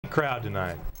crowd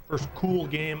tonight. First cool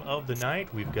game of the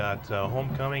night. We've got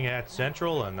homecoming at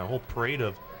Central, and a whole parade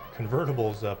of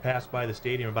convertibles passed by the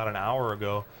stadium about an hour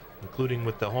ago, including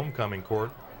with the homecoming court,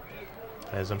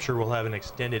 as I'm sure we'll have an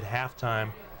extended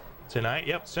halftime tonight.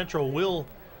 Yep, Central will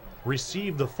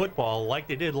receive the football like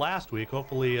they did last week.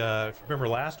 Hopefully, if you remember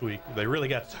last week, they really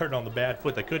got started on the bad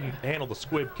foot. They couldn't handle the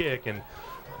squib kick, and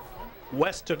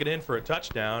West took it in for a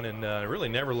touchdown and really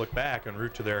never looked back en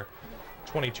route to their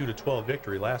 22-12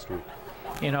 victory last week.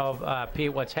 You know,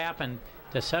 Pete, what's happened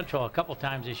to Central a couple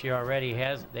times this year already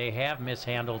they have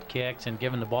mishandled kicks and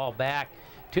given the ball back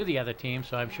to the other team,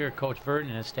 so I'm sure Coach Verdon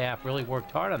and his staff really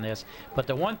worked hard on this. But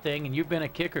the one thing, and you've been a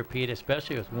kicker, Pete,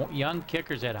 especially with young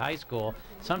kickers at high school,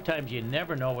 sometimes you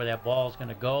never know where that ball is going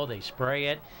to go. They spray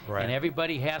it, right, and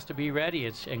everybody has to be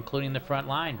ready, including the front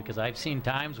line, because I've seen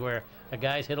times where a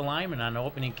guy's hit a lineman on the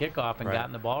opening kickoff and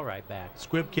gotten the ball right back.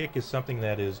 Squib kick is something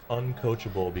that is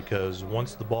uncoachable, because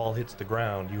once the ball hits the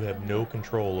ground, you have no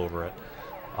control over it.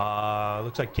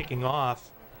 Looks like kicking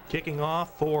off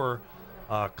for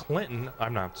Clinton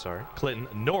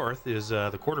North is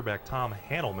the quarterback, Tom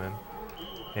Handelman.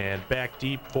 And back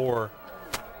deep for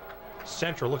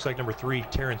Central, looks like number 3,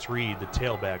 Terrence Reed, the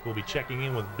tailback. We'll be checking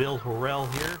in with Bill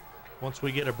Harrell here once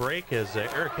we get a break, as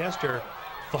Eric Hester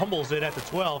fumbles it at the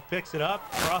 12, picks it up,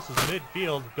 crosses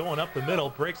midfield, going up the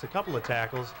middle, breaks a couple of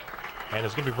tackles, and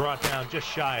is going to be brought down just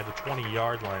shy of the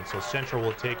 20-yard line. So Central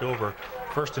will take over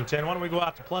 1st and 10. Why don't we go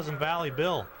out to Pleasant Valley,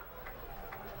 Bill?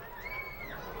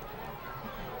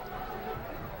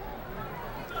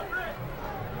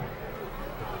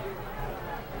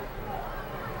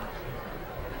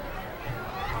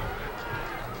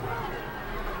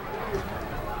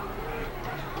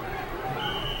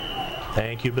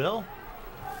 Thank you, Bill.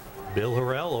 Bill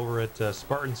Harrell over at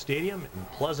Spartan Stadium in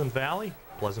Pleasant Valley.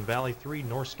 Pleasant Valley 3,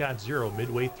 North Scott 0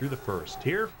 midway through the first.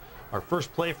 Here, our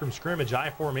first play from scrimmage, I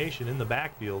formation in the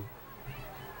backfield.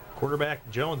 Quarterback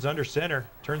Jones under center,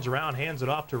 turns around, hands it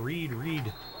off to Reed.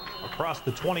 Reed across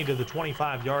the 20 to the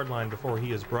 25-yard line before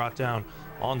he is brought down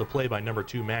on the play by number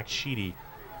 2, Max Sheedy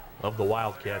of the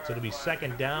Wildcats. It'll be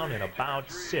 2nd down and about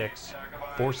 6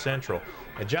 for Central.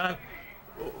 And John,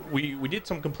 we did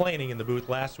some complaining in the booth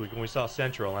last week when we saw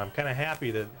Central, and I'm kind of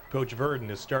happy that Coach Verdon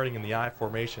is starting in the I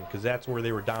formation, because that's where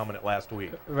they were dominant last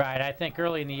week. Right. I think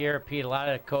early in the year, Pete, a lot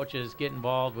of coaches get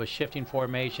involved with shifting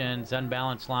formations,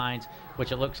 unbalanced lines,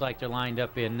 which it looks like they're lined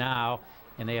up in now,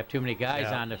 and they have too many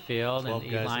guys on the field and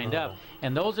he lined up.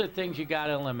 And those are the things you got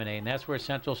to eliminate, and that's where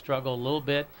Central struggled a little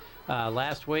bit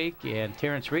last week. And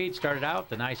Terrence Reed started out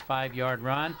the nice 5-yard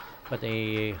run, but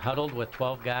they huddled with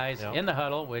 12 guys in the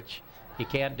huddle, which you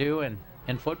can't do in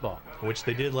football. Which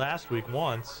they did last week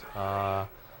once. Well,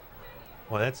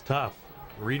 that's tough.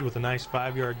 Reed with a nice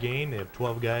 5-yard gain. They have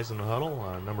 12 guys in the huddle.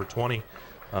 Number 20,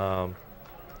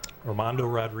 Armando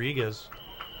Rodriguez,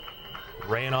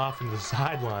 ran off into the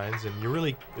sidelines,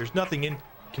 and there's nothing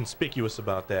inconspicuous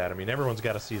about that. I mean, everyone's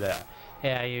got to see that.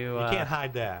 Yeah, you can't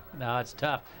hide that. No, it's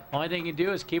tough. Only thing you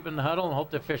do is keep in the huddle and hope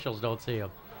the officials don't see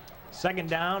them. 2nd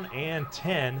down and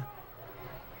 10.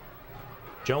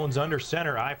 Jones under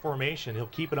center, I formation. He'll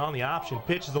keep it on the option.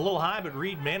 Pitch is a little high, but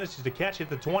Reed manages to catch it at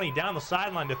the 20, down the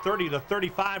sideline to 30, to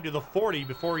 35, to the 40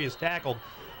 before he is tackled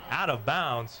out of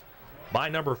bounds by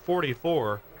number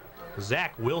 44,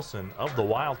 Zach Wilson of the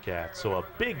Wildcats. So a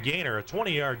big gainer, a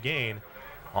 20-yard gain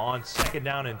on 2nd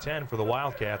down and 10 for the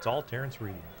Wildcats, all Terrence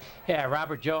Reed. Yeah,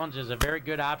 Robert Jones is a very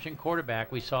good option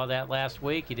quarterback. We saw that last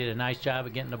week. He did a nice job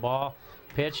of getting the ball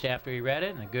pitched after he read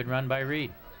it, and a good run by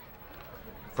Reed.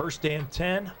 1st and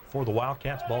 10 for the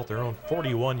Wildcats, ball at their own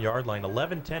 41-yard line.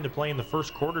 11-10 to play in the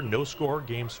first quarter. No score.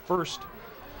 Game's first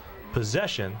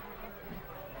possession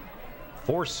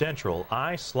for Central.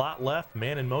 I slot left,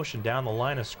 man in motion down the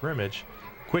line of scrimmage.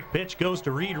 Quick pitch goes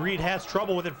to Reed. Reed has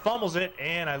trouble with it, fumbles it,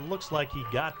 and it looks like he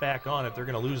got back on it. They're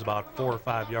going to lose about 4 or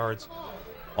 5 yards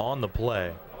on the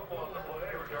play.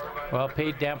 Well,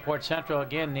 Pete, Davenport Central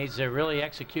again needs to really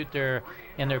execute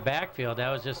in their backfield. That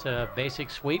was just a basic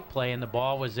sweep play, and the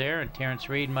ball was there, and Terrence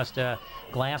Reed must have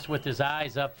glanced with his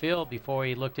eyes upfield before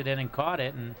he looked it in and caught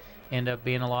it, and ended up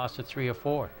being a loss of 3 or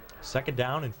 4. 2nd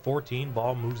down and 14.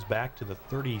 Ball moves back to the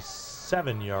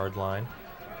 37-yard line,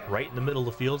 right in the middle of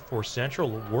the field for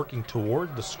Central, working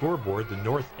toward the scoreboard, the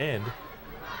north end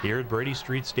here at Brady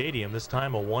Street Stadium. This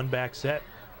time a 1-back set.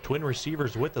 Twin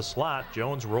receivers with the slot.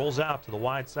 Jones rolls out to the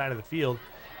wide side of the field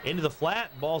into the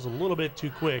flat. Ball's a little bit too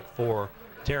quick for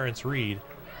Terrence Reed,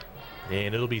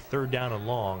 and it'll be 3rd down and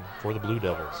long for the Blue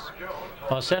Devils.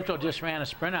 Well, Central just ran a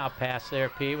sprint out pass there,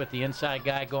 P, with the inside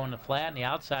guy going to flat and the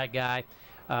outside guy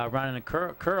running a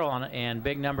curl on it, and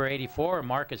big number 84,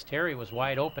 Marcus Terry, was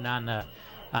wide open on the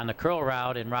on the curl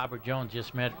route, and Robert Jones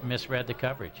just misread the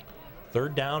coverage.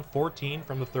 3rd down, 14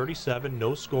 from the 37,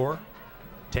 no score.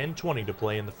 10:20 to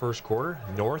play in the first quarter.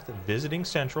 North visiting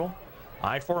Central.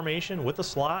 I formation with the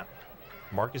slot.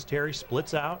 Marcus Terry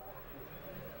splits out.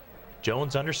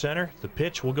 Jones under center. The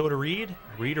pitch will go to Reed.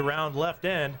 Reed around left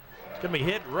end. It's going to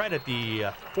be hit right at the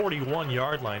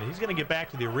 41-yard line. He's going to get back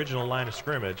to the original line of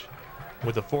scrimmage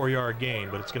with a 4-yard gain,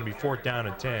 but it's going to be 4th down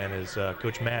and 10 as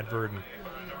Coach Matt Verdon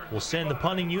will send the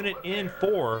punting unit in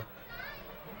for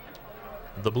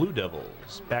the Blue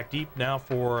Devils. Back deep now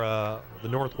for the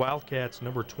North Wildcats,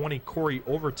 number 20, Corey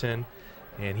Overton,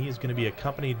 and he is going to be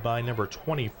accompanied by number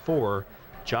 24,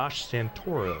 Josh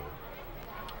Santoro.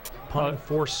 Punting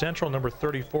for Central, number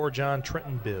 34, John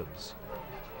Trenton Bibbs.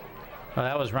 Well,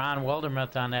 that was Ron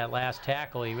Wildermuth on that last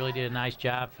tackle. He really did a nice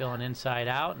job filling inside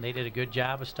out, and they did a good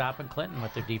job of stopping Clinton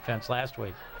with their defense last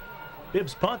week.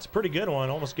 Bibbs' punt's a pretty good one,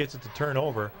 almost gets it to turn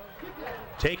over.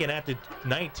 Taken at the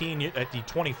 19, at the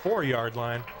 24-yard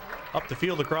line, up the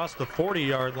field across the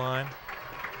 40-yard line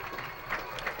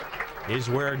is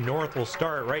where North will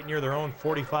start, right near their own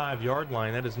 45-yard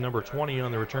line. That is number 20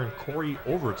 on the return, Corey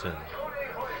Overton.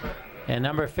 And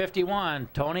number 51,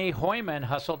 Tony Hoyman,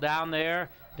 hustled down there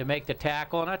to make the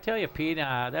tackle. And I tell you, Pete,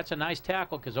 that's a nice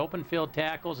tackle, because open field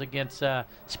tackles against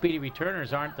speedy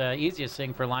returners aren't the easiest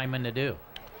thing for linemen to do.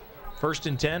 1st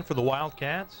and 10 for the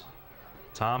Wildcats.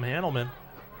 Tom Handelman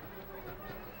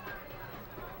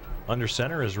under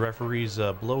center as referees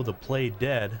blow the play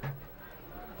dead.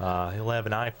 He'll have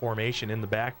an I formation in the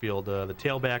backfield. The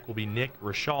tailback will be Nick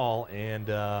Rashall, and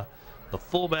the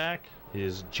fullback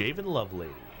is Javen Lovelady.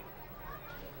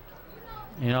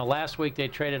 You know, last week they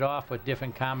traded off with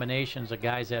different combinations of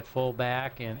guys at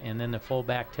fullback and then the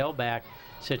fullback tailback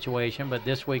situation, but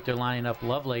this week they're lining up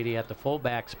Lovelady at the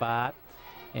fullback spot,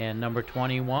 and number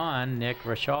 21, Nick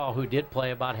Rashall, who did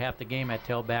play about half the game at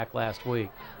tailback last week.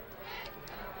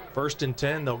 1st and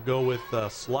 10, they'll go with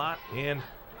slot and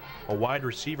a wide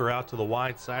receiver out to the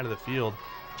wide side of the field.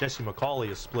 Jesse McCauley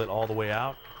is split all the way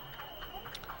out.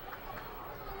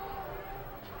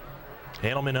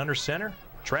 Handelman under center.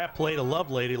 Trap play to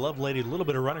Lovelady. Lovelady, a little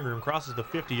bit of running room, crosses the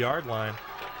 50-yard line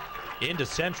into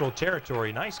Central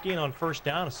territory. Nice gain on 1st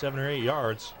down of 7 or 8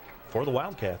 yards for the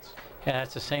Wildcats. Yeah,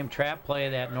 that's the same trap play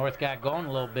that North got going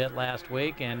a little bit last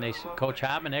week, and Coach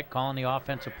Hobenick calling the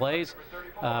offensive plays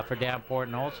for Davenport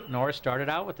North started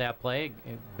out with that play.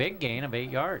 A big gain of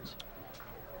 8 yards.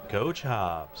 Coach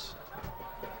Hobbs.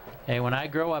 Hey, when I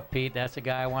grow up, Pete, that's the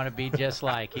guy I want to be just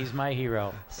like. He's my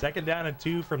hero. 2nd down and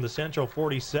 2 from the Central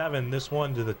 47. This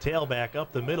one to the tailback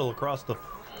up the middle across the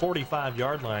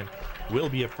 45-yard line will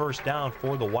be a 1st down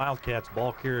for the Wildcats.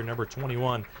 Ball carrier number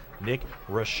 21, Nick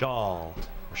Rashall.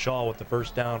 Rashall with the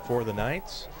 1st down for the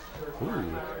Knights. Ooh,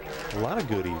 a lot of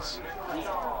goodies.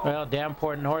 Well,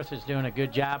 Davenport North is doing a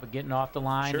good job of getting off the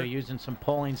line. Sure. They're using some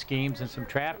pulling schemes and some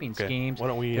trapping schemes. Why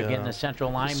don't we, they're getting the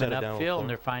central linemen upfield, and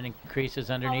they're they're finding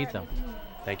creases underneath them.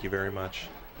 Thank you very much.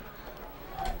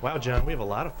 Wow, John, we have a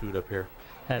lot of food up here.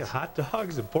 That's, hot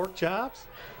dogs and pork chops.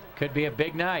 could be a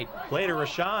big night. Play to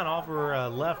Rashawn off her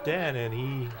left end, and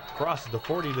he crosses the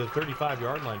 40 to the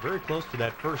 35-yard line, very close to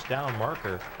that 1st down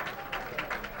marker.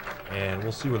 And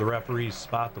we'll see where the referees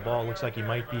spot the ball. Looks like he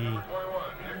might be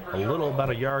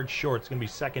about a yard short. It's going to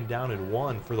be 2nd down and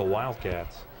 1 for the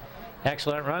Wildcats.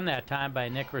 Excellent run that time by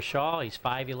Nick Rashall. He's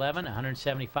 5'11",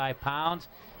 175 pounds.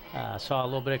 Saw a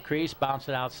little bit of crease, bounced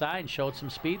it outside, and showed some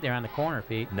speed there on the corner,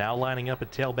 Pete. Now lining up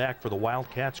at tailback for the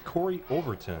Wildcats, Corey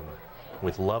Overton,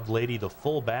 with Lovelady the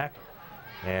fullback.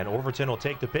 And Overton will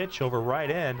take the pitch over right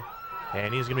end,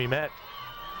 and he's going to be met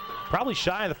probably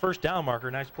shy of the 1st down marker.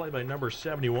 Nice play by number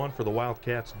 71 for the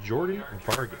Wildcats, Jordan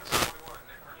Vargas.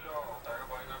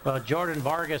 Well, Jordan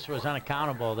Vargas was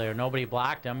unaccountable there. Nobody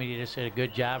blocked him. He just did a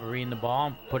good job of reading the ball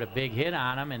and put a big hit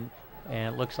on him, and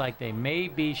it looks like they may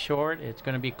be short. It's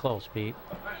going to be close, Pete.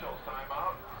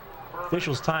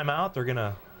 Officials timeout. They're going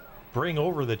to bring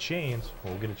over the chains.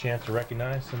 We'll get a chance to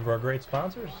recognize some of our great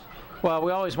sponsors. Well,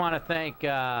 we always want to thank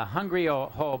Hungry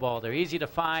Hobo. They're easy to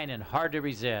find and hard to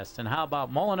resist. And how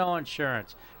about Molyneux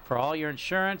Insurance? For all your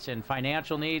insurance and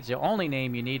financial needs, the only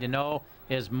name you need to know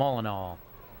is Molyneux.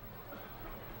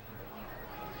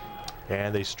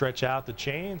 And they stretch out the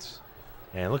chains,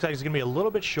 and it looks like it's going to be a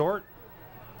little bit short.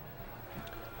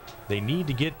 They need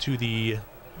to get to the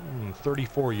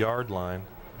 34-yard line,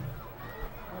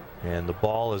 and the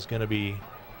ball is going to be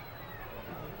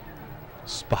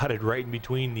spotted right in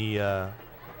between the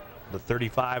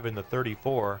 35 and the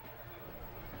 34.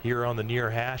 Here on the near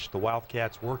hash, the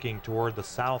Wildcats working toward the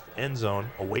south end zone,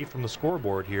 away from the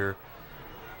scoreboard here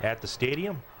at the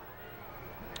stadium.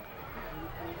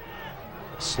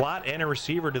 Slot and a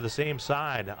receiver to the same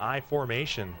side. I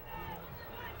formation.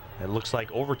 It looks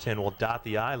like Overton will dot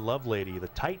the I. Lovelady, the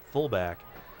tight fullback.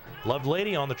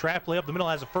 Lovelady on the trap play up the middle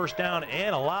has a first down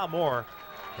and a lot more,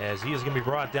 as he is going to be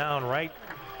brought down right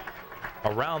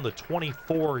around the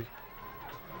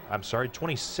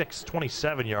 26,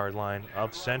 27 yard line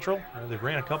of Central. They've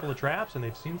ran a couple of traps and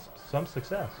they've seen some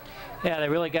success. Yeah, they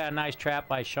really got a nice trap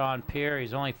by Sean Peer.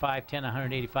 He's only 5'10",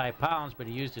 185 pounds, but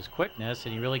he used his quickness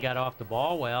and he really got off the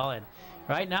ball well. And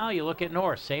right now you look at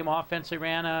North, same offense they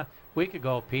ran a week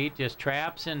ago, Pete, just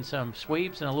traps and some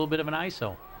sweeps and a little bit of an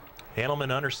ISO.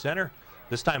 Handelman under center.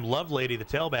 This time Lovelady, the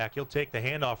tailback, he'll take the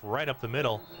handoff right up the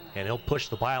middle and he'll push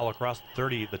the pile across the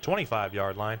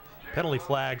 25-yard line. Penalty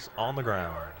flags on the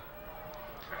ground.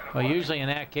 Well, usually in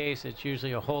that case, it's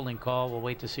usually a holding call. We'll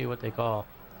wait to see what they call.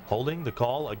 Holding the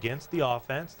call against the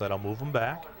offense. That'll move them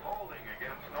back.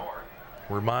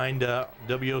 Remind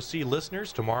WOC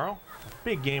listeners tomorrow,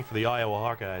 big game for the Iowa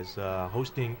Hawkeyes,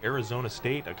 hosting Arizona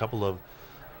State, a couple of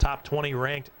top 20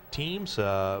 ranked teams.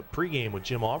 Pregame with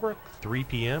Jim Albrecht, 3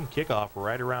 p.m. Kickoff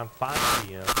right around 5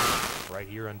 p.m. right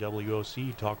here on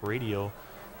WOC Talk Radio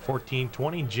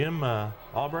 1420. Jim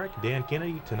Albrecht, Dan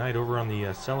Kennedy tonight over on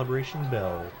the Celebration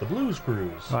Bell, the Blues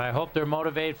Cruise. Well, I hope they're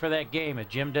motivated for that game. If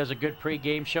Jim does a good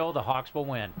pregame show, the Hawks will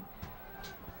win.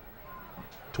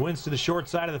 Twins to the short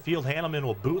side of the field. Handelman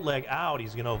will bootleg out.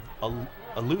 He's going to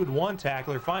elude one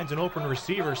tackler, finds an open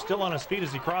receiver, still on his feet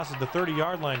as he crosses the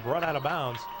 30-yard line, brought out of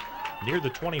bounds. Near the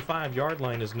 25-yard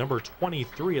line is number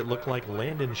 23. It looked like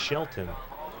Landon Shelton.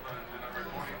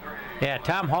 Yeah,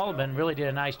 Tom Haldeman really did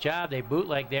a nice job. They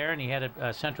bootlegged there, and he had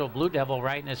a Central Blue Devil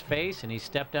right in his face, and he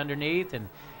stepped underneath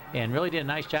and really did a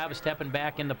nice job of stepping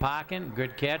back in the pocket.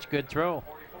 Good catch, good throw.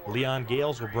 Leon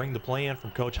Gales will bring the play in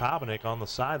from Coach Hobenick on the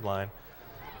sideline.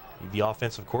 The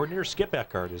offensive coordinator, Skip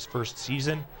Eckhart, his first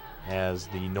season as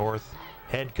the North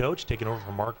head coach, taking over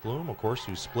from Mark Bloom, of course,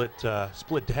 who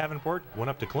split Davenport, went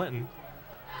up to Clinton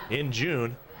in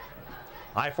June.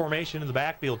 I formation in the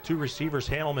backfield, two receivers.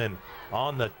 Handelman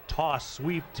on the toss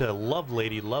sweep to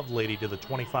Lovelady. Lovelady to the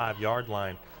 25-yard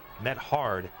line. Met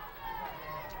hard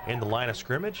in the line of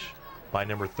scrimmage by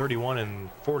number 31 and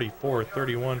 44.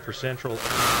 31 for Central,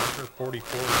 number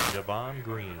 44, Javon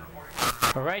Green.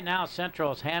 Well, right now,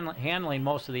 Central is handling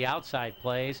most of the outside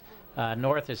plays.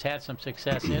 North has had some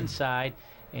success inside,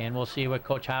 and we'll see what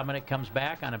Coach Hobenick comes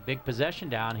back on a big possession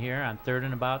down here on 3rd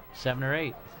and about 7 or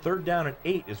 8. 3rd down and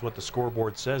 8 is what the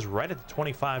scoreboard says, right at the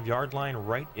 25-yard line,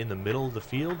 right in the middle of the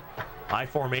field. I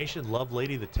formation,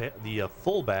 Lovelady, the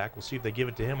fullback. We'll see if they give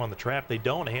it to him on the trap. They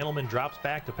don't. Handelman drops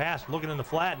back to pass, looking in the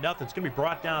flat. Nothing's going to be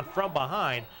brought down from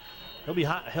behind. He'll be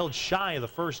held shy of the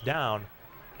first down.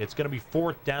 It's going to be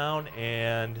 4th down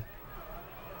and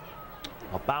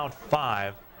about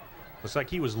 5. Looks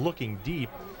like he was looking deep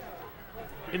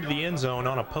into the end zone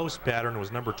on a post pattern. It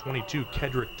was number 22,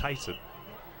 Kedrick Tyson.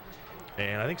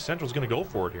 And I think Central's going to go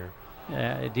for it here.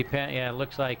 Yeah, it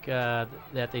looks like that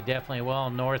they definitely will.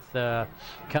 North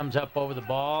comes up over the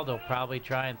ball. They'll probably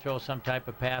try and throw some type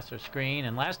of pass or screen.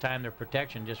 And last time their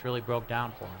protection just really broke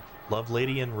down for them.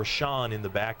 Lovelady and Rashawn in the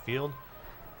backfield.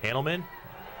 Handelman,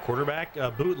 quarterback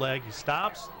bootleg. He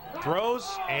stops,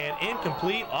 throws, and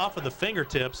incomplete off of the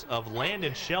fingertips of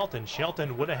Landon Shelton.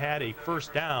 Shelton would have had a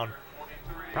first down.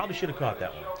 Probably should have caught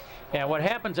that one. Yeah, what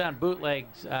happens on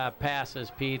bootlegs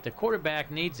passes, Pete, the quarterback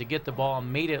needs to get the ball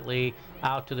immediately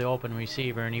out to the open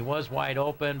receiver, and he was wide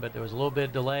open, but there was a little bit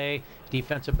of delay.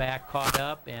 Defensive back caught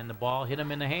up, and the ball hit him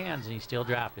in the hands, and he still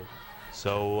dropped it.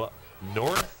 So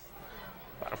North,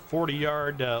 about a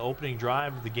 40-yard opening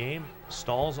drive of the game,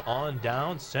 stalls on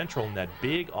down. Central in that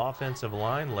big offensive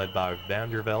line led by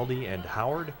Vandervelde and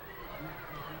Howard.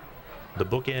 The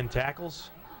bookend tackles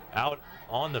out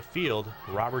on the field.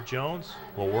 Robert Jones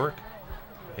will work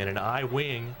in an I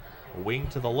wing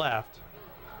to the left,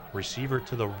 receiver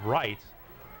to the right,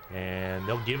 and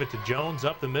they'll give it to Jones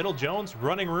up the middle. Jones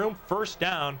running room, first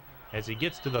down as he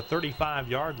gets to the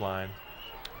 35-yard line.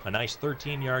 A nice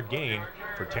 13-yard gain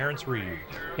for Terrence Reed.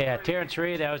 Yeah, Terrence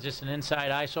Reed, that was just an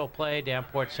inside ISO play.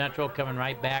 Davenport Central coming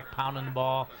right back, pounding the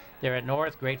ball there at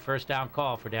North. Great first down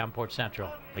call for Davenport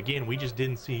Central. Again, we just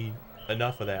didn't see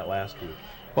enough of that last week.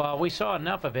 Well, we saw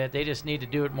enough of it. They just need to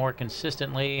do it more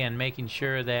consistently and making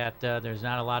sure that there's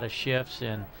not a lot of shifts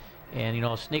and you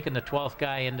know, sneaking the 12th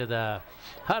guy into the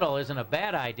huddle isn't a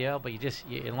bad idea, but as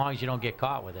long as you don't get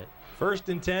caught with it. 1st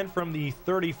and 10 from the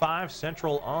 35.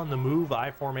 Central on the move.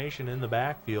 I formation in the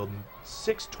backfield.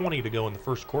 6:20 to go in the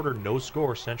first quarter. No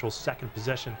score. Central's second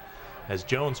possession as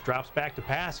Jones drops back to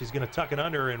pass. He's going to tuck it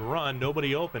under and run.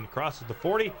 Nobody open. Crosses the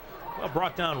 40. Well,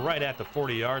 brought down right at the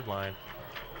 40-yard line.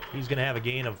 He's going to have a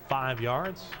gain of 5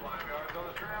 yards.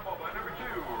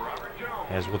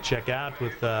 as we'll check out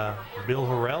with Bill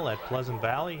Harrell at Pleasant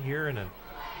Valley here in a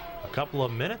couple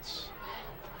of minutes.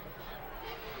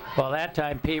 Well, that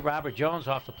time, Pete, Robert Jones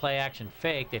off the play-action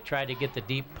fake. They tried to get the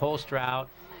deep post route,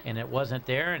 and it wasn't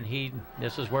there, and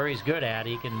this is where he's good at.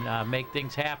 He can make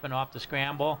things happen off the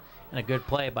scramble, and a good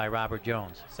play by Robert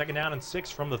Jones. 2nd down and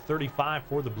 6 from the 35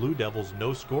 for the Blue Devils.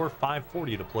 No score,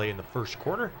 5:40 to play in the first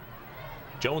quarter.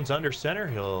 Jones under center.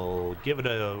 He'll give it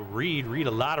a Reed. Reed,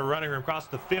 a lot of running room across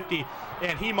the 50,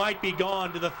 and he might be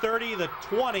gone to the 30, the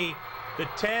 20, the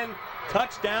 10.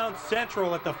 Touchdown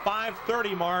Central at the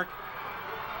 5:30 mark.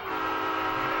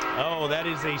 Oh, that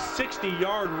is a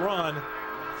 60-yard run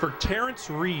for Terrence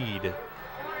Reed.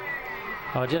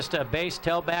 Oh, just a base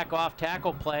tailback off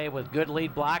tackle play with good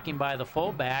lead blocking by the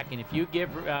fullback. And if you give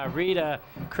Reed a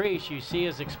crease, you see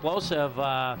his explosive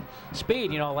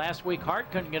speed. You know, last week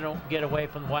Hart couldn't get away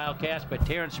from the Wildcats, but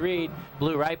Terrence Reed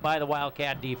blew right by the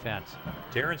Wildcat defense.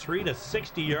 Terrence Reed, a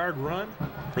 60-yard run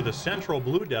for the Central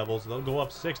Blue Devils. They'll go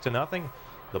up 6-0.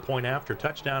 The point after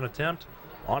touchdown attempt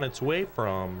on its way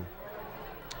from...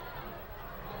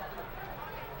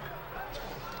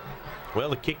 Well,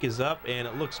 the kick is up, and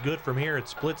it looks good from here. It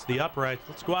splits the uprights.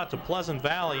 Let's go out to Pleasant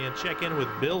Valley and check in with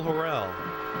Bill Harrell.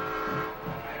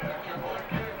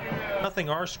 Nothing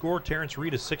our score. Terrence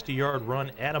Reed, a 60-yard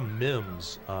run. Adam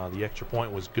Mims, the extra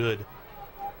point was good.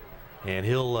 And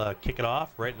he'll kick it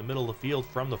off right in the middle of the field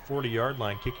from the 40-yard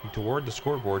line, kicking toward the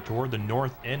scoreboard, toward the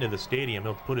north end of the stadium.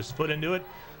 He'll put his foot into it.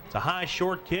 It's a high,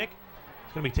 short kick.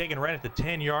 It's going to be taken right at the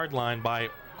 10-yard line by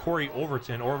Corey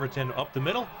Overton. Overton up the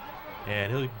middle.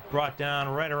 And he'll be brought down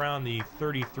right around the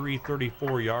 33,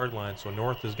 34-yard line. So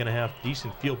North is going to have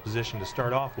decent field position to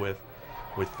start off with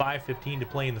 5:15 to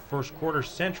play in the first quarter.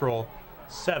 Central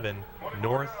 7,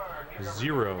 North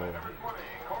 0.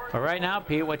 Well, right now,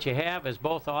 Pete, what you have is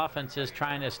both offenses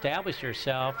trying to establish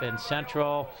yourself, and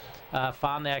Central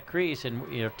found that crease.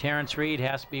 And Terrence Reed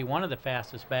has to be one of the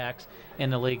fastest backs in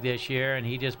the league this year, and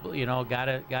he just got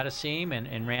a seam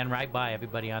and ran right by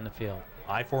everybody on the field.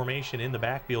 I formation in the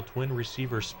backfield. Twin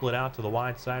receivers split out to the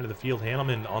wide side of the field.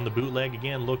 Handelman on the bootleg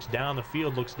again, looks down the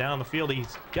field.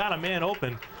 He's got a man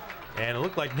open, and it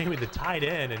looked like maybe the tight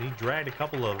end, and he dragged a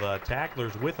couple of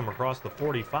tacklers with him across the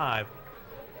 45.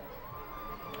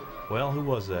 Well, who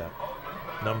was that?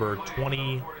 Number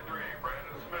 20.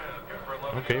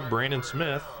 Okay, Brandon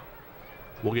Smith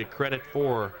will get credit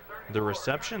for the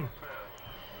reception.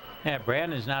 Yeah,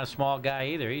 Brandon's not a small guy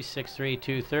either. He's 6'3",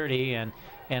 230, and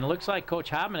it looks like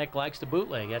Coach Hominick likes the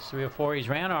bootleg. That's 3 or 4 he's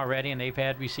ran already, and they've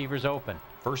had receivers open.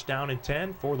 1st down and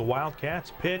 10 for the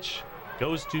Wildcats. Pitch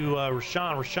goes to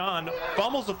Rashawn. Rashawn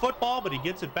fumbles the football, but he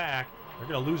gets it back. They're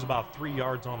going to lose about 3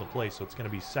 yards on the play, so it's going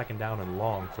to be 2nd down and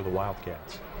long for the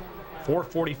Wildcats.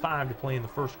 4:45 to play in the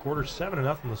first quarter.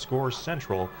 7-0 the score.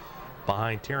 Central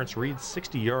behind Terrence Reed's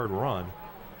 60-yard run.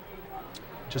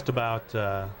 Just about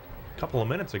a couple of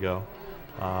minutes ago.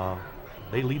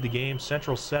 They lead the game.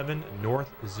 Central 7, North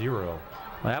 0. Well,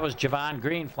 that was Javon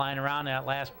Green flying around that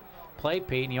last play,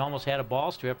 Pete, and he almost had a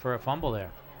ball strip for a fumble there.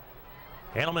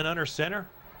 Handelman under center,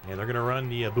 and they're going to run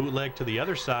the bootleg to the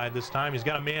other side this time. He's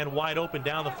got a man wide open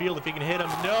down the field. If he can hit him,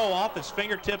 no, off his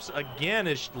fingertips again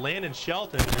is Landon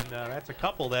Shelton, and that's a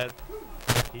couple that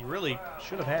he really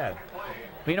should have had.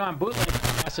 You know, on bootleg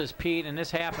passes, Pete, and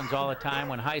this happens all the time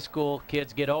when high school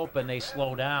kids get open, they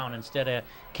slow down instead of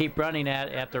keep running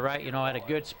at the right, at a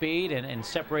good speed and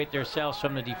separate themselves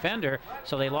from the defender.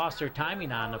 So they lost their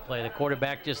timing on the play. The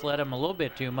quarterback just let them a little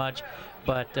bit too much.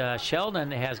 But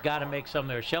Shelton's got to make some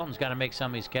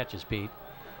of these catches, Pete.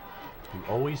 You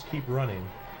always keep running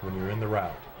when you're in the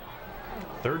route.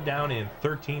 3rd down and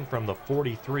 13 from the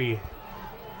 43.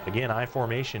 Again, I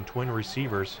formation, twin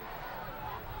receivers.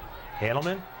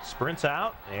 Handelman sprints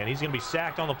out, and he's going to be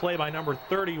sacked on the play by number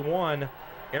 31,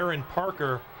 Aaron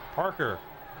Parker. Parker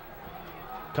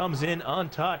comes in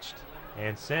untouched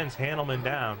and sends Handelman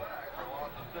down.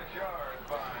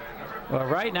 Well,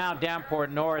 right now,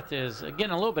 Davenport North is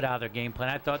getting a little bit out of their game plan.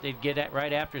 I thought they'd get it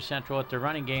right after Central at their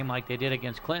running game like they did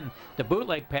against Clinton. The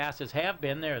bootleg passes have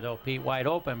been there, though, Pete, wide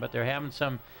open, but they're having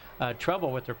some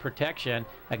trouble with their protection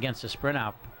against the sprint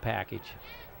out package.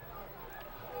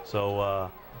 So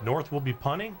North will be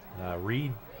punting.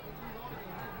 Reed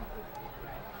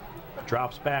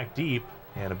drops back deep,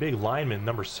 and a big lineman,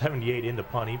 number 78, into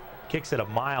punt. He kicks it a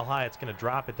mile high. It's going to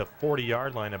drop at the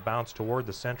 40-yard line and bounce toward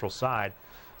the Central side.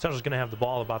 Central's going to have the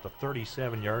ball about the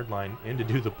 37-yard line in to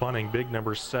do the punting. Big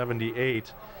number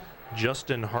 78,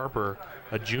 Justin Harper,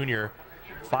 a junior,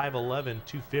 5'11",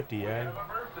 250. I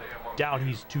doubt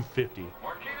he's 250.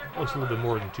 Looks a little bit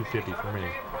more than 250 for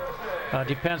me.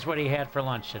 Depends what he had for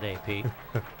lunch today, Pete.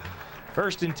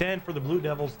 First and 10 for the Blue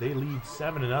Devils. They lead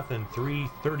 7-0,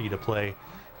 3:30 to play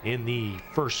in the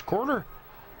first quarter.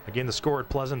 Again, the score at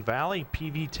Pleasant Valley,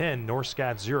 PV 10, North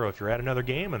Scott 0. If you're at another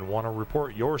game and want to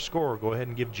report your score, go ahead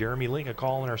and give Jeremy Link a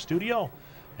call in our studio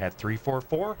at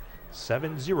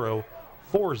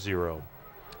 344-7040.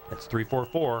 That's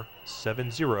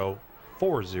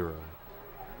 344-7040.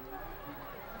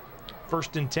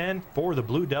 First and 10 for the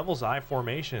Blue Devils, I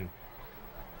formation.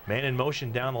 Man in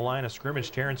motion down the line of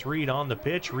scrimmage. Terrence Reed on the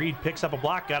pitch. Reed picks up a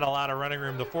block, got a lot of running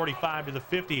room, the 45 to the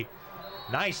 50.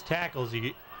 Nice tackles.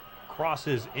 He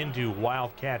crosses into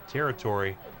Wildcat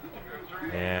territory.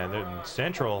 And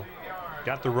Central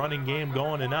got the running game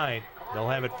going tonight. They'll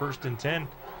have it first and 10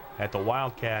 at the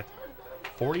Wildcat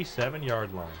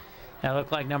 47-yard line. That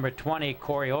looked like number 20,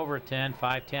 Corey Overton,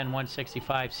 5'10",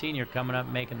 165 senior, coming up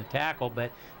making the tackle. But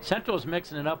Central's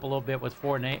mixing it up a little bit with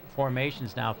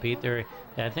formations now, Pete.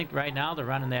 I think right now they're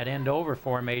running that end over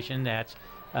formation that's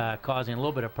causing a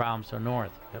little bit of problems to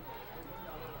North.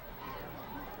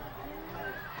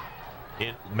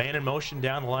 Yep. Man in motion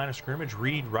down the line of scrimmage.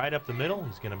 Reed right up the middle.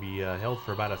 He's going to be held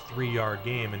for about a 3-yard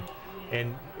game.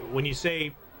 And when you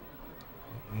say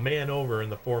man over in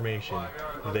the formation,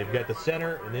 they've got the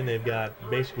center, and then they've got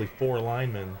basically 4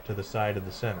 linemen to the side of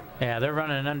the center. Yeah, they're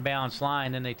running an unbalanced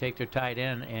line. Then they take their tight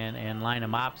end and line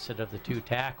them opposite of the 2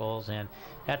 tackles, and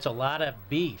that's a lot of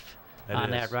beef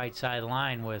on that right side of the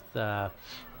line with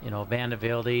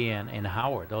Vandervelde and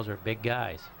Howard. Those are big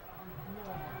guys.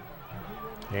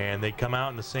 And they come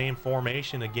out in the same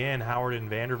formation again. Howard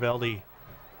and Vandervelde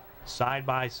side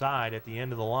by side at the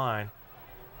end of the line.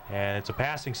 And it's a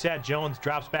passing set. Jones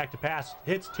drops back to pass,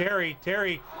 hits Terry.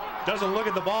 Terry doesn't look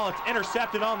at the ball. It's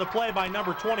intercepted on the play by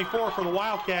number 24 for the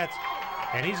Wildcats.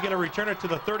 And he's going to return it to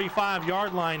the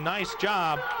 35-yard line. Nice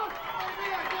job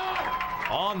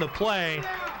on the play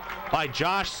by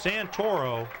Josh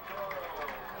Santoro.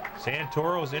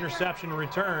 Santoro's interception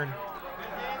return.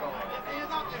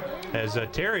 As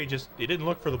Terry he didn't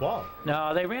look for the ball.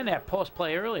 No, they ran that post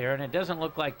play earlier, and it doesn't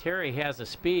look like Terry has the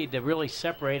speed to really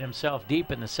separate himself deep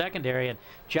in the secondary. And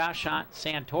Josh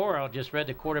Santoro just read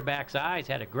the quarterback's eyes,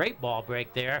 had a great ball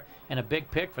break there, and a big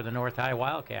pick for the North High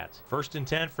Wildcats. First and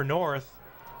 10 for North.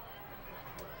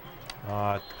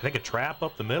 I think a trap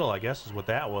up the middle, I guess, is what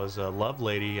that was.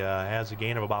 Lovelady has a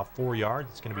gain of about 4 yards.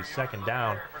 It's going to be second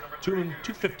down.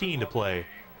 2:15 to play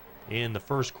in the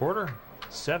first quarter.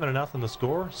 7-0 the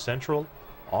score. Central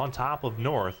on top of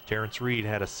North. Terrence Reed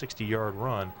had a 60-yard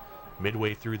run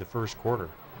midway through the first quarter.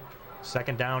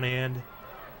 Second down and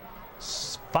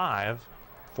 5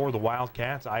 for the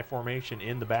Wildcats. I formation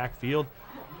in the backfield.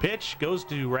 Pitch goes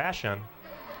to Rashon.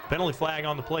 Penalty flag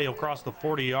on the play. He'll cross the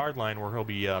 40-yard line where he'll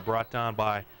be brought down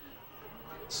by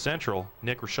Central.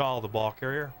 Nick Rashall, the ball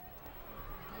carrier.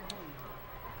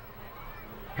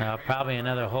 Probably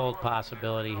another hold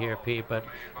possibility here, Pete. But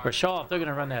Rashall, if they're going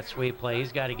to run that sweep play,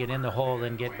 he's got to get in the hole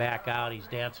and get back out. He's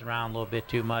dancing around a little bit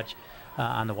too much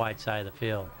on the wide side of the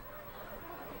field.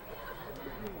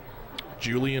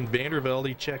 Julian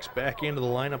Vandervelde checks back into the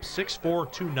lineup.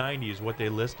 6'4", 290 is what they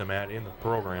list him at in the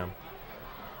program.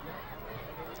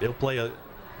 He'll play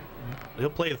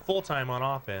full-time on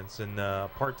offense and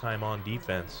part-time on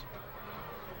defense.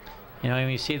 When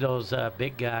you see those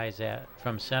big guys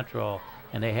from Central,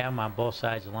 and they have them on both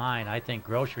sides of the line, I think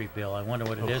grocery bill. I wonder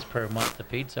what it is per month to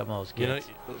feed some of those kids.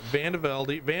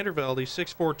 Vandervelde,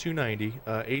 6'4", 290.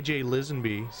 A.J.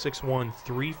 Lisenby, 6'1",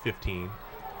 315.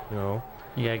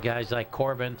 You got guys like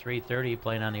Corbin, 330,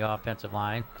 playing on the offensive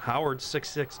line. Howard,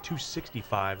 6'6",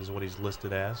 265 is what he's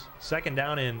listed as. Second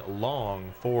down and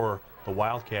long for the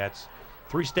Wildcats.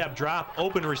 3-step drop,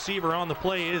 open receiver on the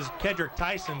play is Kedrick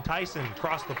Tyson. Tyson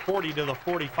crossed the 40 to the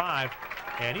 45,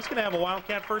 and he's going to have a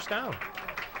Wildcat first down.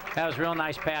 That was a real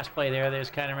nice pass play there. They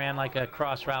just kind of ran like a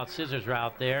cross route, scissors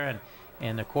route there,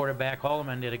 and the quarterback,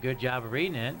 Holloman, did a good job of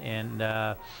reading it,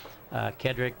 and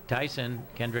Kendrick Tyson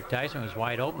was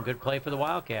wide open. Good play for the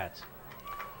Wildcats.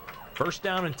 First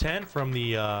down and 10 from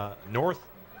the North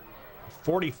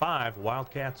 45.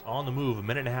 Wildcats on the move. 1.5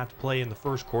 minutes to play in the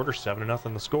first quarter.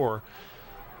 7-0 the score.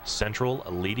 Central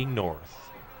leading North.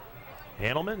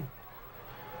 Handelman,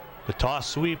 the toss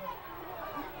sweep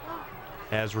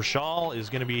as Rashall is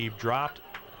going to be dropped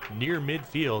near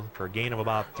midfield for a gain of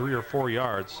about 3 or 4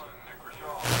 yards.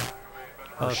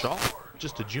 Rashall,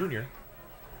 just a junior.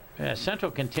 Yeah,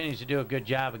 Central continues to do a good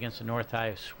job against the North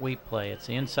High sweep play. It's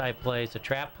the inside plays. The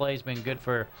trap play has been good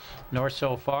for North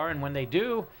so far, and when they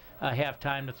do have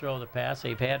time to throw the pass,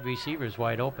 they've had receivers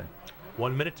wide open.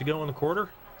 1 minute to go in the quarter.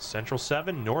 Central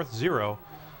 7, North 0.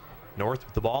 North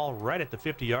with the ball right at the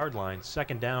 50-yard line.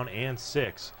 Second down and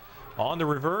 6. On the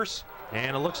reverse,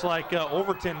 And it looks like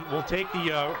Overton will take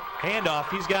the handoff.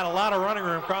 He's got a lot of running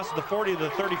room, crosses the 40 to the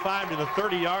 35 to the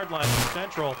 30-yard line for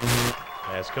Central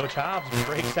as Coach Hobbs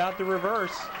breaks out the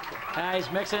reverse.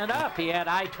 He's mixing it up. He had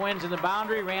I-twins in the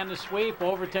boundary, ran the sweep.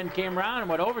 Overton came around, and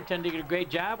what Overton did a great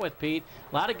job with, Pete,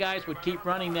 a lot of guys would keep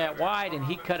running that wide, and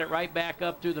he cut it right back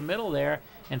up through the middle there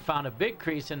and found a big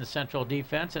crease in the Central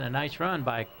defense and a nice run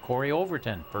by Corey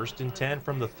Overton. 1st and 10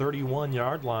 from the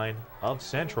 31-yard line of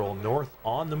Central. North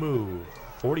on the move.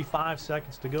 45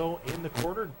 seconds to go in the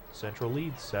quarter. Central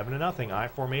leads 7-0. I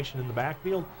formation in the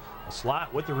backfield. A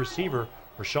slot with the receiver.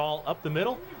 Rashal up the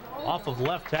middle. Off of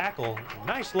left tackle.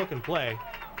 Nice looking play.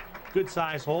 Good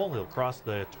size hole. He'll cross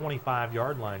the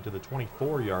 25-yard line to the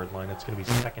 24-yard line. That's going to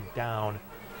be 2nd down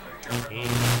in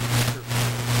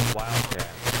Wildcat.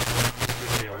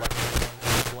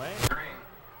 Play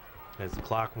as the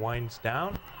clock winds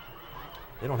down.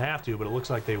 They don't have to, but it looks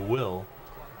like they will.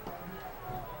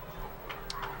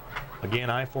 Again,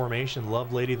 I formation.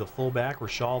 Lovelady the fullback,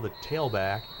 Rashal the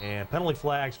tailback, and penalty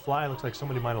flags fly. Looks like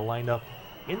somebody might have lined up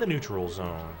in the neutral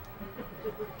zone.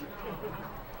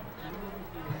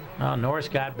 Well, Norris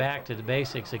got back to the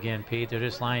basics again, Pete. They're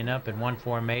just lining up in one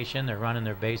formation. They're running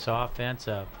their base offense,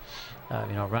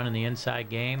 running the inside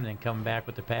game, and then coming back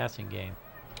with the passing game.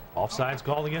 Offsides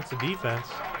called against the defense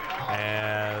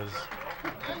as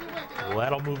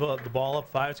that'll move the ball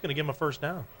up 5. It's going to give him a 1st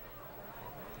down.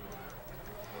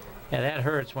 Yeah, that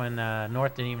hurts when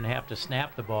North didn't even have to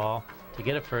snap the ball to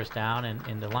get a 1st down,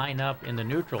 and to line up in the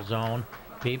neutral zone,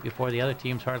 Pete, before the other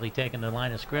team's hardly taking the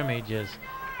line of scrimmage is,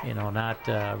 not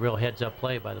a real heads-up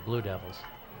play by the Blue Devils.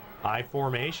 I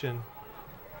formation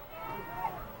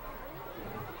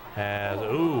has,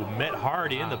 met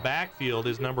hard in the backfield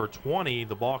is number 20,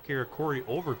 the ball carrier Corey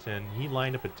Overton. He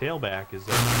lined up at tailback as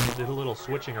they did a little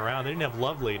switching around. They didn't have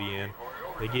Lovelady in.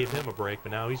 They gave him a break,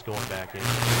 but now he's going back in.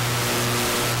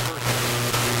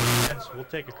 We'll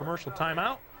take a commercial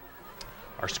timeout.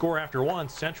 Our score after 1,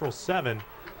 Central 7,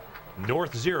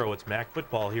 North 0. It's MAC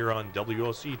football here on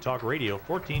WOC Talk Radio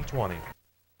 1420.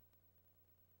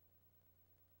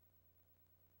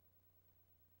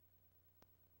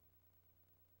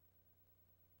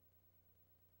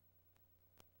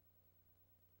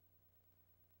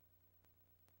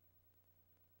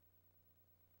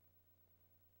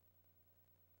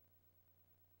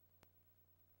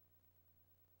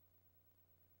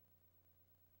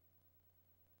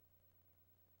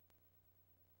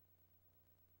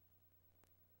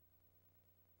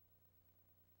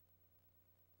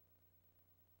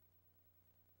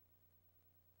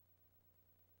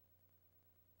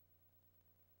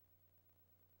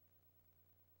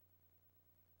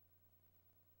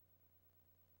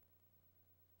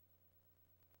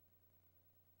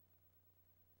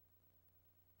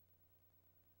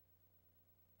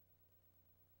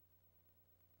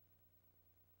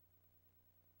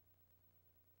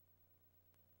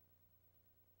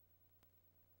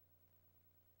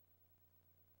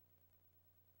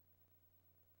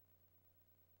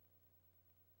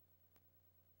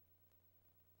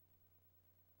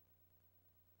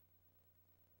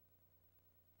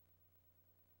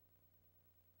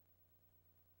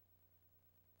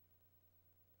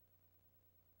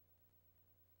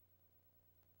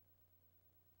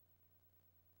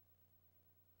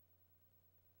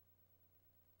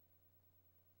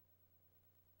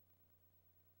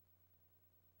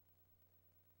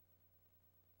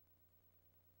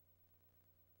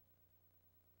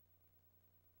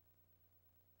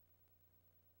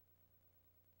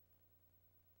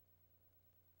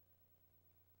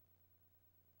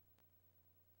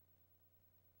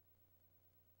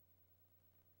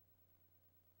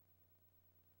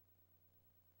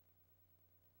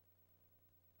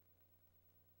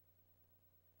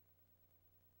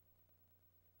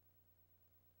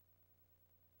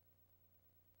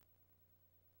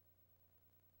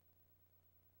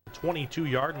 The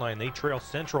 22-yard line, they trail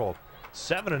Central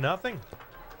 7-0.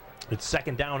 It's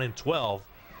 2nd down and 12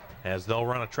 as they'll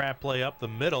run a trap play up the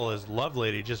middle as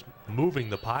Lovelady just moving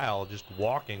the pile, just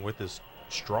walking with his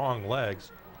strong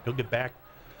legs. He'll get back.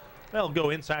 They'll go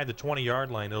inside the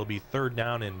 20-yard line. It'll be 3rd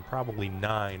down and probably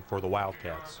 9 for the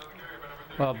Wildcats.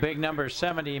 Well, big number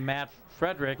 70, Matt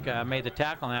Frederick, made the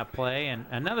tackle on that play, and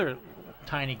another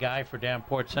tiny guy for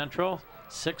Davenport Central,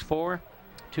 6'4",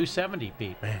 270,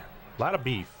 Pete. Man, a lot of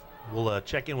beef. We'll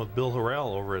check in with Bill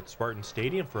Harrell over at Spartan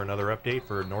Stadium for another update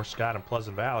for North Scott and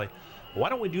Pleasant Valley. Why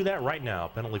don't we do that right now?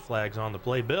 Penalty flags on the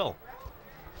play. Bill.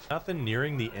 Nothing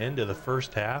nearing the end of the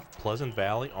first half. Pleasant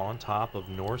Valley on top of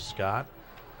North Scott.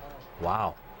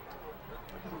 Wow.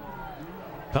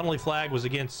 Penalty flag was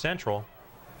against Central.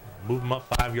 move them up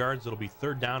 5 yards. It'll be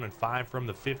 3rd down and 5 from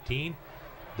the 15.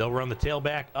 They'll run the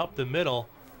tailback up the middle.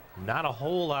 Not a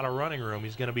whole lot of running room.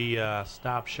 He's going to be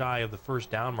stopped shy of the 1st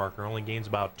down marker. Only gains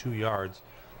about 2 yards.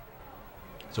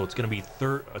 So it's going to be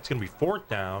 4th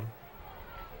down.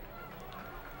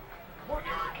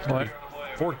 It's going to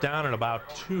be 4th down and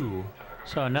about 2.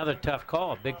 So another tough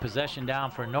call. Big possession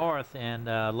down for North, and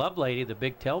Lovelady, the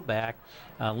big tailback,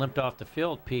 limped off the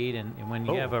field, Pete. And when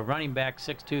you have a running back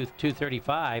 6'2",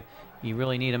 235, you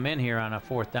really need him in here on a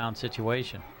 4th down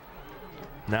situation.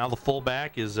 Now the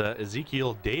fullback is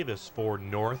Ezekiel Davis for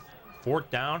North. 4th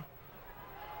down.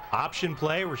 Option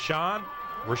play, Rashal,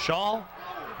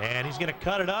 and he's going to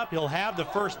cut it up. He'll have the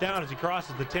 1st down as he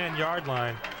crosses the 10-yard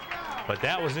line. But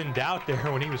that was in doubt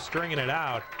there when he was stringing it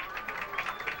out.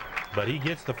 But he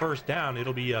gets the 1st down.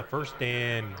 It'll be a 1st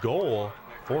and goal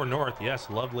for North. Yes,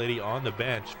 Lovelady on the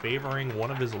bench, favoring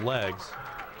one of his legs.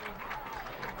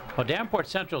 Well, Davenport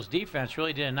Central's defense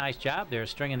really did a nice job there,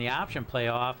 stringing the option play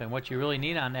off. And what you really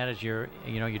need on that is your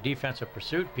defensive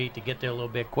pursuit, Pete, to get there a little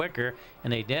bit quicker.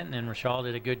 And they didn't. And Rashal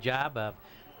did a good job of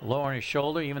lowering his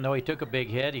shoulder, even though he took a big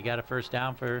hit. He got a 1st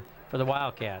down for the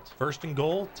Wildcats. 1st and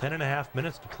goal, 10.5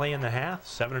 minutes to play in the half.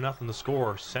 7-0 the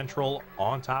score. Central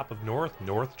on top of North.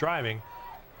 North driving.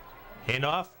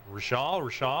 Handoff,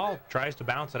 Rashal tries to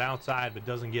bounce it outside, but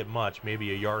doesn't get much.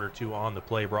 Maybe a yard or 2 on the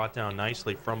play. Brought down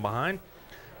nicely from behind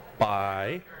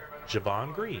by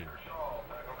Javon Green.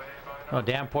 Well,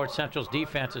 Davenport Central's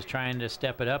defense is trying to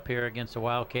step it up here against the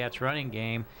Wildcats running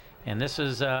game. And this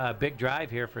is a big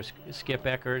drive here for Skip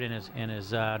Eckert and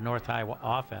his North High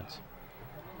offense.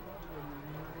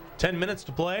 10 minutes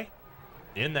to play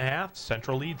in the half.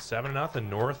 Central leads 7-0.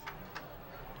 North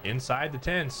inside the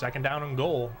 10. 2nd down and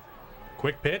goal.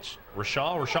 Quick pitch.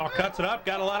 Rashal cuts it up.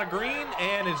 Got a lot of green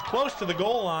and is close to the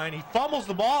goal line. He fumbles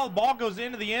the ball. The ball goes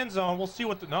into the end zone. We'll see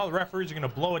what the referees are going to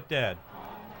blow it dead.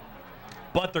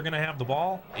 But they're going to have the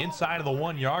ball inside of the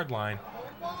 1-yard line.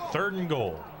 3rd and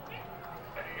goal.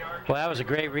 Well, that was a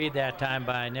great read that time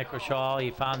by Nick Rashal. He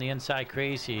found the inside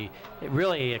crease. It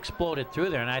really exploded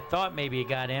through there, and I thought maybe he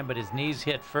got in, but his knees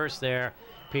hit first there,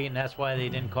 Pete, and that's why they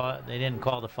didn't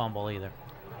call the fumble either.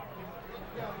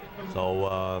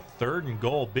 So 3rd and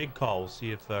goal, big call. We'll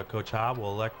see if Coach Hobb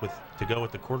will elect to go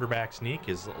with the quarterback sneak.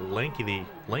 His lanky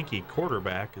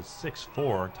quarterback is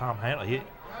 6'4", Tom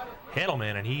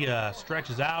Handelman, and he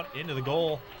stretches out into the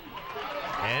goal,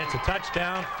 and it's a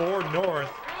touchdown for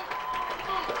North.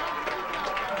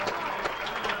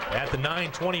 At the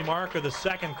 9:20 mark of the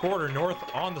 2nd quarter, North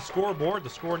on the scoreboard. The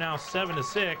score now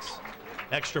 7-6.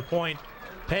 Extra point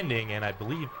pending, and I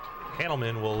believe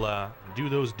Handelman will do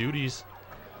those duties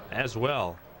as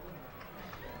well.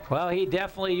 Well, he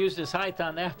definitely used his height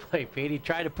on that play, Pete. He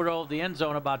tried to put it over the end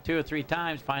zone about 2 or 3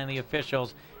 times. Finally,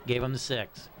 officials gave him the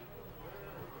 6.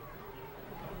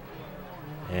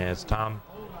 And it's Tom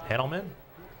Handelman.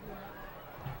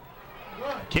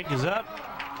 Kick is up.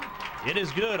 It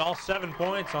is good. All 7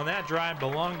 points on that drive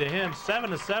belong to him.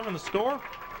 7-7 the score.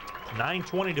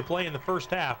 9:20 to play in the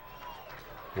 1st half.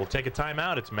 We'll take a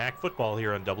timeout. It's MAC football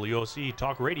here on WOC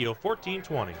Talk Radio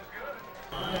 1420.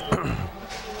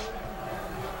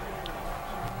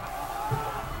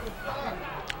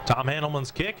 Tom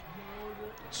Handelman's kick.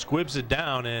 Squibs it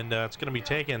down, and it's going to be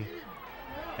taken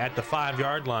at the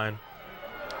 5-yard line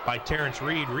by Terrence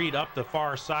Reed. Reed up the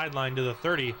far sideline to the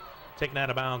 30. Taken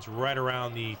out of bounds right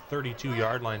around the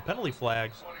 32-yard line. Penalty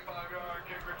flags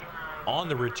on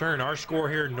the return. Our score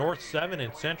here, North 7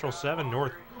 and Central 7.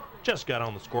 North just got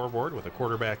on the scoreboard with a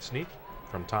quarterback sneak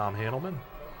from Tom Handelman.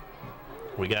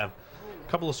 We got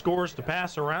a couple of scores to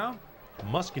pass around.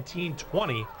 Muscatine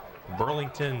 20,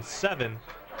 Burlington 7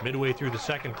 midway through the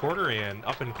 2nd quarter, and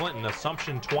up in Clinton,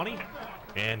 Assumption 20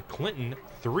 and Clinton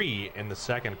 3 in the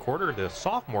 2nd quarter. The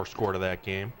sophomore score to that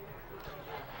game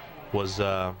was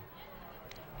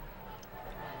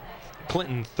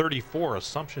Clinton 34,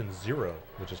 Assumption 0,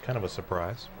 which is kind of a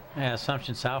surprise. Yeah,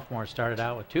 Assumption sophomore started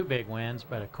out with 2 big wins,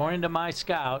 but according to my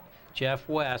scout, Jeff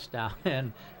West, down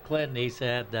in Clinton, he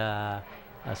said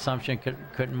Assumption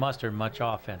couldn't muster much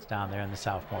offense down there in the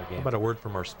sophomore game. How about a word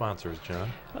from our sponsors, John?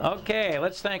 Okay,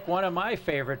 let's thank one of my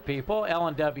favorite people,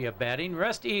 L&W Betting.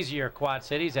 Rest easier, Quad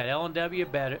Cities, at L&W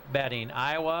Betting,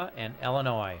 Iowa and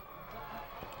Illinois.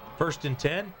 1st and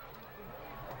 10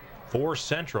 for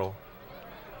Central.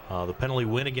 The penalty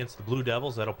win against the Blue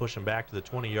Devils, that'll push him back to the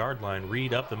 20-yard line.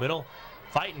 Reed up the middle,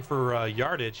 fighting for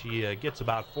yardage. He gets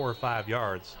about 4 or 5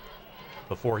 yards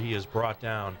before he is brought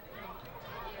down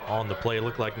on the play.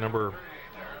 Looked like number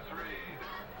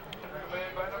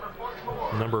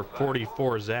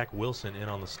 44, Zach Wilson, in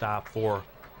on the stop for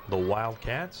the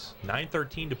Wildcats.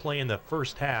 9:13 to play in the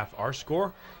first half. Our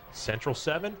score, Central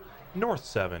 7, North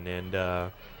 7.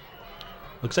 And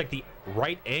looks like the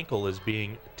right ankle is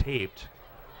being taped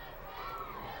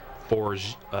for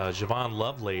Javon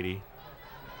Lovelady,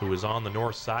 who is on the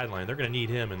north sideline. They're going to need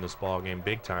him in this ball game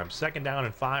big time. 2nd down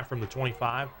and 5 from the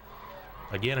 25.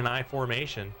 Again, an I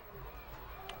formation.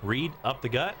 Reed up the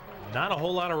gut. Not a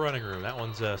whole lot of running room. That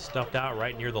one's stuffed out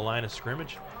right near the line of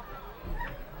scrimmage.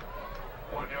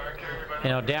 You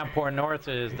know, Davenport North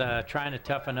is trying to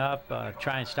toughen up,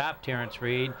 try and stop Terrence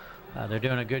Reed. They're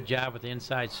doing a good job with the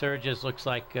inside surges. Looks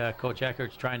like Coach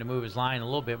Eckert's trying to move his line a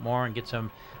little bit more and get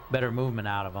some better movement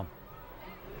out of them.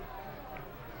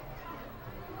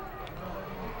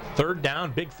 3rd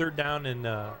down, big 3rd down and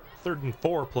 3rd and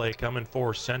 4 play coming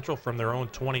for Central from their own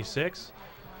 26.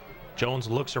 Jones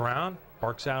looks around,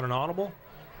 barks out an audible,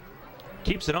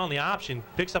 keeps it on the option,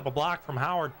 picks up a block from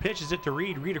Howard, pitches it to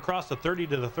Reed. Reed across the 30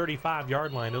 to the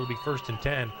 35-yard line. It'll be 1st and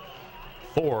 10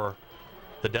 for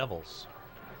the Devils.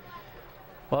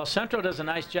 Well, Central does a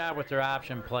nice job with their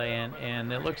option play,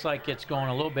 and it looks like it's going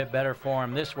a little bit better for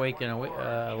them this week than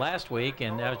last week,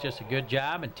 and that was just a good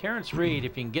job. And Terrence Reed,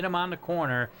 if you can get him on the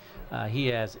corner, he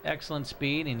has excellent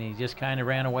speed, and he just kind of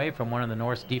ran away from one of the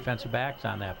North's defensive backs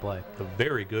on that play. A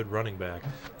very good running back.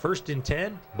 1st and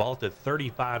 10, ball at the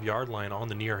 35-yard line on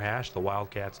the near hash. The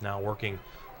Wildcats now working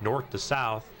north to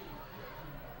south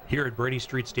here at Brady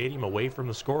Street Stadium, away from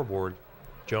the scoreboard.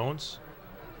 Jones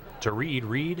to Reed.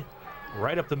 Reed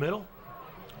right up the middle.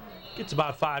 Gets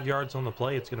about 5 yards on the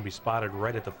play. It's going to be spotted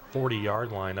right at the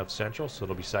 40-yard line of Central, so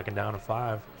it'll be 2nd down and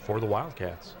 5 for the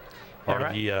Wildcats. Or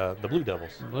the Blue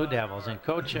Devils. Blue Devils. And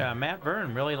Coach Matt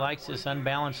Verne really likes this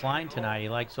unbalanced line tonight. He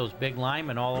likes those big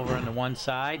linemen all over on the one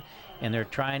side, and they're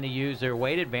trying to use their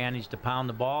weight advantage to pound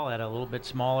the ball at a little bit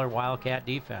smaller Wildcat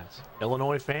defense.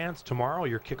 Illinois fans, tomorrow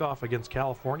your kickoff against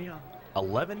California,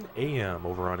 11 a.m.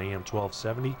 over on AM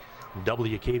 1270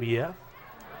 WKBF.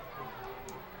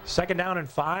 2nd down and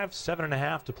 5,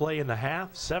 7.5 to play in the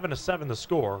half, 7-7 the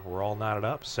score. We're all knotted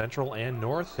up, Central and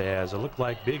North, as it looked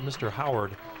like big Mr.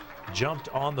 Howard jumped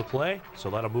on the play, so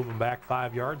that'll move him back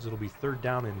 5 yards. It'll be 2nd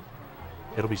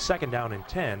down and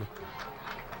 10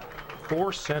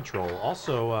 for Central.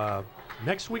 Also,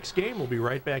 next week's game will be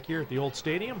right back here at the old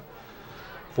stadium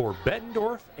for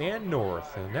Bettendorf and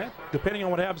North, and that, depending on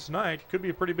what happens tonight, could be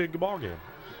a pretty big ball game.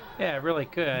 Yeah, it really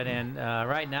could. And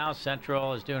right now,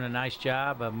 Central is doing a nice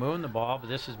job of moving the ball, but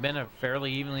this has been a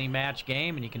fairly evenly matched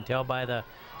game, and you can tell by the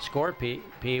score, P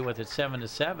with it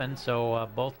 7-7. So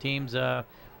both teams are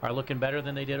looking better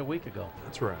than they did a week ago.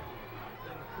 That's right.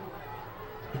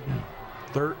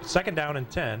 2nd down and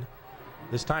 10.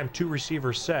 This time 2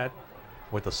 receivers set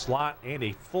with a slot and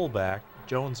a fullback.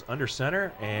 Jones under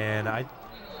center, and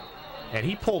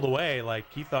he pulled away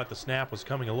like he thought the snap was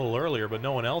coming a little earlier, but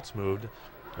no one else moved.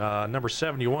 Number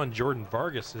 71, Jordan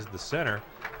Vargas, is the center.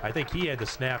 I think he had the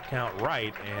snap count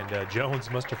right, and Jones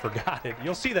must have forgot it.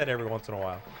 You'll see that every once in a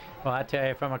while. Well, I tell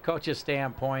you, from a coach's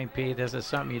standpoint, Pete, this is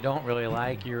something you don't really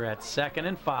like. You're at 2nd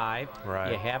and 5.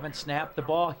 Right. You haven't snapped the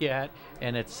ball yet,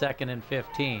 and it's 2nd and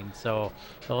 15. So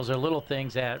those are little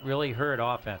things that really hurt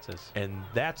offenses. And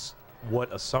that's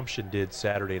what Assumption did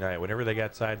Saturday night. Whenever they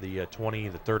got inside the 20,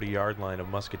 the 30-yard line of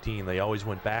Muscatine, they always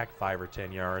went back 5 or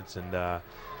 10 yards, and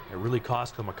it really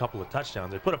cost them a couple of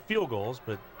touchdowns. They put up field goals,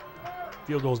 but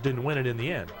field goals didn't win it in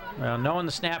the end. Well, knowing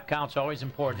the snap count's always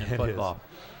important in football.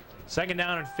 2nd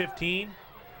down and 15.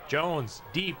 Jones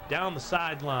deep down the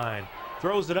sideline.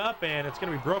 Throws it up, and it's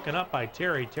going to be broken up by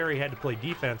Terry. Terry had to play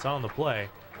defense on the play.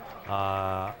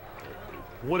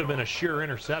 Would have been a sure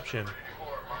interception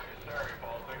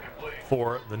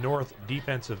for the North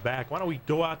defensive back. Why don't we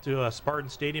go out to Spartan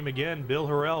Stadium again? Bill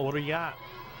Harrell, what do you got?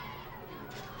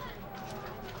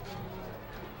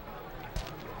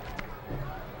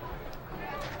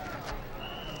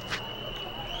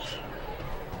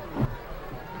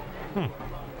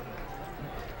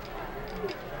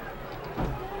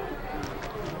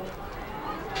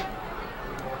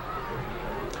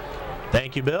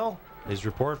 Thank you, Bill. His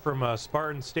report from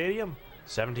Spartan Stadium.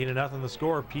 17-0 the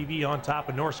score. PV on top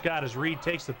of North Scott as Reed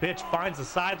takes the pitch, finds the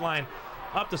sideline.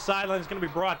 Up the sideline is going to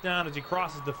be brought down as he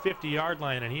crosses the 50-yard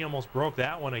line, and he almost broke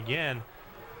that one again.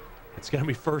 It's going to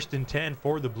be 1st and 10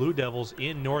 for the Blue Devils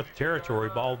in North territory.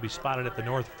 Ball will be spotted at the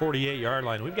North 48-yard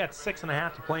line. We've got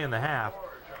 6.5 to play in the half.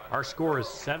 Our score is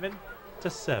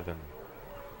 7-7.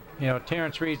 You know,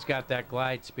 Terrence Reed's got that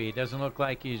glide speed. Doesn't look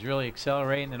like he's really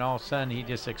accelerating, and all of a sudden he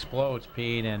just explodes,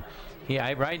 Pete. And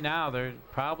right now there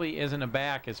probably isn't a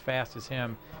back as fast as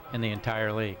him in the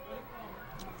entire league.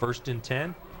 1st and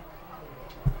 10,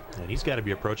 and he's got to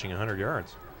be approaching 100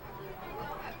 yards.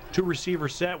 Two receiver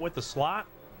set with the slot.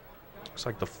 Looks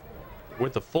like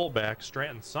with the fullback,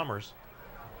 Stratton Summers.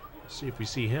 Let's see if we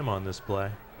see him on this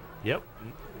play. Yep,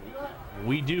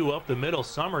 we do. Up the middle,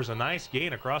 Summers, a nice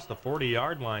gain across the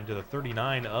 40-yard line to the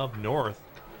 39 of North.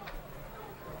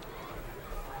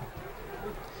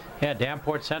 Yeah,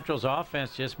 Davenport Central's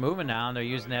offense just moving now, and they're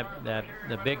using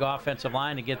the big offensive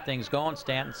line to get things going.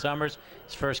 Stanton Summers,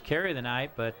 his first carry of the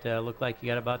night, but looked like he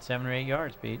got about 7 or 8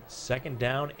 yards, Pete. Second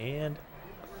down and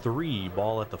 3.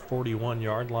 Ball at the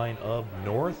 41-yard line of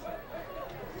North.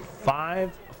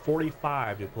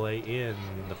 5:45 to play in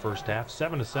the first half.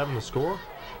 7-7 the score.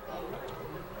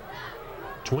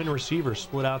 Twin receivers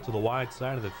split out to the wide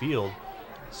side of the field.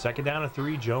 Second down and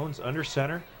 3. Jones under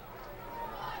center.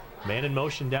 Man in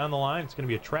motion down the line. It's going to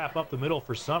be a trap up the middle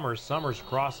for Summers. Summers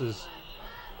crosses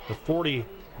the 40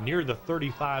 near the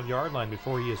 35-yard line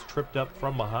before he is tripped up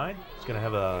from behind. It's going to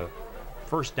have a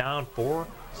first down for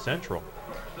Central.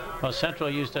 Well, Central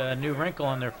used a new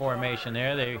wrinkle in their formation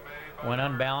there. They went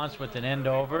unbalanced with an end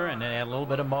over, and then had a little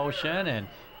bit of motion and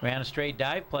ran a straight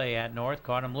dive play at North.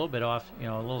 Caught him a little bit off,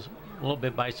 a little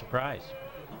bit by surprise.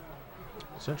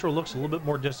 Central looks a little bit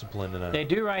more disciplined tonight. They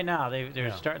do right now.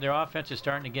 Their offense is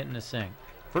starting to get in the sync.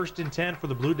 First and 10 for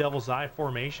the Blue Devils I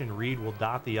formation. Reed will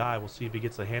dot the I. We'll see if he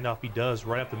gets the handoff. He does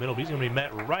right up the middle. He's going to be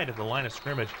met right at the line of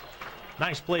scrimmage.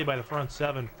 Nice play by the front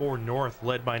seven for North,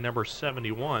 led by number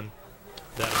 71.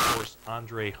 That, of course,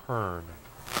 Andre Hearn.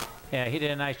 Yeah, he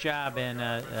did a nice job,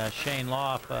 and Shane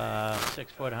Loff,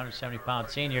 6 foot, 170-pound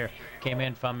senior, came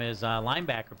in from his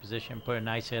linebacker position, put a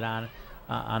nice hit on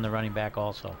the running back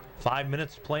also. 5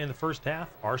 minutes to play in the first half.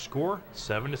 Our score,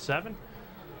 7-7.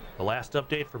 The last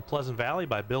update from Pleasant Valley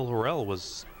by Bill Horrell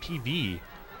was PV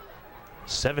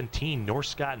 17, North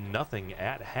Scott nothing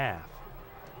at half.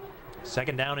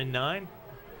 Second down and 9.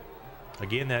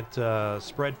 Again, that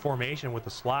spread formation with a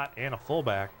slot and a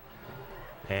fullback.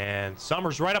 And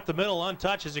Summers right up the middle,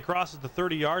 untouched as he crosses the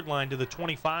 30-yard line to the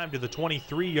 25 to the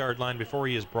 23-yard line before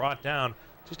he is brought down.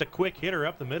 Just a quick hitter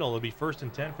up the middle. It'll be first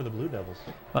and 10 for the Blue Devils.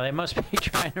 Well, they must be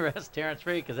trying to rest Terrence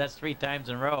Reed, because that's 3 times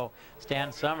in a row.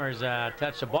 Stan Summers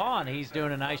touched the ball, and he's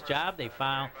doing a nice job. They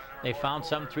found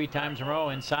some 3 times in a row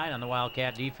inside on the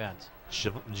Wildcat defense.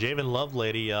 Javen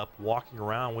Lovelady up walking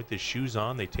around with his shoes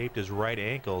on. They taped his right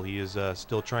ankle. He is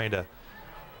still trying to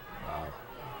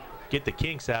get the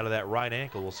kinks out of that right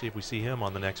ankle. We'll see if we see him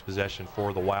on the next possession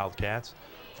for the Wildcats.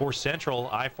 For Central,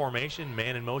 I formation,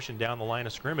 man in motion down the line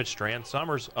of scrimmage. Strand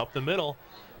Summers up the middle,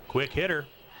 quick hitter,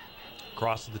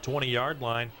 crosses the 20-yard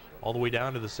line all the way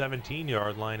down to the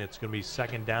 17-yard line. It's going to be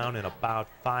second down and about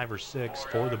 5 or 6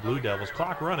 for the Blue Devils.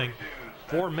 Clock running,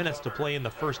 4 minutes to play in the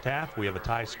first half. We have a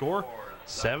tie score,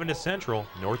 7 to Central,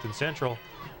 North and Central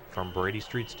from Brady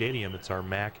Street Stadium. It's our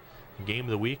MAC game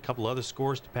of the week. Couple other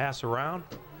scores to pass along.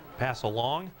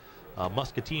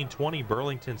 Muscatine 20,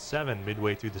 Burlington 7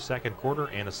 midway through the second quarter,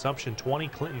 and Assumption 20,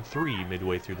 Clinton 3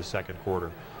 midway through the second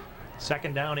quarter.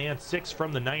 Second down and 6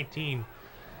 from the 19.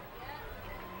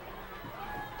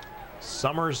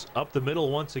 Summers up the middle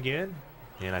once again,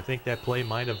 and I think that play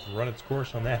might have run its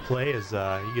course on that play as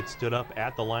he gets stood up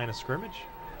at the line of scrimmage.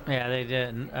 Yeah, they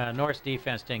did. North's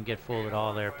defense didn't get fooled at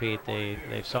all there, Pete.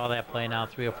 They saw that play now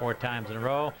 3 or 4 times in a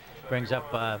row. Brings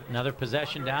up another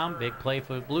possession down. Big play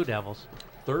for the Blue Devils.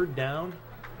 Third down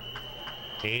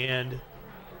and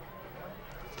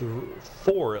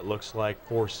 4, it looks like,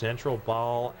 for Central.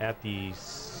 Ball at the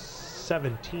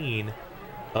 17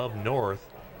 of North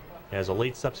as a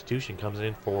late substitution comes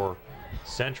in for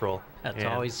Central. That's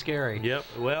always scary. Yep,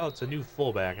 well, it's a new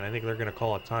fullback, and I think they're going to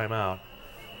call a timeout.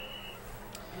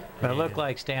 But it looked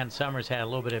like Stan Summers had a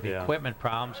little bit of equipment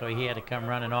problem, so he had to come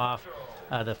running off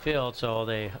the field, so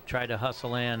they tried to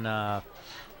hustle in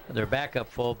their backup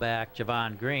fullback,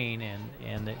 Javon Green,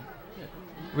 and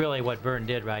really what Verdon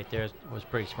did right there was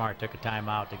pretty smart. Took a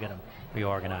timeout to get them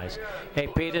reorganized. Hey,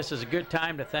 Pete, this is a good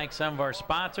time to thank some of our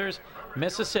sponsors.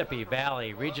 Mississippi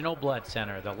Valley Regional Blood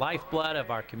Center, the lifeblood of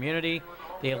our community.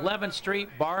 The 11th Street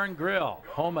Bar and Grill,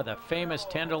 home of the famous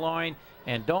tenderloin.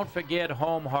 And don't forget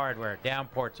Home Hardware,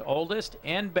 Davenport's oldest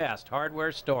and best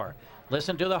hardware store.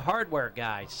 Listen to the Hardware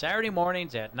Guy Saturday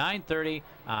mornings at 9:30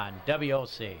 on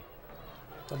WOC.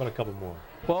 How about a couple more?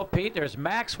 Well, Pete, there's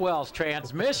Maxwell's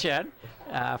transmission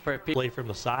for play from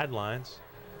the sidelines.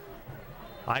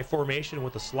 I formation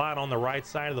with the slot on the right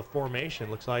side of the formation.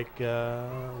 Looks like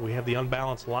we have the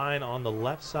unbalanced line on the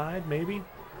left side, maybe.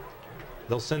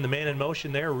 They'll send the man in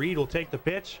motion there. Reed will take the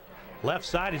pitch. Left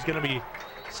side, he's going to be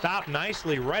stopped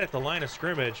nicely right at the line of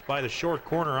scrimmage by the short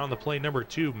corner on the play, number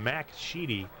 2, Mac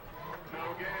Sheedy.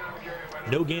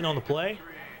 No gain on the play.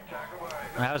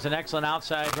 That was an excellent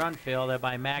outside run, Phil, there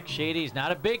by Max Sheedy. He's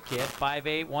not a big kid,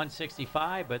 5'8",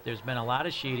 165, but there's been a lot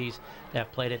of Sheedys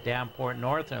that played at Davenport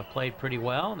North and have played pretty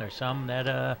well, and there's some that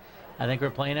I think are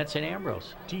playing at St.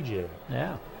 Ambrose. TJ.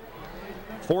 Yeah.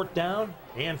 4th down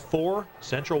and 4.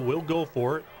 Central will go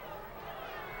for it.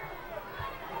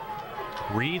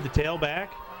 Reed, the tailback.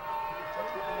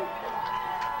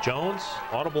 Jones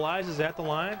audibilizes at the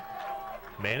line.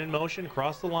 Man in motion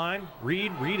across the line.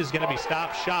 Reed is going to be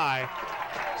stopped shy.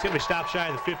 He's going to be stopped shy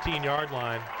of the 15-yard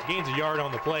line. Gains a yard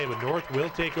on the play, but North will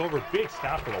take over. Big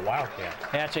stop for the Wildcats.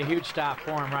 That's a huge stop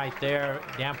for him right there.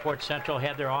 Davenport Central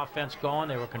had their offense going.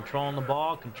 They were controlling the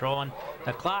ball, controlling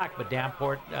the clock, but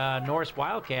Davenport North's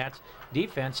Wildcats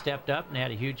defense stepped up and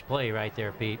had a huge play right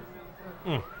there, Pete.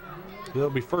 It'll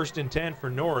be 1st and 10 for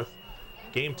North.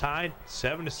 Game tied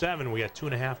 7-7. We got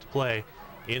 2.5 to play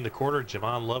in the quarter.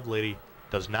 Javon Lovelady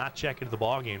does not check into the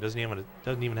ball game. Doesn't even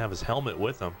have his helmet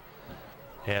with him.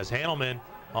 As Handelman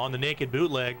on the naked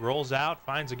bootleg rolls out,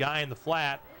 finds a guy in the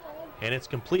flat, and it's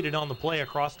completed on the play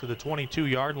across to the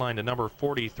 22-yard line to number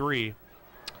 43.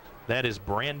 That is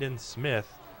Brandon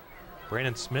Smith.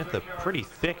 Brandon Smith, a pretty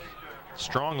thick,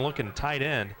 strong-looking tight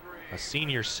end. A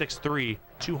senior, 6'3",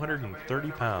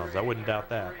 230 pounds. I wouldn't doubt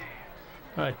that.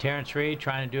 Terrence Reed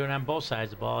trying to do it on both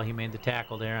sides of the ball. He made the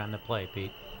tackle there on the play,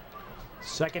 Pete.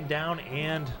 2nd down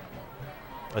and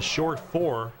a short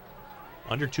 4.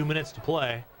 Under 2 minutes to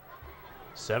play.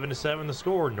 7-7 the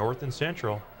score. North and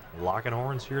Central locking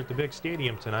horns here at the big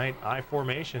stadium tonight. I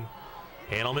formation.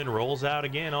 Handelman rolls out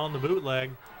again on the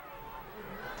bootleg.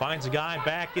 Finds a guy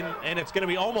back in, and it's going to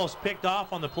be almost picked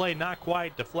off on the play. Not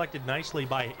quite. Deflected nicely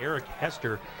by Eric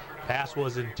Hester. Pass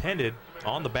was intended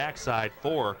on the backside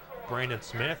for Brandon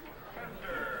Smith.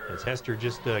 As Hester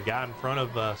just got in front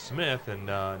of Smith and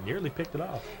nearly picked it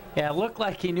off. Yeah, it looked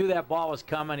like he knew that ball was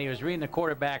coming. He was reading the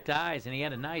quarterback's eyes, and he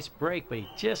had a nice break, but he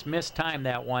just mistimed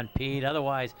that one, Pete.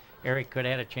 Otherwise, Eric could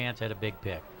have had a chance at a big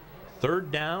pick.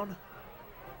 3rd down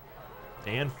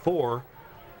and 4.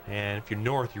 And if you're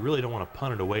North, you really don't want to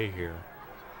punt it away here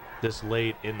this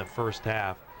late in the first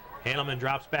half. Handelman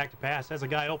drops back to pass, has a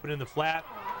guy open in the flat.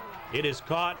 It is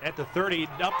caught at the 30,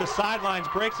 up the sidelines,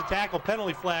 breaks the tackle,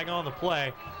 penalty flag on the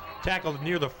play. Tackled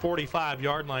near the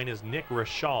 45-yard line is Nick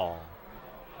Rashall.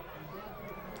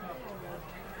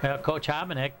 Coach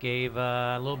Hobenick gave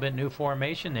a little bit new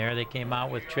formation there. They came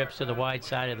out with trips to the wide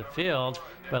side of the field,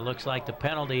 but it looks like the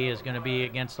penalty is going to be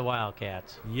against the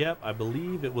Wildcats. Yep, I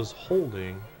believe it was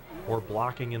holding or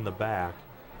blocking in the back.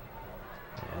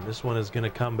 And this one is going to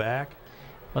come back.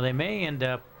 Well, they may end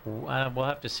up, we'll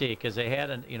have to see, because they had,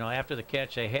 after the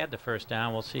catch, they had the 1st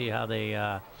down. We'll see how they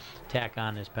tack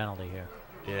on this penalty here.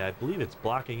 Yeah, I believe it's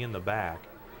blocking in the back.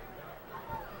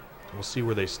 We'll see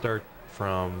where they start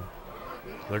from.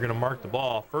 They're going to mark the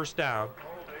ball. 1st down.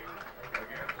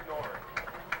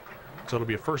 So it'll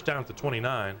be a 1st down at the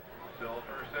 29.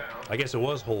 I guess it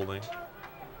was holding.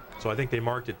 So I think they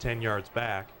marked it 10 yards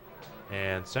back.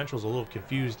 And Central's a little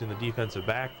confused in the defensive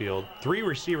backfield. 3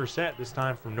 receiver set this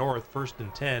time from North. 1st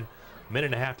and 10. Minute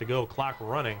and a half to go. Clock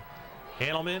running.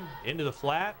 Handelman into the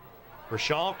flat.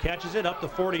 Rashall catches it up the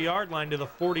 40-yard line to the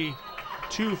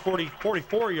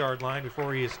 44-yard line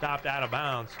before he is stopped out of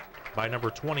bounds by number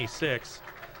 26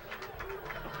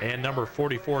 and number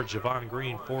 44, Javon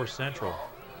Green for Central.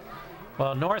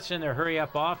 Well, North's in their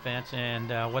hurry-up offense, and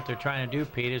what they're trying to do,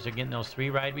 Pete, is they're getting those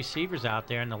 3 wide receivers out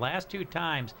there. And the last 2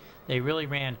 times, they really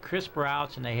ran crisp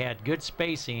routes, and they had good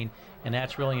spacing, and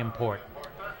that's really important.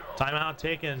 Timeout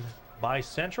taken by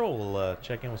Central. We'll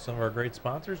check in with some of our great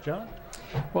sponsors. John?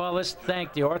 Well, let's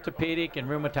thank the Orthopedic and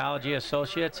Rheumatology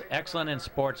Associates. Excellent in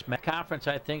sports. Conference,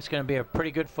 I think, is going to be a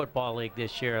pretty good football league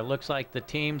this year. It looks like the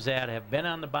teams that have been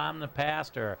on the bottom in the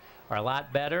past are a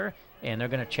lot better, and they're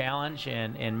going to challenge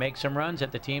and make some runs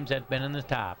at the teams that have been in the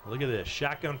top. Look at this.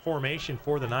 Shotgun formation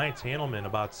for the Knights. Handelman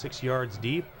about 6 yards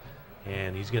deep,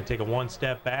 and he's going to take a 1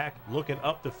 step back, looking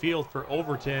up the field for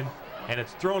Overton, and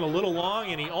it's thrown a little long,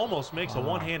 and he almost makes a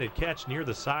one-handed catch near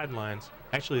the sidelines.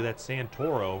 Actually, that's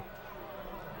Santoro.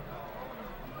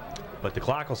 But the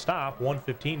clock will stop.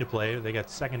 1:15 to play. They got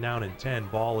 2nd down and 10.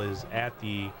 Ball is at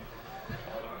the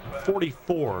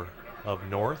 44 of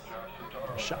North.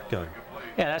 Shotgun.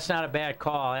 Yeah, that's not a bad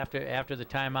call. After the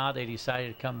timeout, they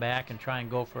decided to come back and try and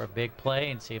go for a big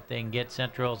play and see if they can get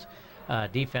Central's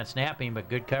defense snapping, but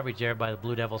good coverage there by the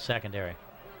Blue Devils secondary.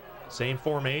 Same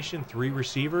formation, 3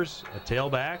 receivers, a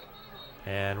tailback,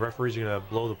 and referees are going to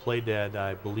blow the play dead.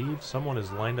 I believe someone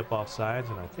is lined up off sides,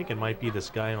 and I think it might be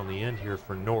this guy on the end here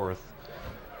for North.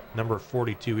 Number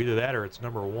 42, either that or it's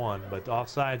number 1, but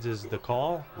offsides is the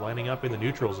call, lining up in the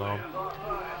neutral zone.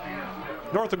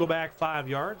 North will go back 5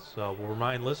 yards. We'll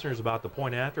remind listeners about the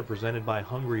point after, presented by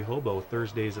Hungry Hobo,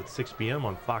 Thursdays at 6 p.m.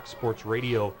 on Fox Sports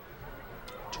Radio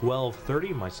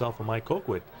 1230. Myself and Mike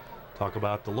Oakwood talk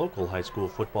about the local high school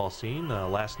football scene.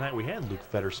 Last night we had Luke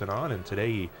Feddersen on, and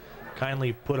today he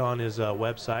kindly put on his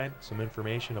website some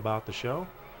information about the show.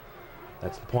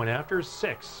 That's the point after,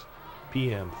 6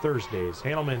 p.m. Thursdays.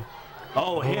 Handelman,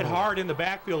 hit hard in the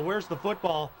backfield. Where's the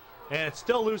football? And it's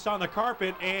still loose on the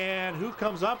carpet, and who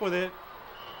comes up with it?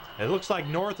 It looks like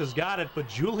North has got it, but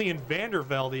Julian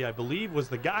Vandervelde, I believe, was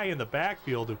the guy in the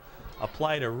backfield who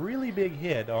applied a really big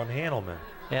hit on Handelman.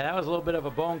 Yeah, that was a little bit of a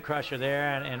bone crusher there,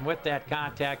 and with that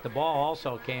contact, the ball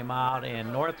also came out,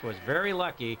 and North was very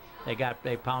lucky. They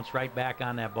pounced right back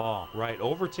on that ball. Right,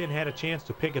 Overton had a chance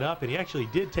to pick it up, and he actually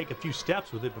did take a few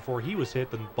steps with it before he was hit.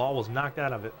 The ball was knocked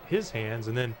out of his hands,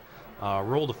 and then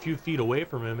rolled a few feet away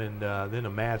from him, and then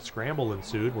a mad scramble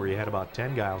ensued where you had about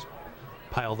 10 guys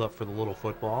piled up for the little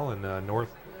football, and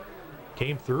North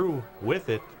came through with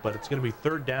it, but it's going to be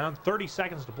third down. 30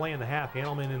 seconds to play in the half.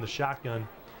 Handelman in the shotgun.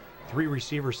 3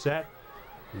 receiver set.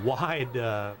 Wide.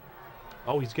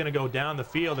 He's going to go down the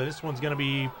field, and this one's going to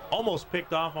be almost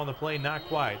picked off on the play, not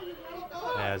quite.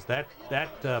 As that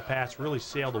pass really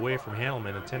sailed away from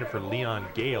Handelman, intended for Leon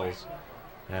Gales.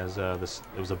 As it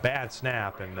was a bad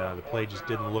snap, and the play just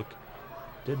didn't look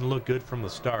good from the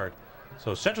start.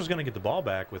 So Central's going to get the ball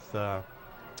back with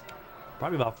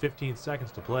probably about 15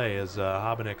 seconds to play as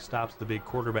Habenek stops the big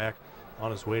quarterback on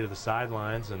his way to the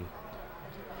sidelines and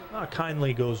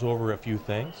kindly goes over a few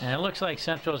things. And it looks like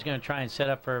Central is going to try and set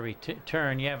up for a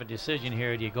return. You have a decision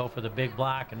here. Do you go for the big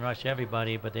block and rush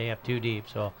everybody, but they have 2 deep,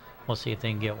 so we'll see if they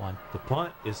can get one. The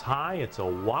punt is high. It's a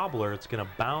wobbler. It's going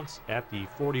to bounce at the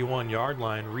 41-yard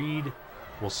line. Reed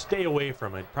will stay away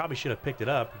from it. Probably should have picked it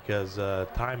up because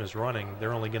time is running. They're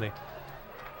not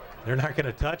going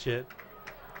to touch it.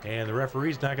 And the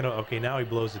referee's not going to. Okay, now he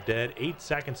blows it dead. 8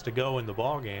 seconds to go in the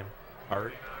ball game,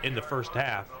 or in the first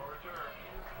half.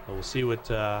 So we'll see what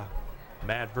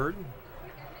Matt Verdon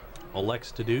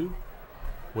elects to do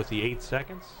with the 8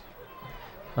 seconds.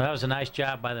 Well, that was a nice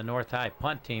job by the North High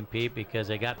punt team, Pete, because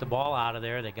they got the ball out of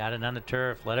there. They got it on the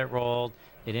turf, let it roll.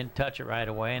 They didn't touch it right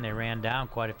away, and they ran down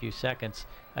quite a few seconds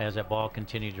as that ball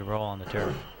continued to roll on the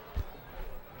turf.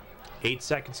 8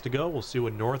 seconds to go. We'll see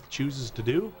what North chooses to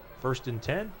do. 1st and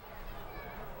 10.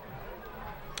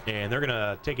 And they're going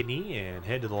to take a knee and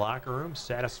head to the locker room,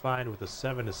 satisfied with a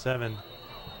 7-7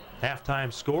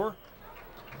 halftime score.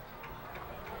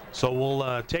 So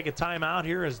we'll take a timeout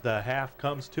here as the half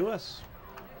comes to us.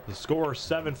 The score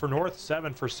 7 for North,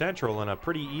 7 for Central, and a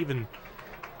pretty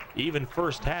even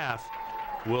first half.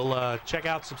 We'll check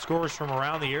out some scores from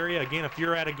around the area. Again, if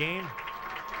you're at a game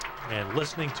and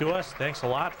listening to us, thanks a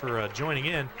lot for joining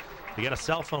in. If you got a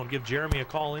cell phone, give Jeremy a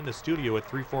call in the studio at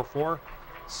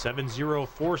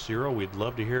 344-7040. We'd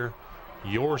love to hear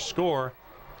your score.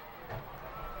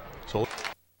 So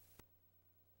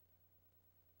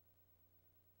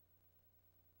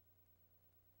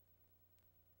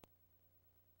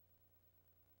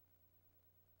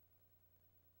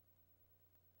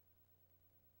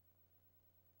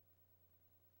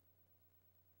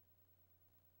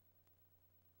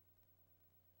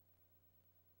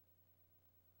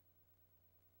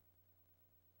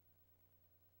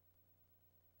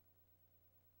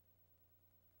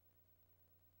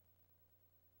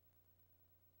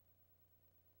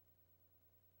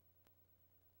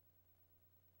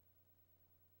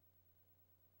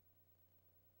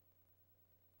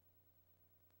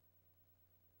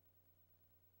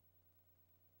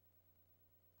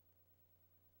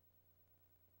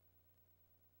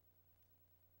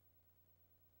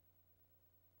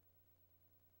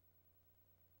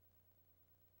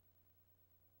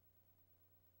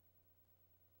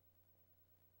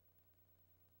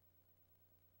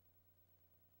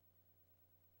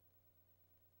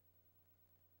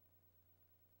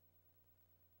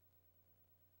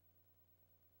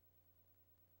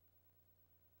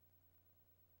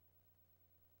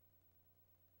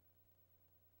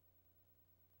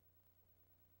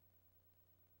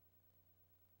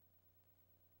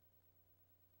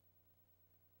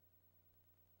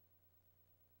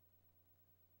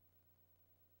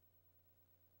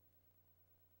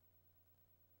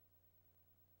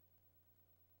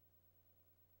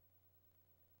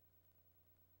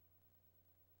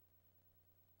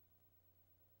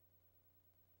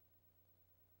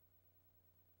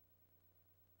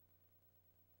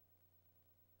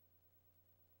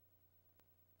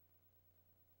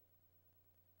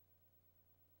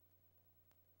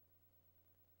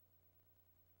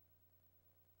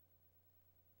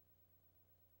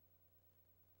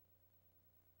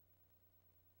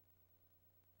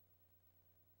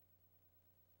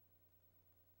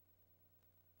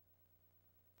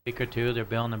week or two. They're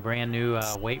building a brand new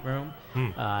weight room,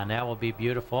 and that will be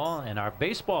beautiful. And our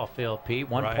baseball field, Pete,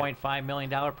 $1.5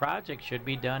 million project should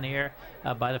be done here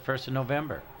by the 1st of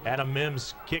November. Adam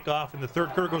Mims kickoff in the third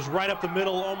quarter goes right up the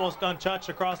middle, almost untouched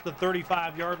across the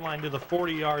 35-yard line to the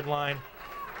 40-yard line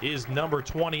is number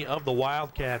 20 of the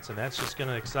Wildcats, and that's just going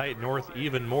to excite North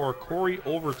even more. Corey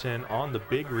Overton on the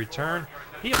big return.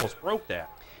 He almost broke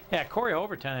that. Yeah, Corey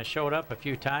Overton has showed up a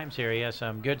few times here. He has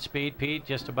some good speed, Pete.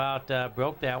 Just about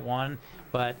broke that one.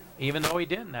 But even though he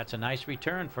didn't, that's a nice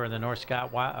return for the North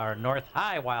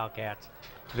High Wildcats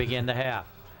to begin the half.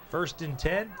 1st and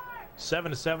 10,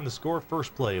 7-7 the score.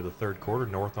 First play of the third quarter.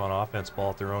 North on offense,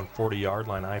 ball at their own 40-yard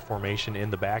line. I formation in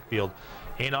the backfield.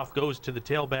 Handoff goes to the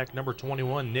tailback, number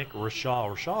 21, Nick Rashaw.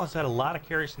 Rashaw has had a lot of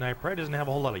carries tonight. Probably doesn't have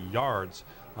a whole lot of yards.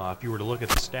 If you were to look at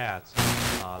the stats,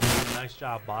 they did a nice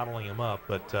job bottling him up,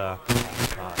 but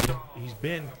he's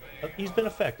been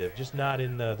effective, just not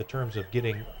in the terms of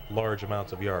getting large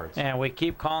amounts of yards. And we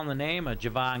keep calling the name of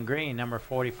Javon Green, number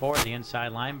 44, the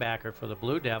inside linebacker for the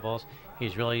Blue Devils.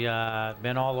 He's really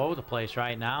been all over the place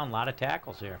right now, and a lot of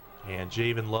tackles here. And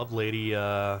Javen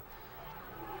Lovelady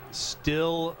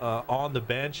still on the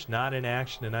bench, not in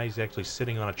action tonight. He's actually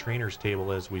sitting on a trainer's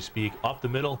table as we speak. Up the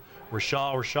middle,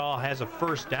 Rashaw has a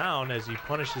first down as he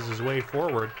punishes his way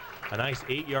forward. A nice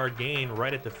 8-yard gain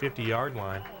right at the 50-yard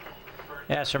line.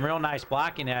 Yeah, some real nice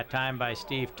blocking that time by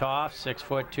Steve Toff, 6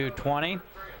 foot 220.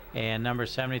 And number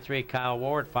 73, Kyle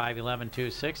Ward, 5'11",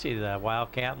 260. The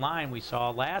Wildcat line we saw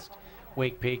last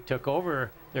week, Pete, took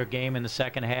over their game in the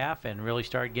second half and really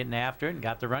started getting after it and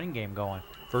got the running game going.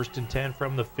 1st and 10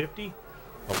 from the 50.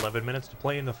 11 minutes to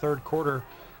play in the third quarter.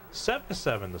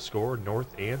 7-7 the score,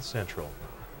 North and Central.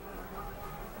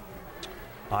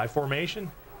 I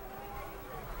formation.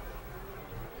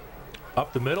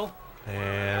 Up the middle.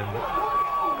 And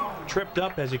tripped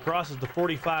up as he crosses the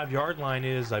 45-yard line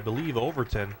is, I believe,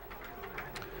 Overton.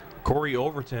 Corey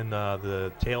Overton,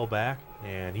 the tailback.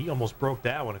 And he almost broke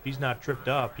that one. If he's not tripped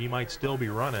up, he might still be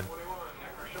running.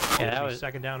 Yeah, that was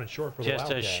second down and short for the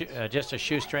Wildcats. Just a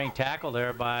shoestring tackle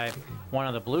there by one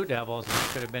of the Blue Devils. That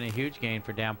could have been a huge gain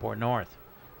for Davenport North.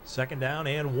 2nd down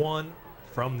and 1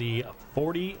 from the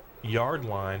 40-yard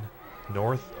line,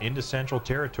 North into Central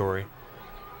Territory.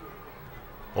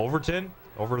 Overton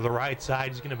over to the right side.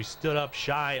 He's going to be stood up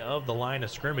shy of the line of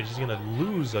scrimmage. He's going to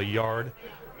lose a yard.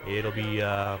 It'll be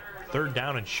 3rd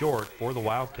down and short for the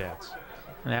Wildcats.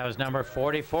 And that was number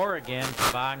 44 again,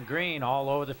 Javon Green, all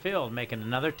over the field, making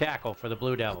another tackle for the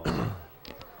Blue Devils.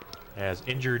 As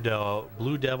injured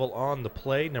Blue Devil on the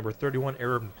play, number 31,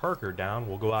 Aaron Parker down.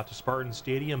 We'll go out to Spartan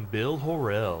Stadium, Bill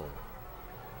Horrell.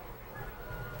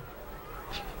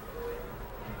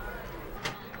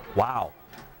 Wow.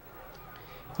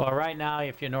 Well, right now,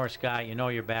 if you're North Scott, you know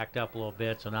you're backed up a little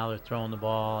bit, so now they're throwing the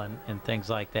ball and things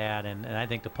like that. And I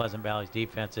think the Pleasant Valley's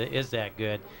defense is that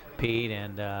good, Pete,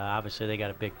 and obviously they got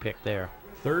a big pick there.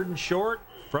 3rd and short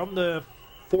from the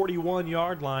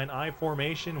 41-yard line, I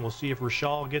formation. We'll see if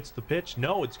Rashaw gets the pitch.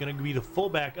 No, it's going to be the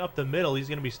fullback up the middle. He's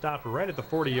going to be stopped right at the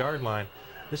 40-yard line.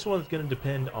 This one's going to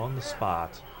depend on the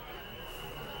spot.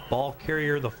 Ball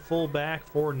carrier, the fullback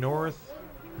for North.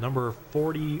 Number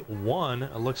 41,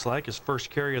 it looks like, his first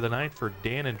carry of the night for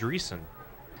Dan Andreessen.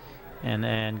 And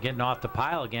then getting off the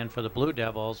pile again for the Blue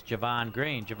Devils, Javon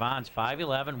Green. Javon's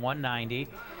 5'11", 190.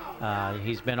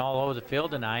 He's been all over the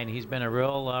field tonight, and he's been a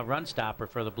real run stopper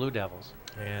for the Blue Devils.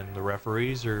 And the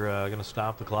referees are going to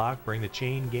stop the clock, bring the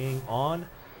chain gang on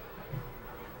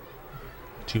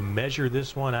to measure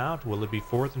this one out. Will it be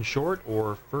 4th and short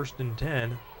or 1st and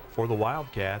 10 for the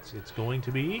Wildcats? It's going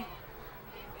to be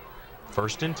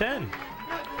 1st and 10.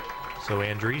 So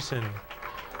Andreessen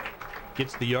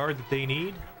gets the yard that they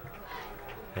need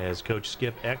as Coach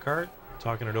Skip Eckhart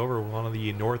talking it over with one of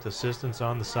the North assistants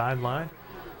on the sideline.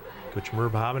 Coach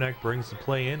Merv Habeneck brings the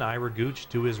play in. Ira Gooch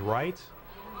to his right.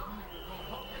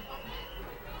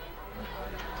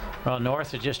 Well,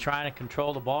 North is just trying to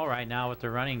control the ball right now with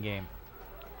their running game.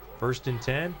 1st and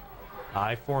 10.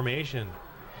 I formation.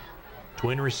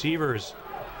 Twin receivers.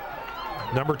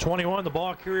 Number 21, the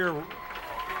ball carrier,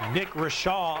 Nick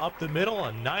Rashaw up the middle.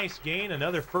 A nice gain.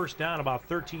 Another first down, about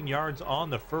 13 yards on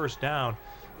the first down.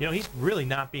 You know, he's really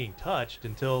not being touched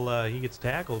until he gets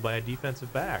tackled by a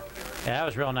defensive back. Yeah, that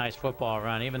was a real nice football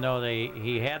run, even though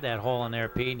he had that hole in there,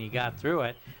 Pete, and he got through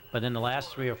it. But in the last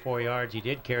 3 or 4 yards, he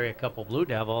did carry a couple Blue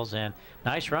Devils, and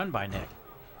nice run by Nick.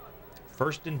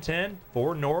 1st and 10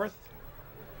 for North.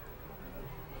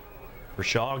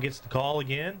 Rashaw gets the call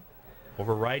again.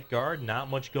 Over right guard, not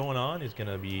much going on. He's going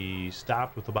to be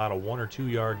stopped with about a 1 or 2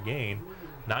 yard gain.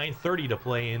 9:30 to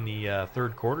play in the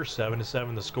third quarter.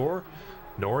 7-7 the score.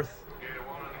 North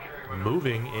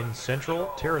moving in Central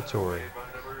Territory.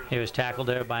 He was tackled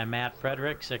there by Matt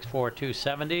Frederick, 6'4",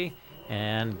 270.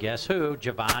 And guess who?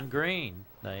 Javon Green,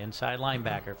 the inside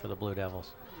linebacker for the Blue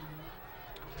Devils.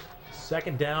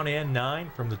 2nd down and 9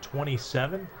 from the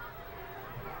 27.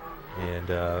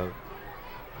 And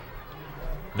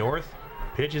North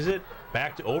pitches it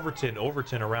back to Overton.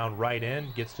 Overton around right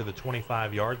end, gets to the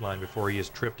 25-yard line before he is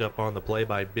tripped up on the play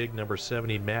by big number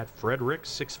 70, Matt Frederick,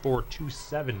 6'4",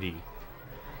 270.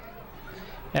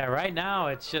 Yeah, right now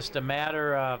it's just a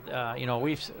matter of, you know,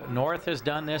 North has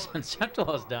done this and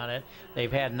Central has done it.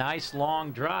 They've had nice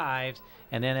long drives,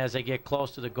 and then as they get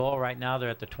close to the goal, right now they're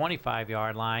at the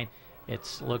 25-yard line.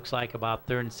 It looks like about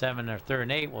 3rd and 7 or 3rd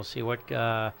and 8. We'll see what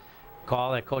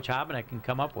call that Coach Hobnick can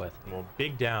come up with. Well,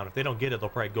 big down. If they don't get it, they'll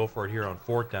probably go for it here on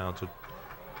 4th down. So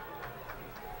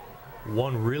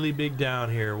one really big down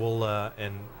here. We'll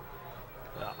and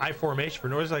I formation for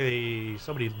North. Like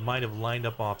somebody might have lined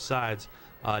up off sides.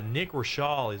 Nick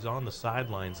Rashall is on the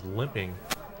sidelines limping.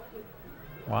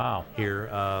 Wow. Here,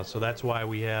 so that's why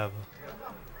we have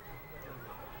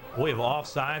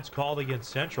offsides called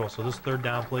against Central. So this 3rd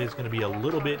down play is going to be a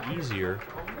little bit easier.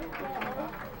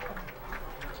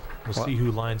 We'll see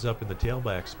who lines up in the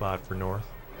tailback spot for North.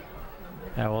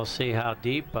 And we'll see how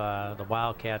deep the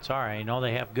Wildcats are. I know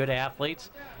they have good athletes,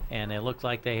 and it looked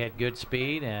like they had good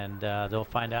speed, and they'll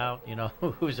find out, you know,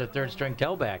 who's their 3rd string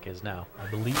tailback is now. I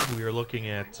believe we are looking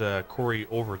at Corey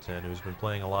Overton, who's been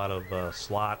playing a lot of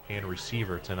slot and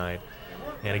receiver tonight.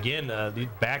 And again, the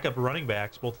backup running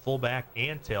backs, both fullback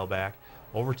and tailback.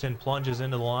 Overton plunges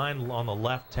into the line on the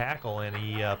left tackle, and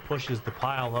he pushes the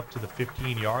pile up to the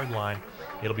 15-yard line.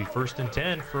 It'll be 1st and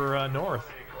 10 for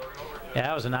North. Yeah,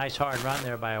 that was a nice hard run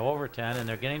there by Overton, and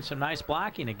they're getting some nice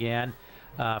blocking again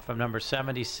from number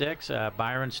 76,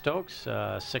 Byron Stokes,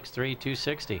 6'3",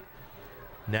 260.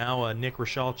 Now Nick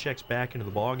Rashall checks back into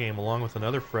the ballgame along with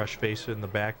another fresh face in the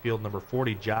backfield, number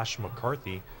 40, Josh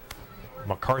McCarthy.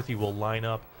 McCarthy will line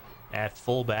up at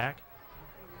fullback.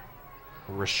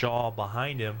 Rashall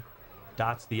behind him,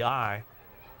 dots the I.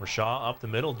 Rashall up the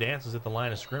middle, dances at the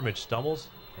line of scrimmage, stumbles,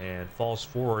 and falls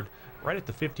forward right at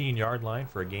the 15-yard line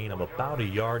for a gain of about a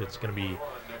yard. It's going to be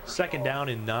 2nd down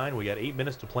and 9. We got 8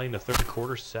 minutes to play in the 3rd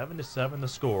quarter. 7-7 the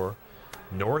score.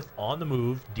 North on the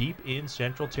move, deep in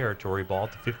Central Territory. Ball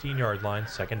at the 15-yard line.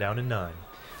 2nd down and 9.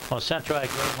 Well, Central had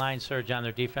a great line surge on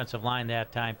their defensive line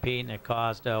that time, Pete, and it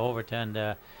caused Overton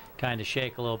to kind of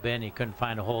shake a little bit, and he couldn't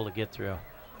find a hole to get through.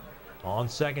 On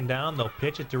 2nd down, they'll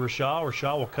pitch it to Rashall.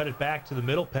 Rashall will cut it back to the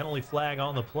middle. Penalty flag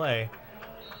on the play.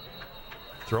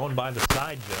 Thrown by the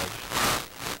side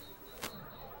judge.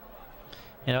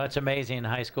 You know, it's amazing in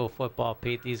high school football,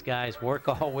 Pete. These guys work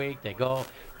all week. They go,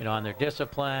 you know, on their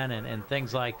discipline and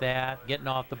things like that, getting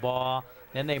off the ball.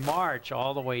 Then they march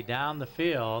all the way down the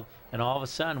field, and all of a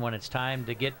sudden, when it's time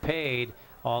to get paid,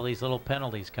 all these little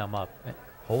penalties come up.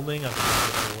 Holding a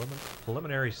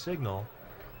preliminary signal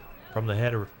from the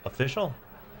head official,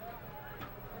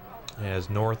 as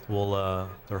North will,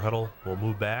 their huddle will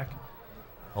move back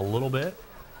a little bit.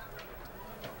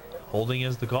 Holding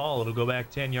is the call. It'll go back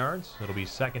 10 yards. It'll be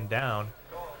 2nd down.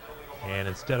 And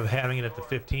instead of having it at the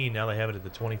 15, now they have it at the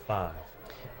 25.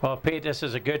 Well, Pete, this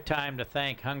is a good time to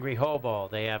thank Hungry Hobo.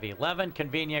 They have 11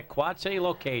 convenient Quad City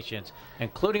locations,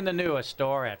 including the newest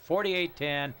store at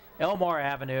 4810 Elmore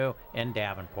Avenue in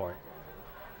Davenport.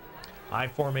 I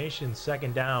formation,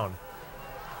 2nd down.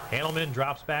 Handelman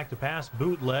drops back to pass,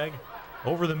 bootleg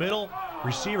over the middle.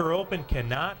 Receiver open,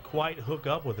 cannot quite hook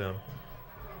up with him.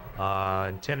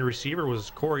 Intended receiver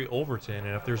was Corey Overton,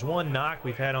 and if there's one knock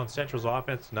we've had on Central's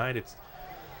offense tonight, it's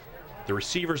the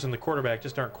receivers and the quarterback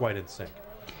just aren't quite in sync.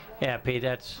 Yeah, Pete,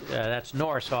 that's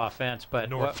North's offense, but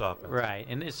North's offense, right?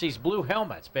 And it's these blue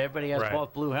helmets. Everybody has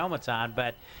both blue helmets on,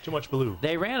 but too much blue.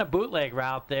 They ran a bootleg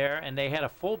route there, and they had a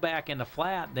fullback in the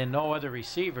flat, then no other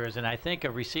receivers. And I think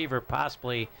a receiver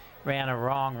possibly ran a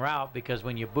wrong route because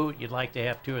when you boot, you'd like to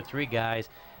have 2 or 3 guys,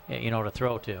 you know, to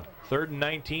throw to. 3rd and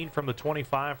 19 from the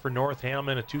 25 for North.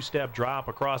 Handelman, a 2-step drop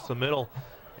across the middle.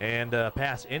 And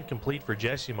pass incomplete for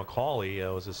Jesse McCauley. It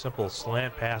was a simple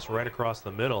slant pass right across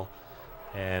the middle.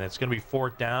 And it's going to be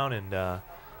 4th down, and the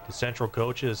Central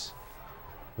coaches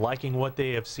liking what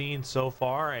they have seen so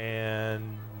far.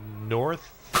 And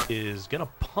North is going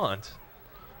to punt.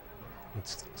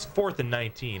 It's 4th and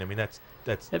 19. I mean, that's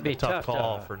It'd be a tough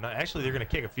call for. Actually, they're going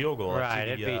to kick a field goal. Right,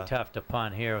 it'd be tough to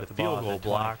punt here with the field ball goal at the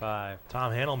block. 25.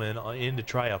 Tom Handelman in to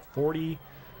try a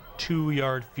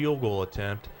 42-yard field goal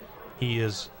attempt. He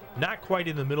is not quite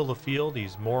in the middle of the field.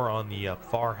 He's more on the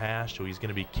far hash, so he's going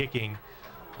to be kicking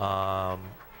right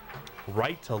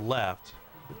to left,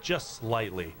 just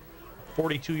slightly.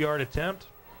 42-yard attempt.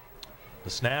 The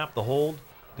snap, the hold,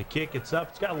 the kick, it's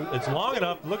up. It's long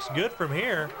enough. Looks good from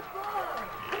here.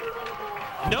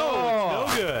 No,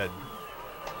 it's no good.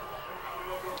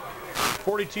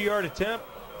 42-yard attempt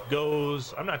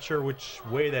goes, I'm not sure which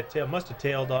way that tail, must have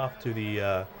tailed off to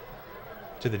the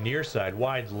near side,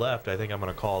 wide left, I think I'm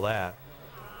going to call that.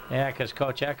 Yeah, because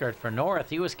Coach Eckert for North,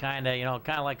 he was kind of,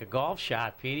 kind of like a golf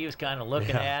shot, Pete. He was kind of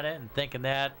looking at it and thinking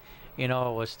that, it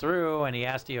was through, and he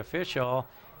asked the official,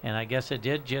 and I guess it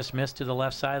did just miss to the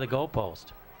left side of the goalpost.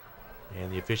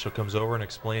 And the official comes over and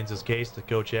explains his case to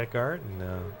Coach Eckhart, and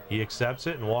he accepts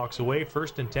it and walks away.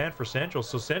 1st and 10 for Central.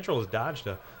 So Central has dodged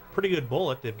a pretty good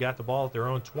bullet. They've got the ball at their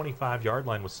own 25-yard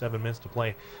line with 7 minutes to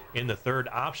play in the third.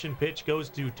 Option pitch goes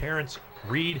to Terrence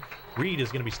Reed. Reed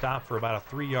is going to be stopped for about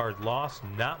a 3-yard loss.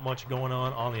 Not much going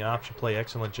on the option play.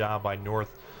 Excellent job by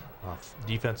North.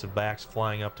 Defensive backs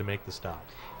flying up to make the stop.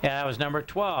 Yeah, that was number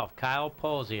 12, Kyle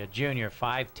Posey, a junior,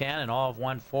 5'10", and all of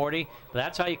 140. But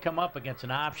that's how you come up against an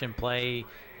option play.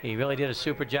 He really did a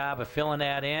super job of filling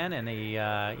that in, and he,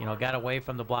 got away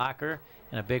from the blocker,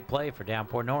 and a big play for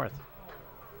Davenport North.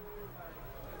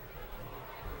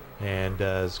 And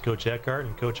as Coach Eckhart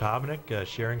and Coach Hobnick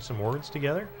sharing some words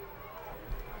together.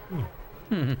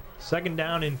 2nd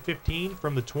down and 15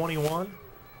 from the 21.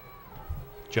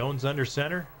 Jones under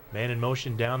center. Man in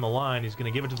motion down the line. He's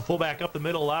going to give it to the fullback up the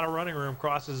middle. A lot of running room.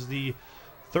 Crosses the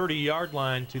 30-yard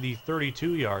line to the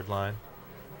 32-yard line.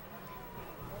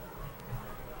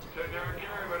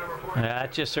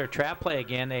 That's just their trap play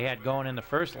again. They had going in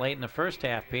late in the first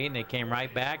half, Pete, and they came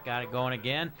right back, got it going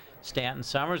again. Stanton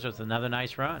Summers with another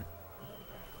nice run.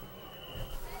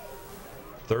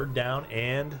 3rd down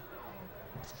and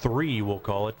 3, we'll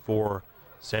call it, for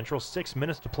Central. 6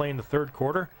 minutes to play in the third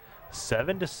quarter.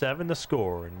 7-7 the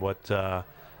score, and what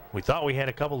we thought we had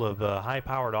a couple of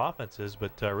high-powered offenses,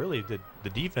 but really the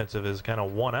defensive has kind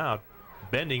of won out,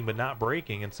 bending but not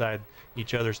breaking inside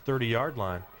each other's 30-yard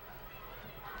line.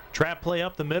 Trap play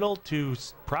up the middle to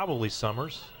probably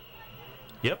Summers.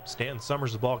 Yep, Stanton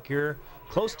Summers the ball carrier,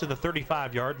 close to the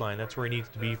 35-yard line. That's where he needs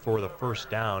to be for the 1st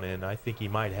down, and I think he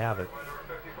might have it.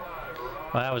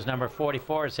 Well, that was number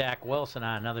 44, Zach Wilson,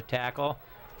 on another tackle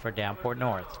for Davenport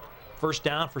North. 1st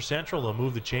down for Central. They'll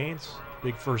move the chains.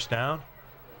 Big 1st down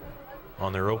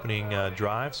on their opening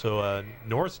drive. So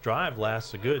North's drive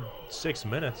lasts a good 6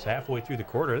 minutes, halfway through the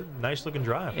quarter. Nice looking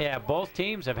drive. Yeah, both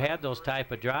teams have had those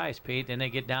type of drives, Pete. Then they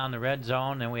get down the red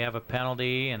zone, and we have a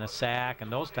penalty and a sack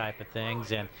and those type of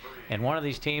things. And one of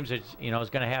these teams is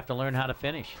going to have to learn how to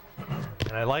finish.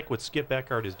 And I like what Skip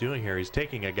Eckhart is doing here. He's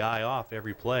taking a guy off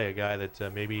every play, a guy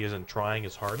that maybe isn't trying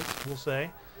his hardest, we'll say.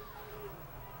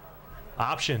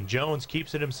 Option, Jones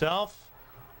keeps it himself,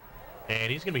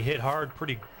 and he's going to be hit hard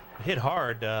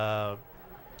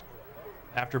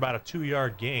after about a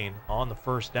 2-yard gain on the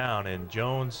 1st down, and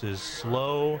Jones is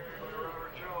slow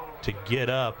to get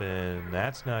up, and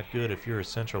that's not good if you're a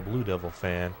Central Blue Devil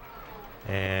fan.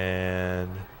 And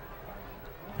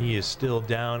he is still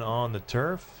down on the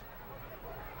turf.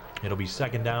 It'll be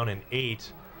 2nd down and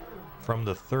 8 from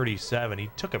the 37. He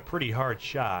took a pretty hard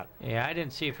shot. Yeah, I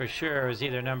didn't see for sure. It was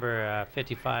either number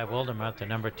 55 Wildermuth or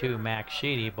number 2 Max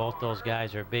Sheedy. Both those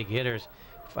guys are big hitters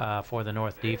for the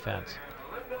North defense.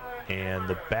 And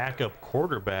the backup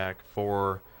quarterback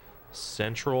for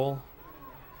Central,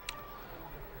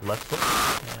 left foot.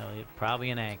 Yeah, probably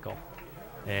an ankle.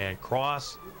 And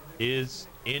Cross is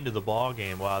into the ball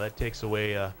game. Wow, that takes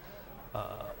away a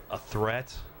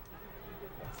threat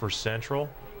for Central.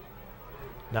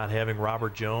 Not having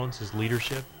Robert Jones, his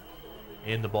leadership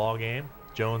in the ball game.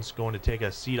 Jones going to take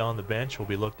a seat on the bench, will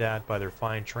be looked at by their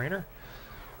fine trainer.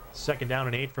 2nd down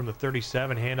and 8 from the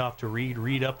 37. Handoff to Reed.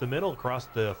 Reed up the middle across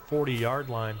the 40-yard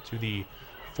line to the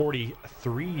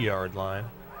 43-yard line.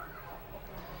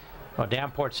 Well,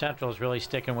 Davenport Central is really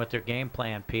sticking with their game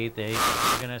plan, Pete. They're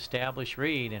going to establish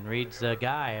Reed, and Reed's the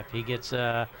guy. If he gets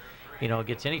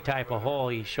gets any type of hole,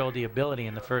 he showed the ability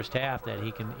in the first half that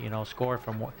he can, score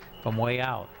from way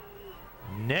out.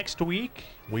 Next week,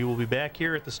 we will be back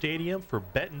here at the stadium for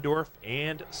Bettendorf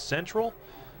and Central.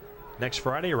 Next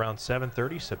Friday around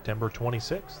 7:30, September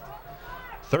 26th.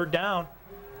 3rd down,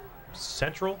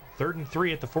 Central. 3rd and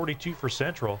 3 at the 42 for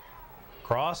Central.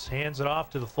 Cross hands it off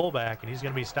to the fullback, and he's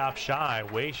going to be stopped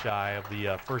way shy of the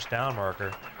 1st down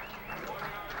marker.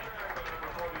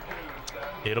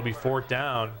 It'll be 4th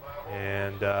down.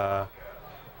 And they're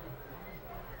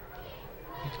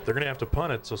going to have to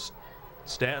punt it, so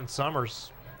Stanton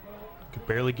Summers could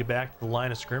barely get back to the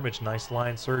line of scrimmage. Nice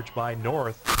line surge by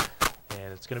North,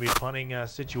 and it's going to be a punting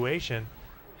situation.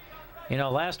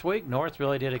 Last week North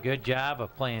really did a good job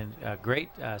of playing a great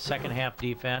 2nd half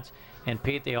defense. And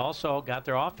Pete, they also got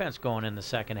their offense going in the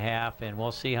second half, and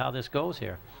we'll see how this goes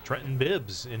here. Trenton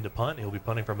Bibbs into punt. He'll be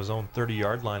punting from his own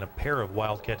 30-yard line. A pair of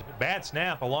Wildcat. Bad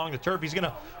snap along the turf. He's going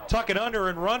to tuck it under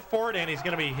and run for it, and he's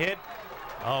going to be hit.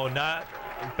 Oh, not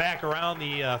back around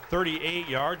the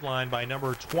 38-yard line by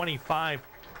number 25,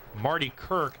 Marty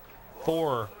Kirk,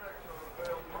 for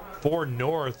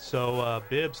North. So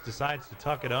Bibbs decides to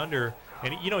tuck it under.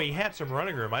 And, you know, he had some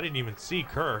running room. I didn't even see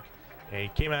Kirk. And he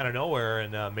came out of nowhere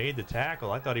and made the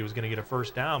tackle. I thought he was going to get a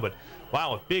first down, but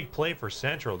wow, a big play for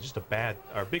Central. Just a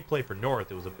big play for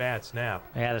North. It was a bad snap.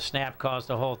 Yeah, the snap caused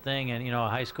the whole thing, and you know, a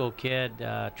high school kid,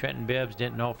 Trenton Bibbs,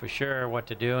 didn't know for sure what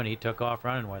to do, and he took off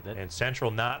running with it. And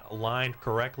Central not aligned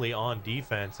correctly on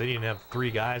defense. They didn't have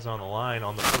 3 guys on the line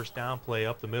on the first down play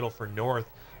up the middle for North.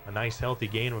 A nice healthy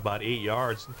gain of about 8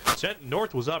 yards.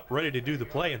 North was up ready to do the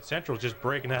play, and Central just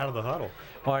breaking out of the huddle.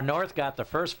 Well, North got the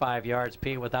first 5 yards,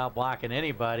 Pete, without blocking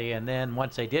anybody, and then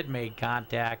once they did make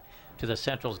contact to the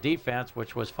Central's defense,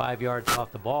 which was 5 yards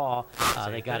off the ball,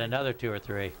 they got another 2 or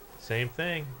 3. Same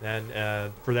thing.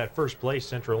 And for that first play,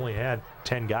 Central only had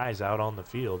 10 guys out on the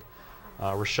field.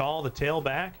 Rashal, the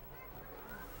tailback,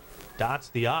 dots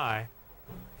the I.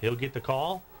 He'll get the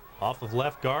call off of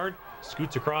left guard.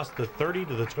 Scoots across the 30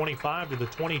 to the 25 to the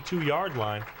 22-yard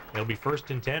line. It'll be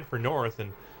 1st and 10 for North,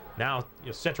 and now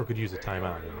Central could use a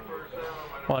timeout.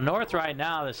 Well, North right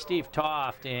now, the Steve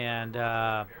Toft and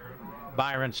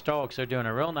Byron Stokes are doing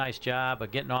a real nice job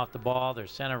of getting off the ball. Their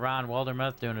center Ron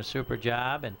Wildermuth doing a super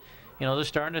job, and you know, they're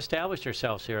starting to establish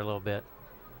themselves here a little bit.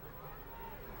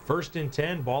 1st and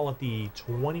 10, ball at the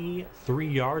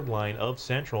 23-yard line of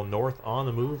Central. North on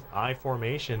the move, I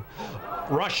formation.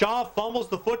 Rashal fumbles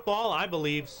the football. I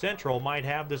believe Central might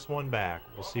have this one back.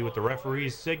 We'll see what the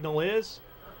referee's signal is.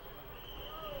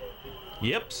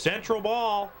 Yep, Central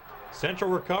ball.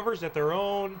 Central recovers at their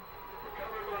own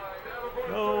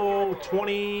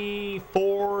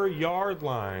 24-yard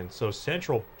line. So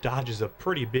Central dodges a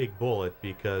pretty big bullet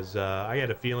because I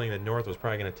had a feeling that North was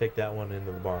probably going to take that one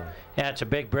into the barn. Yeah, it's a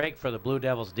big break for the Blue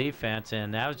Devils defense,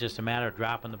 and that was just a matter of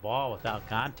dropping the ball without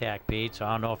contact, Pete. So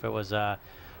I don't know if it was a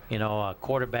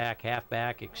quarterback,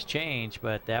 halfback exchange,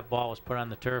 but that ball was put on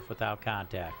the turf without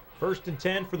contact. 1st and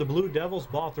 10 for the Blue Devils,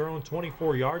 ball at their own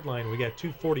 24-yard line. We got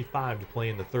 2:45 to play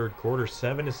in the 3rd quarter.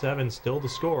 7-7 still the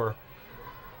score.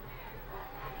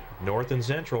 North and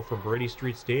Central from Brady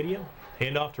Street Stadium.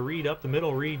 Handoff to Reed up the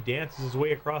middle. Reed dances his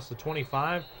way across the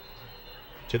 25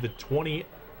 to the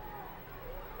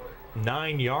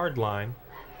 29-yard line.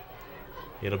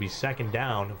 It'll be 2nd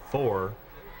down for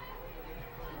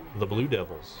the Blue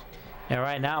Devils. Yeah,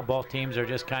 right now both teams are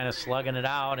just kind of slugging it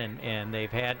out, and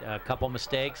they've had a couple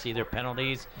mistakes, either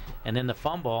penalties and then the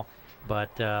fumble.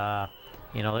 But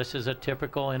you know, this is a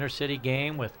typical inner-city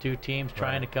game with 2 teams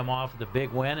trying to come off with a big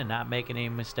win and not making any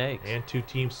mistakes. And 2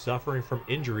 teams suffering from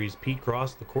injuries. Pete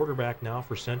Cross, the quarterback now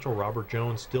for Central. Robert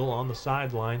Jones still on the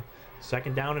sideline.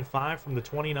 2nd down and 5 from the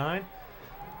 29.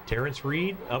 Terrence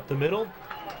Reed up the middle.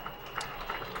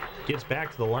 Gets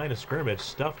back to the line of scrimmage.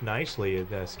 Stuffed nicely.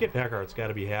 Skip Eckhart's got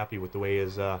to be happy with the way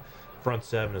his front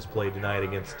 7 has played tonight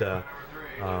against the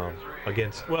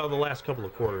last couple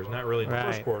of quarters. Not really the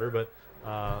first quarter, but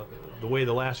the way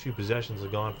the last few possessions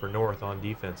have gone for North on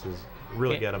defense has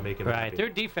really got to make him happy. Their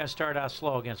defense started out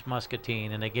slow against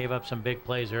Muscatine, and they gave up some big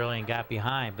plays early and got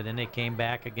behind, but then they came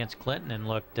back against Clinton and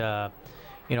looked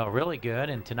really good.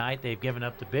 And tonight they've given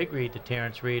up the big read to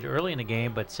Terrence Reed early in the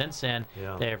game, but since then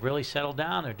they have really settled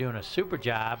down. They're doing a super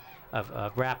job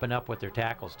of wrapping up with their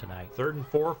tackles tonight. 3rd and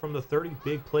 4 from the 30.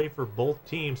 Big play for both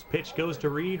teams. Pitch goes to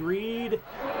Reed. Reed,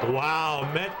 wow,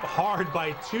 met hard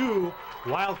by 2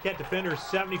 Wildcat defenders.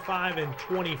 75 and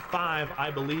 25,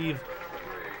 I believe,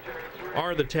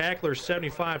 are the tacklers.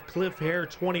 75 Cliff Hare,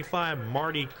 25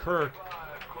 Marty Kirk.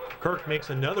 Kirk makes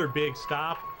another big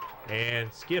stop,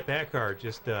 and Skip Eckhart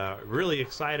just really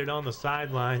excited on the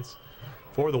sidelines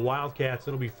for the Wildcats.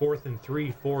 It'll be 4th and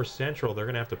 3 for Central. They're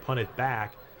going to have to punt it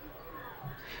back.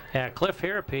 Yeah, Cliff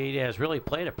Harapede has really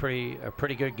played a pretty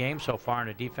good game so far in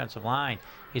the defensive line.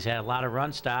 He's had a lot of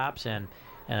run stops, and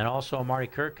also Marty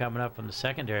Kirk coming up from the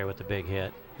secondary with a big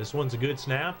hit. This one's a good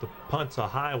snap. The punt's a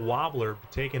high wobbler,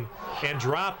 taken and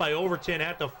dropped by Overton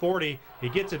at the 40. He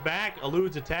gets it back,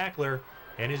 eludes a tackler,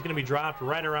 and he's going to be dropped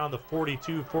right around the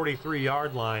 42,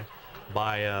 43-yard line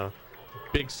by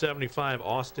big 75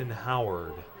 Austin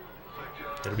Howard.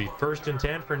 It'll be 1st and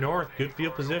 10 for North. Good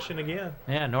field position again.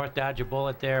 Yeah, North dodged a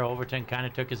bullet there. Overton kind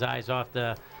of took his eyes off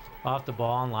the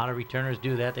ball, and a lot of returners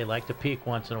do that. They like to peek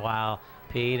once in a while,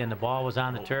 Pete, and the ball was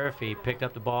on the turf. He picked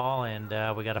up the ball, and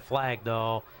we got a flag,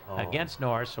 though, against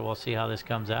North, so we'll see how this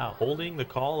comes out. Holding the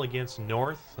call against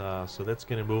North, so that's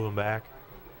going to move him back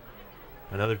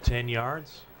Another 10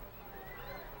 yards.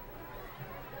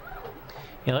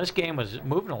 You know, this game was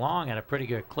moving along at a pretty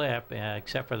good clip,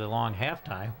 except for the long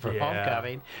halftime for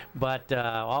homecoming. But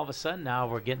all of a sudden now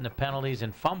we're getting the penalties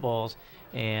and fumbles,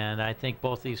 and I think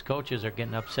both these coaches are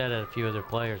getting upset at a few of their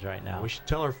players right now. We should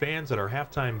tell our fans that our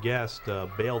halftime guest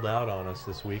bailed out on us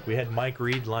this week. We had Mike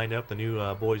Reed lined up, the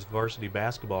new boys varsity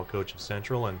basketball coach of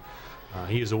Central, and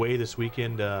he is away this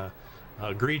weekend.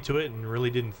 Agreed to it and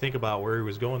really didn't think about where he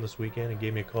was going this weekend, and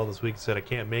gave me a call this week and said I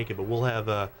can't make it, but we'll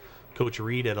have Coach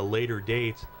Reed at a later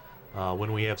date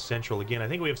when we have Central again. I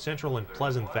think we have Central in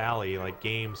Pleasant Valley, like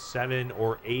game 7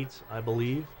 or 8, I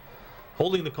believe.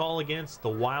 Holding the call against the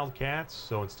Wildcats,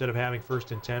 so instead of having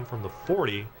 1st and 10 from the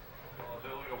 40,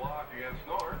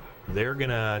 they're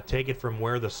going to take it from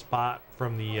where the spot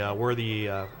from the where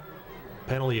the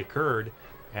penalty occurred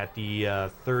at the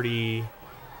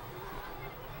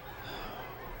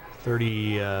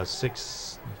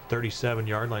 36, 37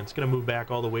 yard line. It's going to move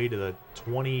back all the way to the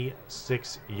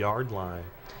 26 yard line.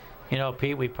 You know,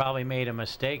 Pete, we probably made a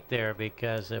mistake there,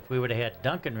 because if we would have had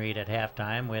Duncan Reed at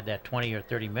halftime, we had that 20 or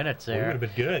 30 minutes there. We would have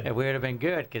been good. It would have been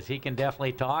good, because he can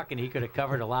definitely talk and he could have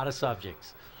covered a lot of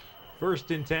subjects.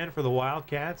 1st and 10 for the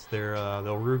Wildcats. They'll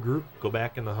regroup, go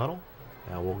back in the huddle.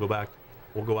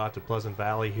 We'll go out to Pleasant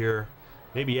Valley here,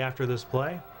 maybe after this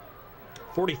play.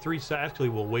 43 seconds. Actually,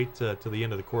 we'll wait to the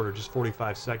end of the quarter. Just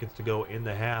 45 seconds to go in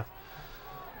the half.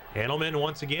 Handelman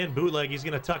once again, bootleg. He's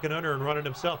going to tuck it under and run it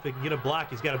himself. If he can get a block,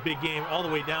 he's got a big game all the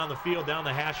way down the field, down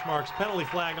the hash marks. Penalty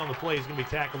flag on the play. He's going to be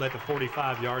tackled at the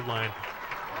 45-yard line.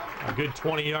 A good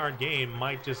 20-yard game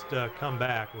might just come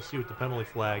back. We'll see what the penalty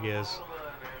flag is.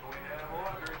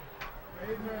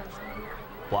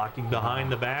 Blocking behind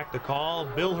the back, the call.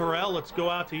 Bill Harrell, let's go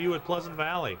out to you at Pleasant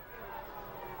Valley.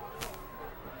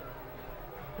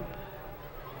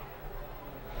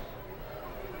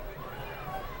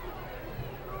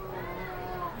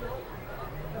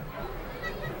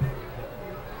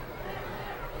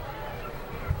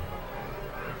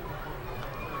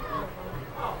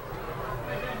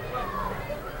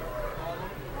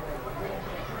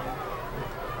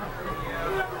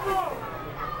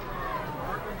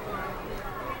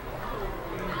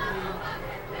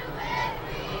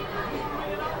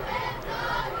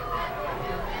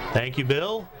 Thank you,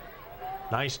 Bill.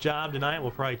 Nice job tonight.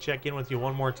 We'll probably check in with you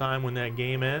one more time when that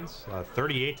game ends.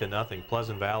 38-0,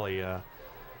 Pleasant Valley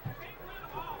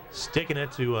sticking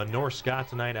it to North Scott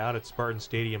tonight out at Spartan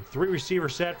Stadium. 3 receiver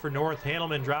set for North.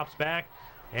 Handelman drops back,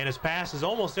 and his pass is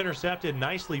almost intercepted.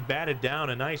 Nicely batted down.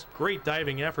 A nice, great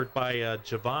diving effort by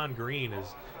Javon Green.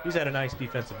 He's had a nice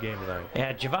defensive game tonight.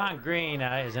 Yeah, Javon Green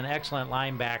is an excellent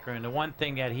linebacker, and the one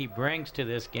thing that he brings to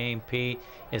this game, Pete,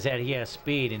 is that he has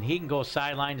speed, and he can go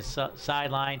sideline to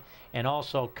sideline and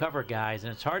also cover guys.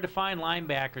 And it's hard to find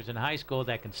linebackers in high school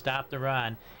that can stop the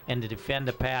run and to defend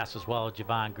the pass as well as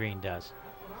Javon Green does.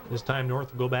 This time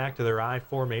North will go back to their I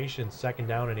formation, 2nd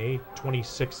down and 8,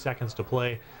 26 seconds to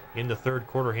play in the 3rd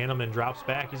quarter. Handelman drops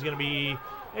back. He's going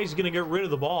to get rid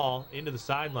of the ball into the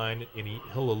sideline, and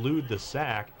he'll elude the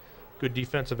sack. Good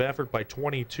defensive effort by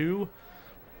 22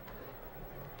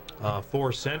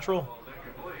 for Central.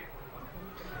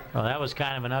 Well, that was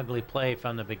kind of an ugly play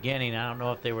from the beginning. I don't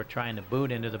know if they were trying to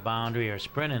boot into the boundary or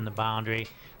sprint in the boundary,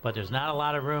 but there's not a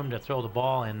lot of room to throw the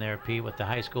ball in there, Pete, with the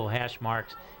high school hash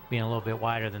marks being a little bit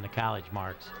wider than the college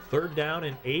marks. 3rd down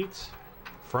and 8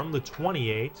 from the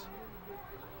 28.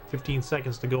 15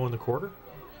 seconds to go in the quarter.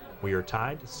 We are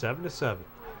tied 7-7.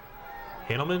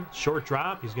 Handelman, short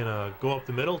drop. He's going to go up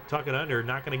the middle, tuck it under.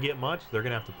 Not going to get much. They're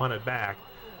going to have to punt it back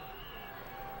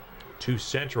to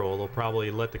Central. They'll probably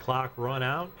let the clock run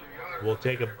out. We'll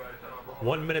take a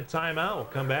 1-minute timeout. We'll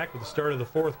come back with the start of the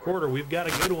 4th quarter. We've got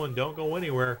a good one. Don't go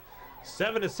anywhere.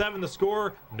 7-7 the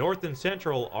score. North and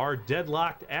Central are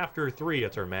deadlocked after 3.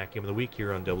 It's our MAC Game of the Week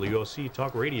here on WOC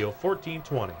Talk Radio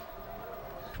 1420.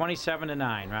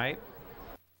 27-9, right?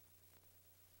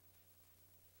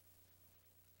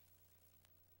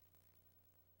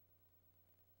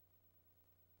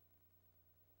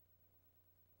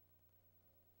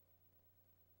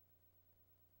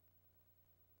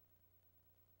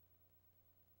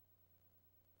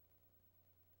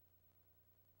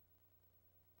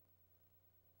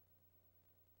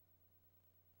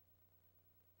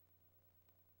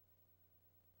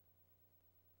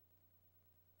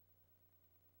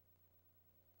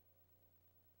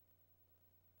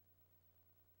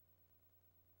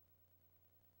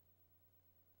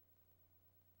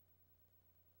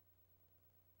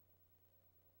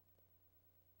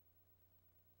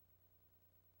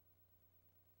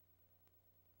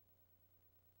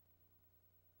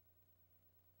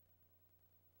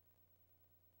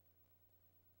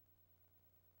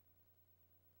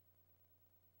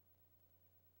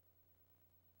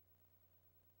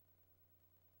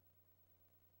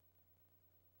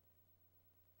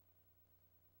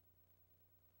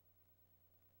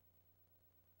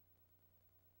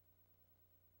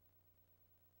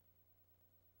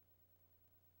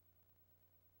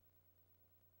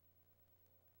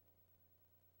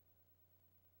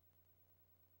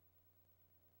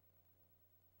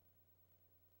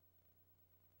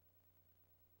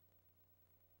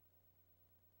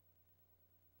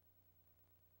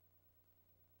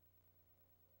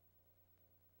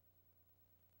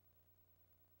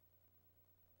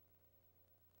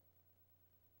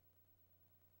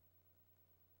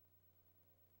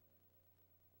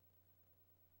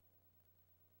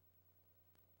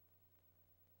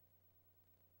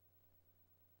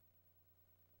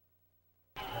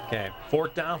 Okay.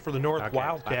 Fourth down for the North Okay,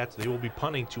 Wildcats. They will be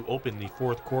punting to open the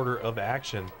fourth quarter of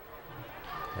action.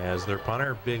 As their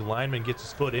punter, big lineman, gets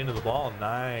his foot into the ball.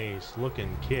 Nice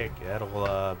looking kick.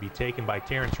 That'll be taken by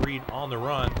Terrence Reed on the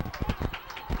run.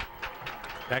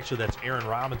 Actually, that's Aaron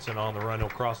Robinson on the run. He'll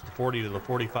cross the 40 to the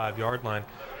 45-yard line.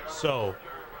 So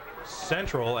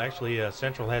Central, actually,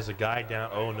 Central has a guy down.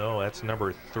 Oh, no, that's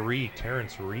number 3,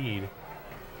 Terrence Reed.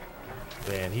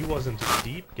 Man, he wasn't a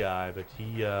deep guy, but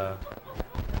he...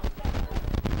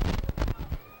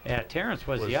 Yeah, Terrence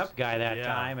was the up guy that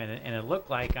time, and it looked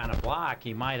like on a block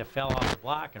he might have fell off the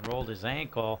block and rolled his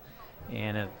ankle,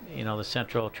 and you know, the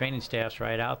Central training staff's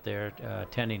right out there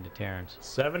tending to Terrence.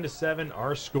 7-7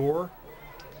 our score.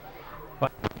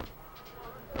 But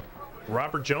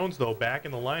Robert Jones, though, back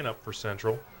in the lineup for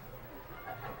Central.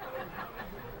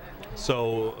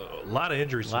 So a lot of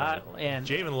injuries. And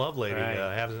Javen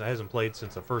Lovelady hasn't played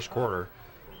since the first quarter.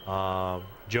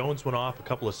 Jones went off a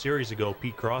couple of series ago.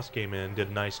 Pete Cross came in, did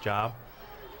a nice job.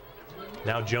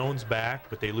 Now Jones back,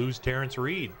 but they lose Terrence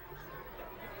Reed.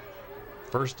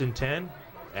 1st and 10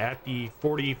 at the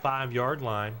 45-yard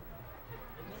line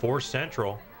for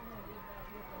Central.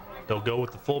 They'll go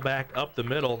with the fullback up the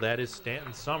middle. That is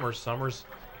Stanton Summers. Summers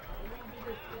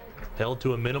held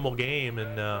to a minimal game,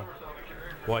 and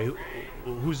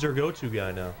who's their go-to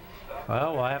guy now?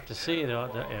 Well, we'll have to see. You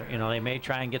know, they may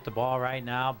try and get the ball right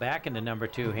now back into number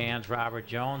 2 hands, Robert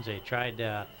Jones. They tried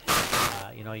to,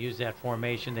 you know, use that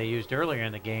formation they used earlier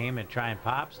in the game and try and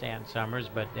pop Stanton Summers,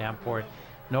 but Davenport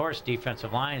North's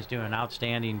defensive line is doing an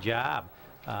outstanding job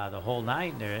the whole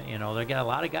night. You know, they got a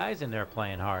lot of guys in there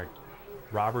playing hard.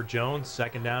 Robert Jones,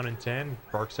 2nd down and 10,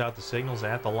 barks out the signals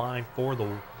at the line for the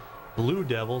Blue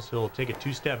Devils. He'll take a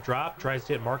 2-step drop, tries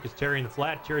to hit Marcus Terry in the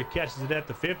flat. Terry catches it at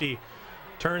the 50.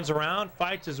 Turns around,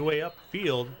 fights his way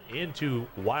upfield into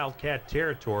Wildcat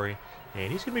territory,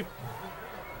 and he's going to be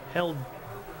held,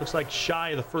 looks like, shy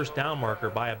of the first down marker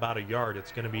by about a yard.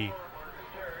 It's going to be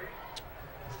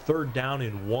 3rd down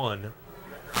and 1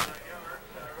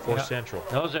 for Central.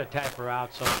 Those are the type of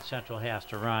routes that Central has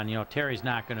to run. You know, Terry's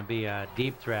not going to be a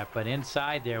deep threat, but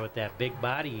inside there with that big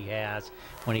body he has,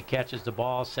 when he catches the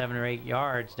ball 7 or 8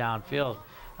 yards downfield,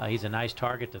 he's a nice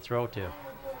target to throw to.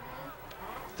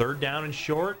 3rd down and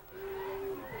short.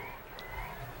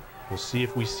 We'll see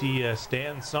if we see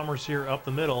Stanton Summers here up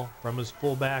the middle from his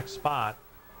fullback spot.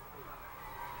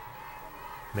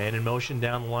 Man in motion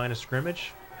down the line of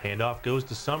scrimmage. Handoff goes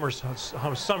to Summers.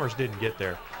 Summers didn't get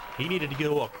there. He needed to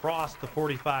go across the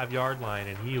 45-yard line,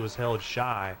 and he was held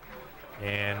shy.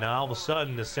 And now all of a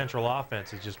sudden, the Central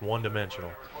offense is just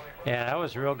one-dimensional. Yeah, that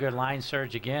was a real good line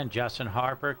surge again. Justin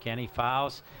Harper, Kenny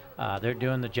Faust, they're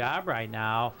doing the job right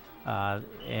now.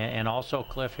 And also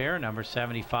Cliff Hare, number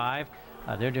 75.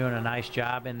 They're doing a nice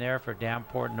job in there for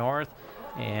Davenport North.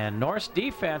 And North's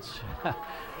defense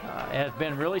has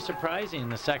been really surprising in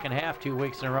the second half, 2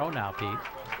 weeks in a row now, Pete.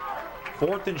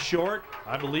 4th and short.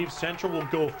 I believe Central will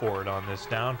go for it on this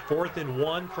down. 4th and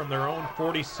 1 from their own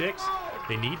 46.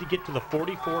 They need to get to the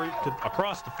 44,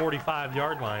 across the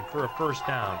 45-yard line for a first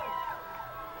down.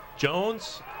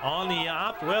 Jones on the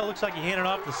opt. Well, looks like he handed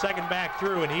off the second back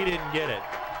through, and he didn't get it.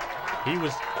 He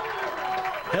was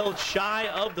held shy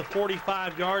of the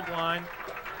 45-yard line.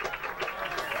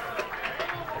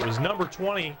 It was number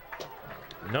 20,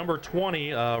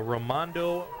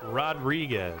 Ramondo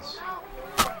Rodriguez.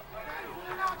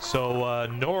 So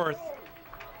North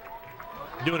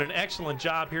doing an excellent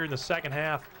job here in the second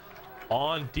half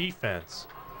on defense.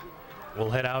 We'll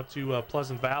head out to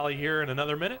Pleasant Valley here in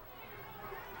another minute.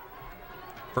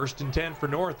 1st and 10 for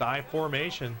North, I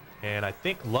formation. And I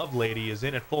think Lovelady is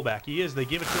in at fullback. He is. They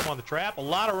give it to him on the trap. A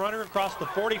lot of runner across the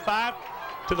 45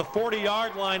 to the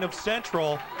 40-yard line of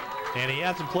Central. And he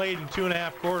hasn't played in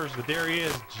 2.5 quarters, but there he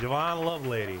is, Javon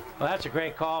Lovelady. Well, that's a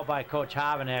great call by Coach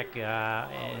Hovanek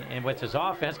and with his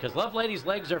offense, because Lovelady's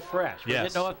legs are fresh. We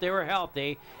didn't know if they were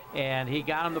healthy, and he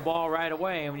got him the ball right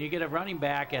away. And when you get a running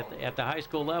back at the high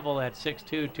school level at 6'2",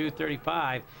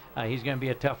 235, he's going to be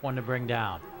a tough one to bring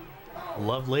down.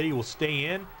 Lovelady will stay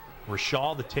in.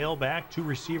 Rashal, the tailback, 2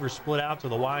 receivers split out to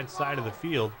the wide side of the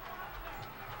field.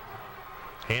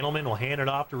 Handelman will hand it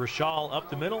off to Rashal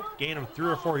up the middle, gain him 3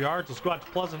 or 4 yards. Let's go out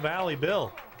to Pleasant Valley,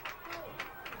 Bill.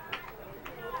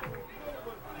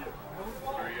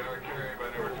 3-yard carry by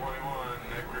number 21,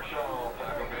 Nick Rashal,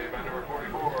 tackle made by number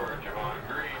 44, Javon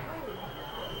Green.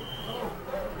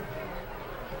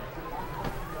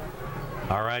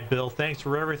 All right, Bill, thanks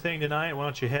for everything tonight. Why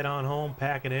don't you head on home,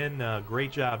 pack it in.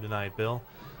 Great job tonight, Bill.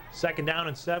 2nd down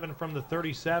and 7 from the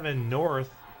 37 North.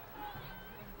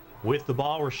 With the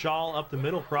ball, Rashal up the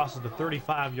middle, crosses the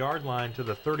 35-yard line to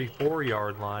the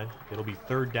 34-yard line. It'll be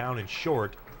 3rd down and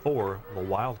short for the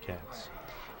Wildcats.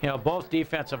 You know, both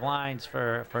defensive lines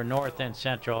for North and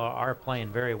Central are playing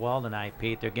very well tonight,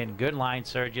 Pete. They're getting good line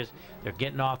surges. They're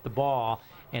getting off the ball.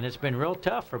 And it's been real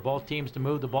tough for both teams to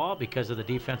move the ball because of the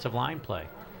defensive line play.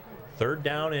 3rd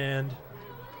down and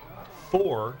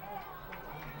 4.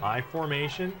 I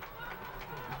formation.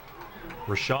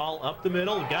 Rashal up the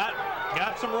middle.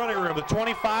 Got some running room. The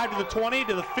 25 to the 20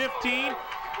 to the 15.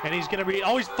 And he's going to be,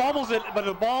 he fumbles it, but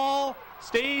the ball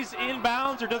stays in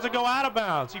bounds or does it go out of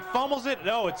bounds? He fumbles it.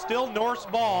 No, it's still North's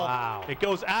ball. Wow. It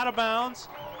goes out of bounds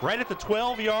right at the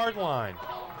 12-yard line.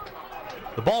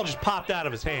 The ball just popped out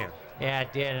of his hand. Yeah,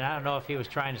 it did, and I don't know if he was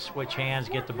trying to switch hands,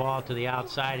 get the ball to the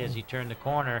outside as he turned the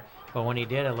corner, but when he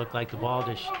did, it looked like the ball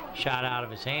just shot out of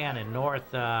his hand, and North,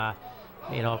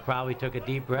 you know, probably took a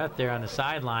deep breath there on the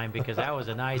sideline because that was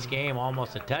a nice game,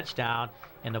 almost a touchdown,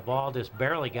 and the ball just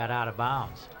barely got out of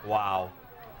bounds. Wow.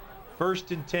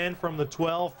 1st and 10 from the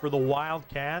 12 for the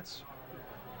Wildcats.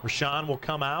 Rashawn will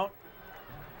come out,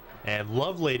 and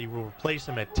Lovelady will replace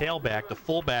him at tailback. The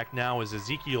fullback now is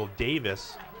Ezekiel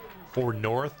Davis for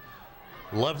North.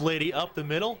 Lovelady up the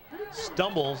middle,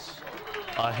 stumbles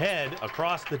ahead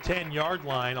across the 10-yard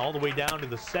line all the way down to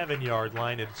the 7-yard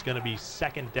line. It's going to be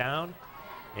 2nd down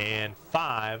and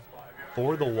 5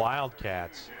 for the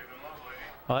Wildcats.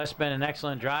 Well, that's been an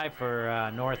excellent drive for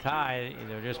North High.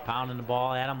 They're just pounding the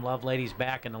ball at them. Lovelady's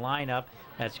back in the lineup.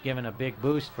 That's given a big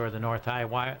boost for the North High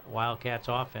Wildcats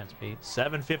offense, Pete.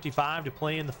 7:55 to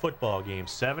play in the football game.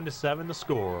 7-7 the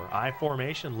score. I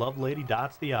formation. Lovelady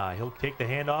dots the I. He'll take the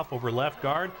handoff over left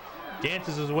guard.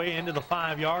 Dances his way into the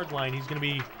 5-yard line. He's going to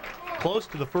be close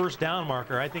to the 1st down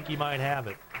marker. I think he might have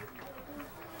it.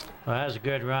 Well, that was a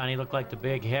good run. He looked like the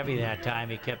big heavy that time.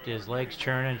 He kept his legs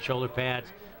churning, shoulder pads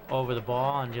over the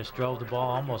ball, and just drove the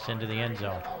ball almost into the end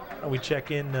zone. We check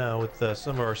in with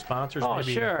some of our sponsors. Oh,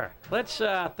 maybe. Sure. Let's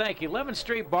thank you. 11th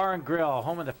Street Bar and Grill,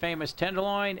 home of the famous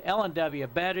tenderloin, L&W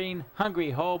Bedding, Hungry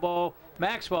Hobo,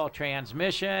 Maxwell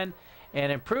Transmission,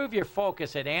 and improve your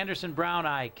focus at Anderson Brown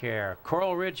Eye Care,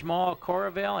 Coral Ridge Mall,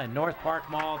 Coralville, and North Park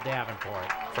Mall, Davenport.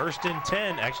 1st and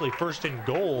 10, actually 1st and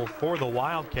goal for the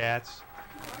Wildcats.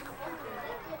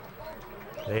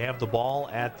 They have the ball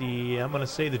at the, I'm going to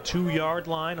say, the 2-yard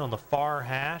line on the far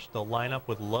hash. They'll line up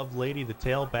with Lovelady, the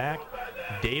tailback,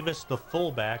 Davis, the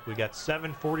fullback. We got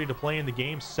 7:40 to play in the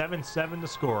game, 7-7 to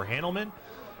score. Handelman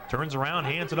turns around,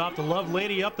 hands it off to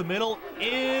Lovelady up the middle,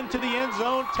 into the end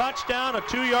zone, touchdown, a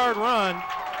 2-yard run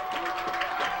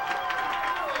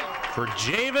for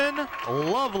Javen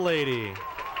Lovelady.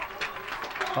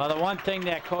 Well, the one thing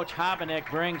that Coach Hobenek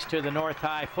brings to the North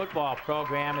High football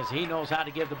program is he knows how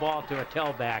to give the ball to a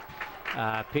tailback,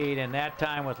 Pete. And that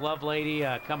time with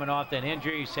Lovelady coming off that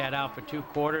injury, he sat out for 2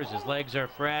 quarters. His legs are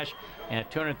fresh, and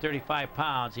at 235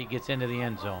 pounds, he gets into the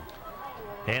end zone.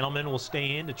 Handelman will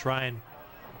stay in to try and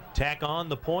tack on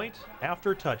the point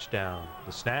after touchdown.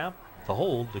 The snap, the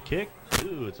hold, the kick.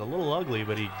 Ooh, it's a little ugly,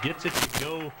 but he gets it to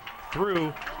go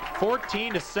through.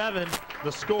 14-7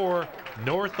 the score.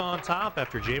 North on top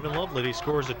after Javen Lovelady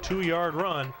scores a 2-yard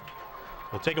run.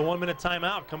 We'll take a 1-minute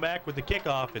timeout, come back with the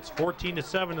kickoff. It's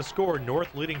 14-7 the score.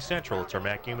 North leading Central. It's our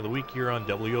MAC game of the week here on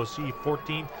WOC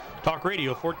 14 Talk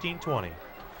Radio 1420.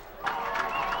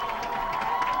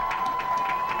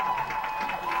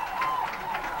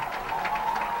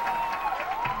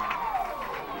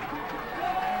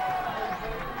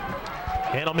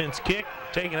 Handelman's kick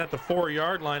taken at the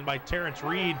 4-yard line by Terrence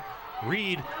Reed.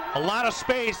 Reed, a lot of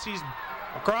space. He's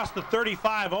across the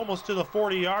 35, almost to the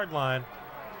 40-yard line.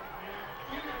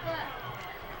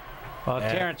 Well,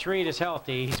 Terrence Reed is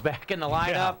healthy. He's back in the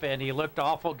lineup, and he looked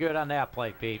awful good on that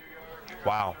play, Pete.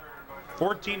 Wow.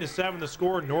 14-7 the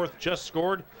score. North just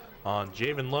scored on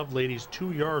Javen Lovelady's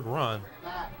 2-yard run.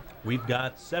 We've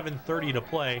got 7:30 to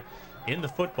play in the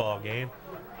football game.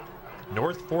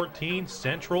 North 14,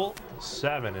 Central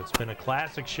 7. It's been a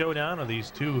classic showdown of these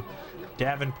two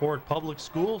Davenport public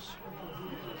schools.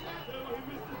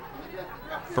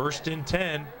 1st and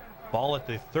 10, ball at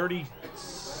the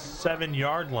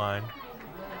 37-yard line.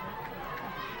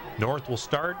 North will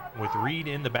start with Reed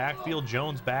in the backfield,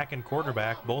 Jones back and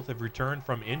quarterback. Both have returned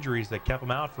from injuries that kept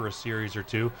them out for a series or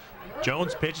two.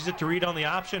 Jones pitches it to Reed on the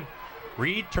option.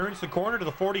 Reed turns the corner to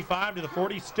the 45, to the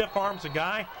 40, stiff arms a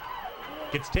guy.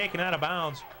 Gets taken out of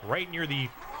bounds right near the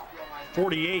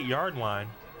 48-yard line.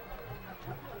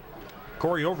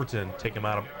 Corey Overton took him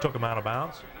out of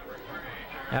bounds.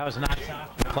 That was not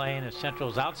soft play, and if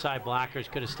Central's outside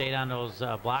blockers could have stayed on those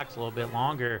blocks a little bit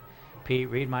longer, Pete,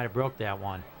 Reed might have broke that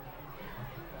one.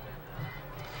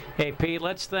 Hey, Pete,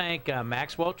 let's thank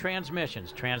Maxwell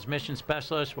Transmissions, transmission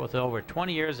specialist with over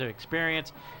 20 years of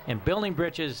experience in building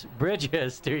bridges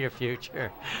to your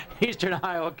future. Eastern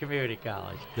Iowa Community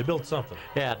College. They built something.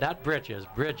 Yeah, not bridges.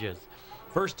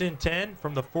 First and 10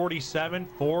 from the 47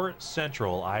 for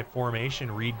Central. I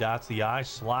formation, Reed dots the I,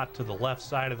 slot to the left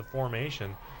side of the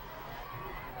formation.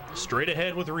 Straight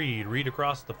ahead with Reed. Reed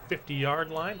across the 50-yard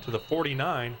line to the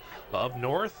 49 of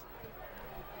North.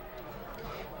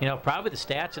 You know, probably the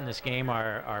stats in this game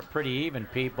are pretty even,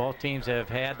 Pete. Both teams have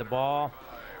had the ball.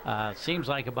 Seems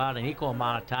like about an equal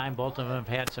amount of time. Both of them have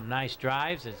had some nice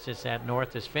drives. It's just that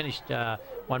North has finished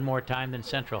one more time than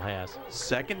Central has.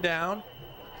 Second down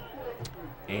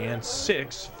and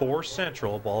 6 for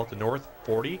Central. Ball at the North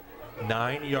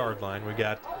 49-yard line. We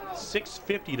got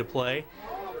 6:50 to play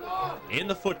in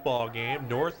the football game.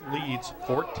 North leads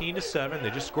 14-7.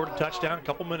 They just scored a touchdown a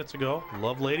couple minutes ago.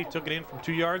 Lovelady took it in from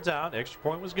 2 yards out. Extra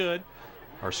point was good.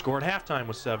 Our score at halftime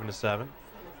was 7-7.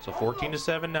 So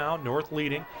 14-7 now. North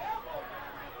leading.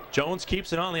 Jones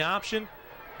keeps it on the option.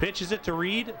 Pitches it to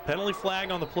Reed. Penalty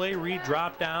flag on the play. Reed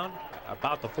dropped down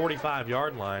about the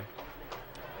 45-yard line.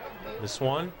 This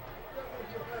one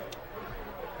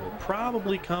will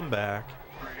probably come back.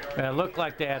 It looked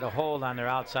like they had a hold on their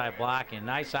outside blocking.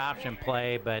 Nice option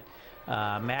play, but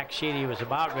Max Sheedy was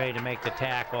about ready to make the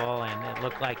tackle, and it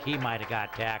looked like he might have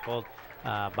got tackled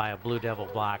by a Blue Devil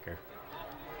blocker.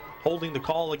 Holding the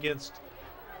call against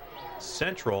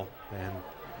Central, and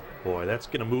boy, that's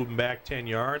going to move him back 10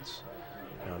 yards.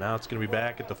 Now it's going to be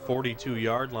back at the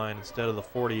 42-yard line instead of the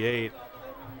 48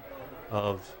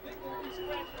 of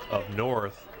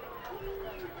North.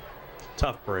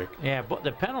 Tough break. Yeah, but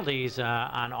the penalties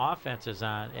on offenses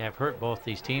have hurt both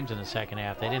these teams in the second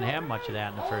half. They didn't have much of that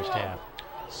in the first half.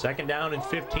 Second down and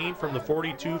 15 from the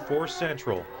 42 for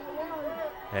Central.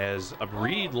 As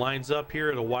Reed lines up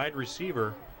here at a wide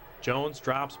receiver, Jones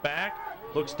drops back,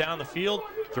 looks down the field,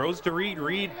 throws to Reed.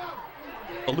 Reed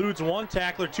eludes one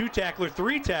tackler, two tackler,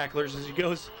 three tacklers as he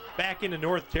goes back into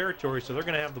North territory. So they're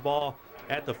going to have the ball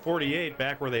at the 48,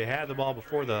 back where they had the ball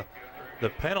before the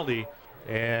penalty,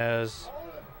 as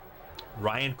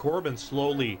Ryan Corbin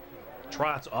slowly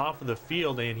trots off of the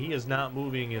field, and he is not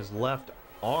moving his left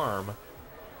arm.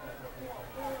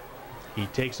 He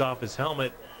takes off his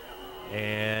helmet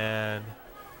and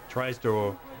tries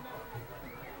to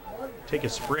take a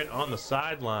sprint on the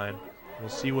sideline. We'll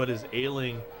see what is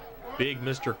ailing big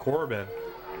Mr. Corbin.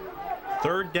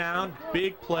 Third down,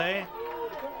 big play.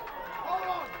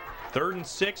 3rd and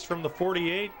 6 from the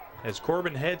 48 as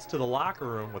Corbin heads to the locker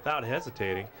room without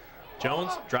hesitating.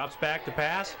 Jones drops back to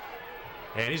pass,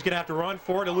 and he's going to have to run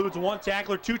for it. Eludes one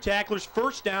tackler, two tacklers.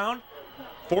 First down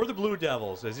for the Blue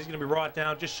Devils as he's going to be brought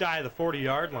down just shy of the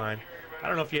 40-yard line. I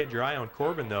don't know if you had your eye on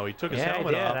Corbin, though. He took his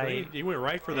helmet off, but he went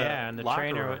right for the and the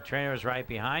trainer was right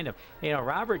behind him. You know,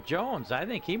 Robert Jones, I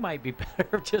think he might be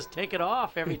better just take it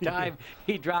off every time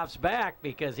he drops back,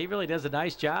 because he really does a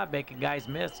nice job making guys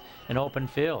miss an open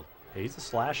field. He's a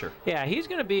slasher. Yeah, he's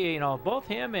going to be, you know, both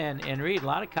him and Reed, a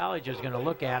lot of colleges are going to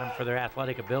look at him for their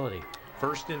athletic ability.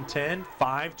 1st and 10,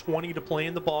 5:20 to play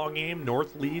in the ball game.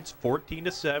 North leads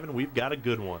 14-7. We've got a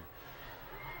good one.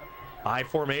 I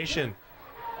formation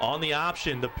on the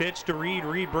option. The pitch to Reed.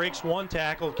 Reed breaks one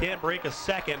tackle, can't break a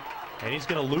second, and he's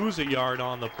going to lose a yard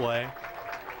on the play.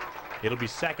 It'll be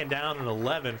 2nd down and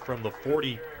 11 from the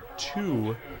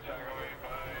 42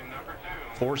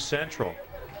 for Central.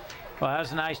 Well, that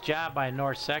was a nice job by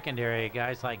North Secondary.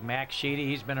 Guys like Max Sheedy,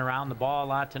 he's been around the ball a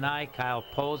lot tonight. Kyle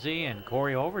Posey and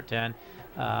Corey Overton.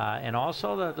 And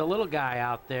also the little guy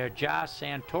out there, Josh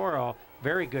Santoro,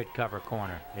 very good cover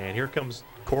corner. And here comes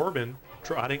Corbin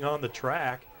trotting on the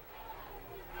track.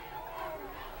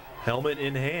 Helmet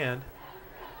in hand.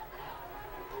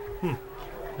 You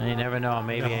never know.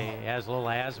 Maybe he has a little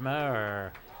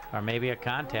asthma or maybe a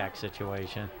contact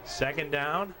situation. 2nd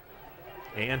down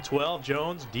and 12.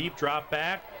 Jones, deep drop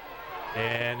back.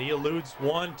 And he eludes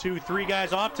 1, 2, 3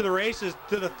 guys off to the races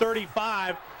to the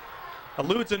 35.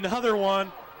 Eludes another one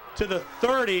to the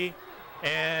 30.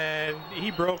 And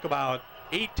he broke about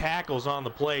 8 tackles on the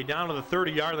play down to the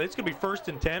 30-yard line. It's going to be 1st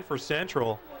and 10 for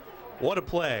Central. What a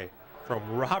play from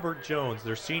Robert Jones,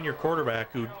 their senior quarterback,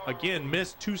 who, again,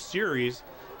 missed 2 series.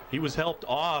 He was helped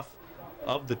off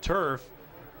of the turf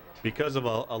because of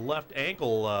a left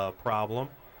ankle problem.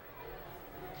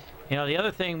 You know, the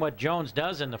other thing what Jones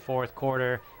does in the 4th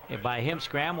quarter, by him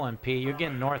scrambling, P, you're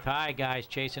getting North High guys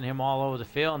chasing him all over the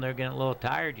field, and they're getting a little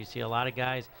tired. You see a lot of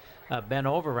guys bent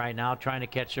over right now trying to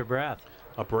catch their breath.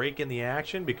 A break in the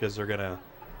action because they're going to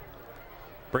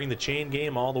bring the chain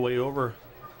game all the way over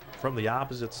from the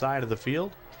opposite side of the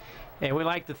field. Hey, we'd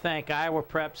like to thank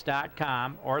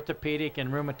IowaPreps.com, Orthopedic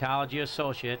and Rheumatology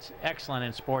Associates, excellent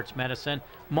in sports medicine,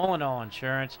 Mullinol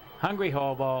Insurance, Hungry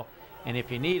Hobo, and if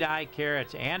you need eye care,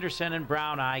 it's Anderson and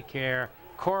Brown Eye Care,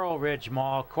 Coral Ridge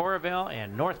Mall, Coralville,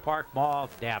 and North Park Mall,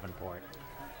 Davenport.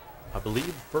 I believe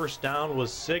first down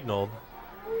was signaled.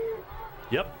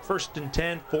 Yep, 1st and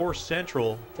 10 for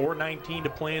Central. 4:19 to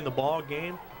play in the ball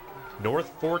game.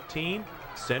 North 14,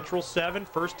 Central 7,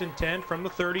 1st and 10 from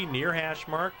the 30 near hash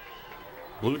mark.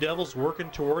 Blue Devils working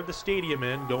toward the stadium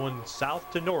end, going south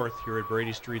to north here at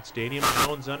Brady Street Stadium.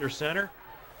 Jones under center.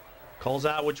 Calls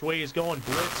out which way he's going.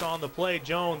 Blitz on the play.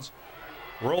 Jones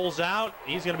rolls out.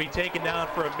 He's going to be taken down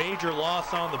for a major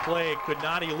loss on the play. Could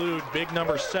not elude big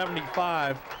number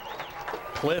 75,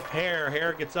 Cliff Hare.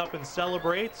 Hare gets up and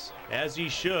celebrates, as he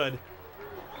should.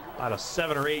 About a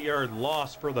 7 or 8 yard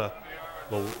loss for the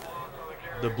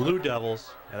Blue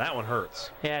Devils, and that one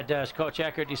hurts. Yeah, it does. Coach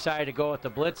Eckert decided to go with the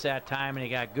blitz that time, and he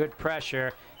got good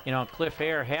pressure. You know, Cliff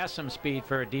Hare has some speed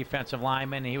for a defensive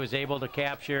lineman, and he was able to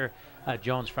capture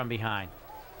Jones from behind.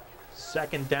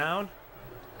 2nd down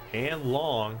and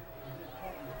long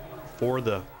for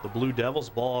the Blue Devils.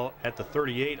 Ball at the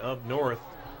 38 of North.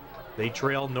 They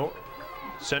trail North.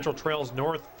 Central trails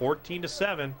North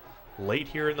 14-7 late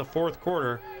here in the 4th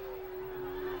quarter.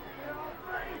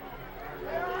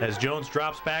 As Jones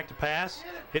drops back to pass,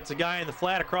 hits a guy in the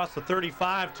flat across the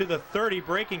 35 to the 30,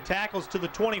 breaking tackles to the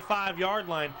 25-yard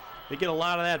line. They get a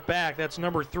lot of that back. That's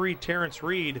number 3, Terrence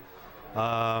Reed,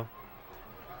 the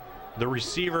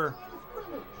receiver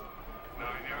 9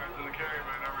 yards of the carry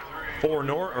by number 3.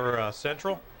 for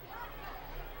Central.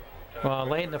 Well,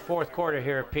 late in the 4th quarter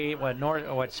here, Pete,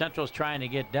 what Central's trying to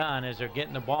get done is they're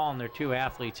getting the ball in their 2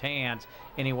 athletes' hands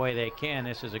any way they can.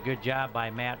 This is a good job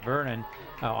by Matt Vernon,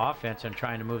 offense, and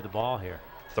trying to move the ball here.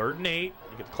 3rd and 8.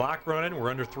 You get the clock running. We're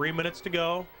under 3 minutes to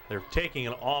go. They're taking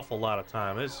an awful lot of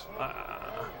time. It's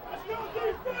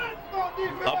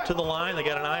up to the line. They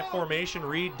got an I formation.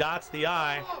 Reed dots the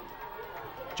I.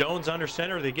 Jones under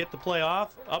center. They get the play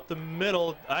off. Up the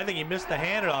middle. I think he missed the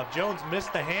handoff. Jones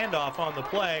missed the handoff on the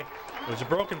play. It was a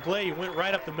broken play. He went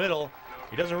right up the middle.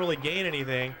 He doesn't really gain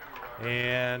anything.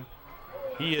 And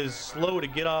he is slow to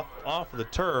get off of the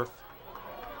turf.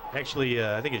 Actually,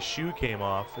 I think his shoe came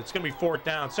off. It's going to be 4th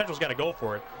down. Central's got to go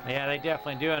for it. Yeah, they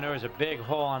definitely do. And there was a big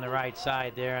hole on the right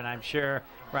side there. And I'm sure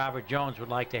Robert Jones would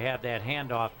like to have that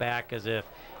handoff back, because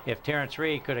if Terrence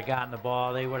Reed could have gotten the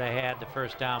ball, they would have had the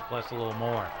 1st down plus a little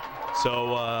more.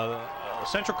 So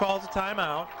Central calls a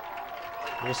timeout.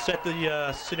 We'll set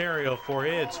the scenario for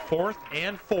you. It's 4th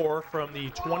and 4 from the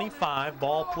 25.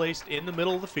 Ball placed in the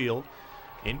middle of the field,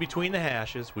 in between the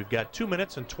hashes. We've got 2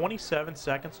 minutes and 27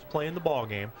 seconds to play in the ball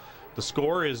game. The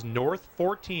score is North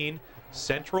 14,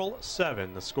 Central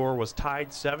 7. The score was tied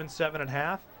 7-7 at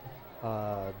half.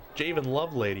 Javen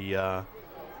Lovelady,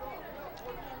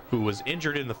 who was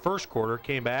injured in the 1st quarter,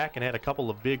 came back and had a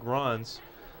couple of big runs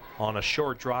on a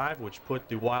short drive, which put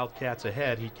the Wildcats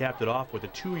ahead. He capped it off with a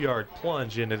 2-yard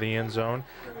plunge into the end zone.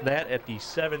 That at the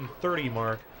 7:30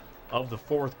 mark of the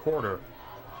 4th quarter.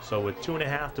 So with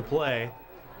 2.5 to play,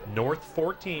 North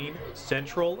 14,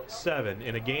 Central 7,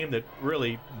 in a game that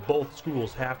really both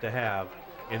schools have to have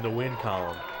in the win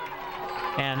column.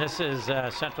 And this is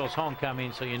Central's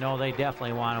homecoming, so you know they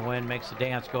definitely want to win. Makes the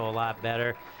dance go a lot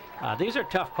better. These are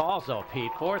tough calls, though,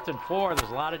 Pete. 4th and 4,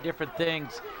 there's a lot of different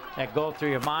things that go through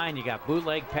your mind. You got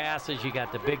bootleg passes, you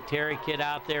got the big Terry kid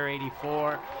out there,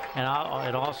 84, and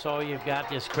also you've got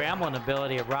the scrambling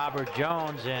ability of Robert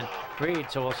Jones and Reed.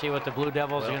 So we'll see what the Blue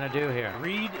Devils are going to do here.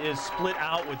 Reed is split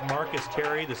out with Marcus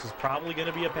Terry. This is probably going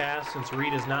to be a pass since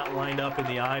Reed is not lined up in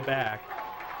the I back.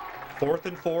 4th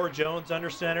and 4, Jones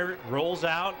under center, rolls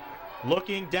out.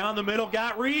 Looking down the middle,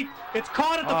 got Reed. It's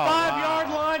caught at the 5-yard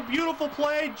line. Beautiful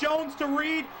play. Jones to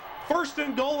Reed. 1st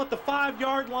and goal at the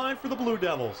 5-yard line for the Blue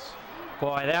Devils.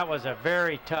 Boy, that was a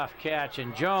very tough catch,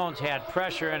 and Jones had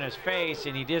pressure in his face,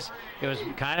 and it was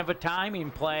kind of a timing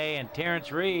play, and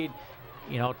Terrence Reed,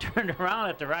 you know, turned around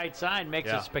at the right side, makes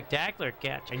a spectacular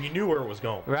catch. And you knew where it was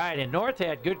going. Right, and North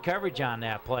had good coverage on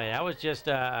that play. That was just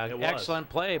an excellent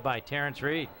play by Terrence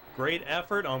Reed. Great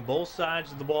effort on both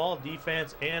sides of the ball,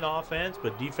 defense and offense,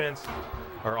 but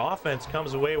offense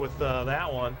comes away with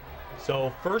that one.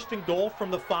 So 1st and goal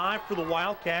from the 5 for the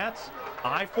Wildcats.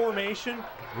 I formation,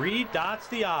 Reed dots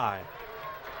the I.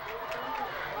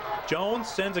 Jones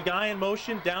sends a guy in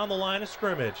motion down the line of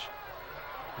scrimmage.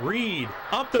 Reed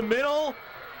up the middle,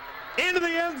 into the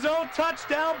end zone,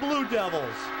 touchdown Blue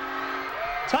Devils.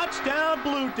 Touchdown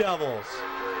Blue Devils.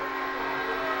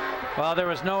 Well, there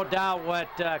was no doubt what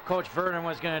Coach Vernon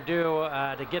was going to do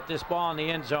to get this ball in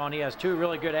the end zone. He has 2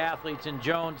 really good athletes in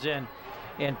Jones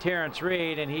in Terrence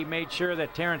Reed, and he made sure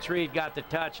that Terrence Reed got the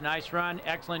touch. Nice run,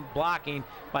 excellent blocking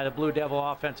by the Blue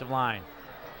Devil offensive line.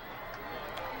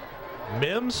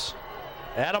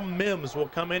 Adam Mims will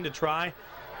come in to try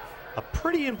a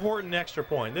pretty important extra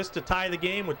point. This to tie the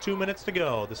game with 2 minutes to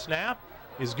go. The snap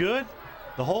is good.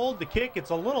 The hold, the kick, it's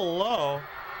a little low.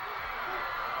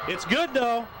 It's good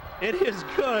though. It is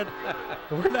good.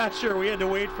 We're not sure. We had to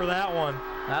wait for that one.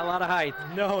 Not a lot of height.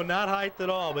 No, not height at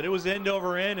all. But it was end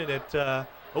over end, and it.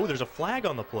 Oh, there's a flag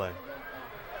on the play.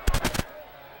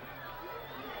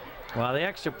 Well, the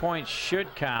extra point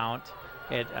should count.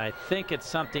 I think it's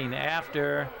something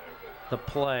after the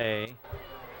play.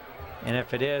 And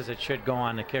if it is, it should go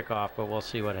on the kickoff, but we'll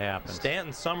see what happens.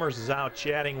 Stanton Summers is out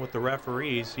chatting with the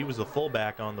referees. He was the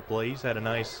fullback on the play. He's had a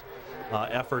nice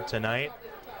effort tonight.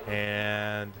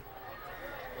 And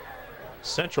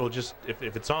Central just, if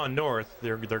it's on North,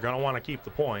 they're going to want to keep the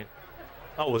point.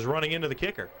 Oh, it was running into the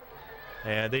kicker.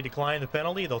 And they declined the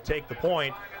penalty. They'll take the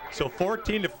point. So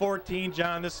 14-14,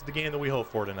 John, this is the game that we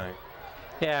hope for tonight.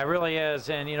 Yeah, it really is.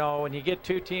 And, you know, when you get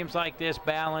two teams like this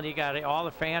battling, you got all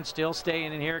the fans still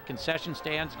staying in here. Concession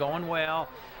stands going well.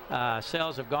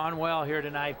 Sales have gone well here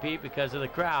tonight, Pete, because of the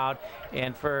crowd.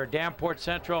 And for Davenport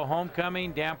Central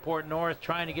homecoming, Davenport North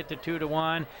trying to get to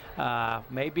 2-1.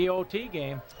 Maybe OT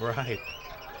game. Right.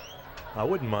 I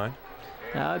wouldn't mind.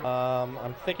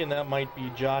 I'm thinking that might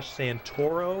be Josh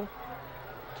Santoro.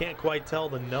 Can't quite tell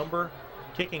the number.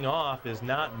 Kicking off is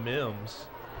not Mims.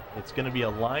 It's going to be a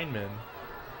lineman.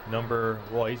 Number,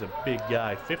 well, he's a big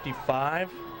guy,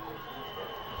 55.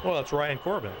 Well, that's Ryan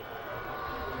Corbin.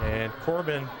 And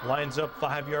Corbin lines up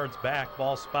 5 yards back.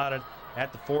 Ball spotted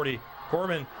at the 40.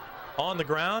 Corbin on the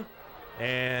ground.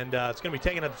 And it's going to be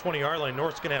taken at the 20-yard line.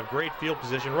 North's going to have great field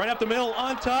position. Right up the middle,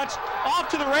 untouched. Off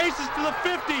to the races to the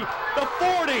 50, the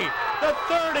 40, the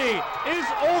 30. Is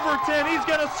Overton. He's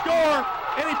going to score.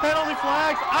 Any penalty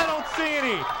flags? I don't see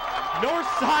any. North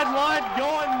sideline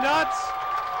going nuts.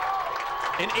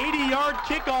 An 80-yard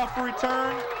kickoff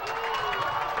return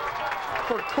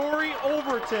for Corey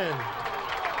Overton.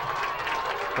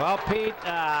 Well, Pete,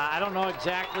 I don't know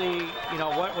exactly,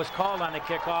 what was called on the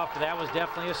kickoff, but that was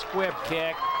definitely a squib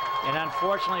kick. And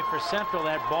unfortunately for Central,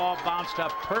 that ball bounced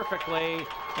up perfectly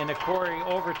into Corey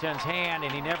Overton's hand,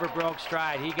 and he never broke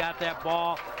stride. He got that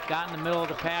ball, got in the middle of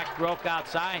the pack, broke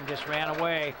outside, and just ran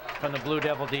away from the Blue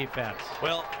Devil defense.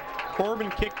 Well,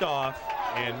 Corbin kicked off,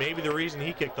 and maybe the reason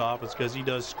he kicked off is because he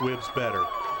does squibs better.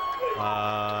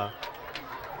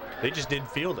 They just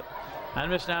didn't field it. I'm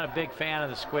just not a big fan of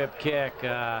the squib kick,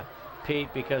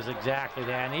 Pete, because exactly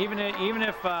that. And even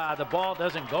if the ball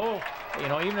doesn't go,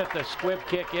 even if the squib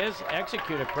kick is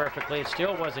executed perfectly, it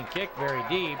still wasn't kicked very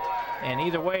deep. And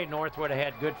either way, North would have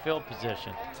had good field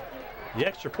position. The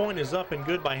extra point is up and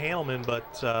good by Hanelman,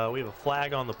 but we have a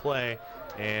flag on the play,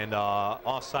 and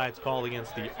offsides called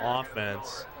against the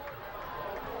offense.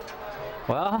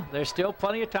 Well, there's still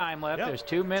plenty of time left. Yep. There's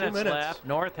 2 minutes left.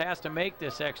 North has to make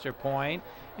this extra point,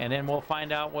 and then we'll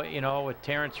find out what, with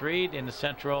Terrence Reed in the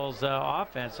Central's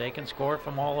offense. They can score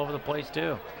from all over the place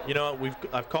too.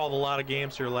 I've called a lot of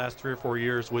games here the last 3 or 4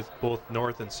 years with both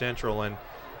North and Central, and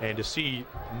to see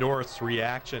North's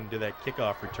reaction to that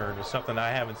kickoff return is something I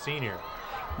haven't seen here.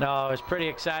 No, it's pretty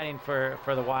exciting for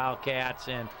the Wildcats,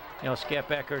 and Skip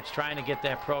Eckert's trying to get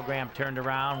that program turned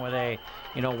around where they,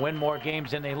 win more games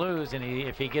than they lose. And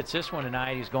if he gets this one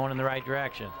tonight, he's going in the right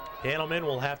direction. Hanelman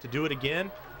will have to do it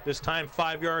again, this time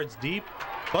 5 yards deep,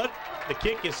 but the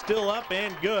kick is still up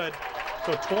and good.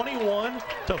 So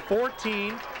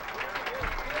 21-14,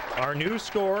 our new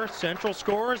score. Central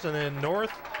scores, and then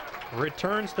North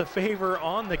returns the favor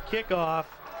on the kickoff.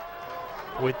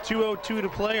 With 2:02 to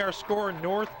play, our score,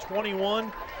 North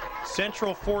 21,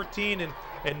 Central 14,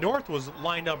 and North was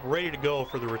lined up ready to go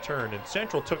for the return, and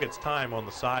Central took its time on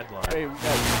the sideline.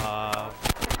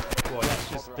 Boy, that's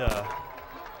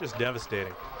just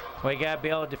devastating. Well, you got to be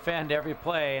able to defend every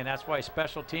play, and that's why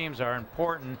special teams are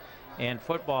important in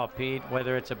football, Pete,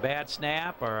 whether it's a bad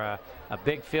snap or a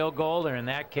big field goal, or in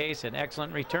that case, an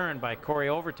excellent return by Corey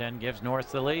Overton gives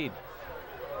North the lead.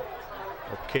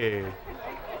 Okay.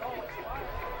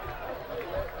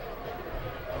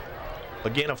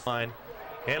 Again, a fine.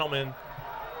 Hanelman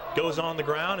goes on the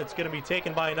ground. It's going to be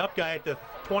taken by an up guy at the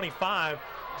 25,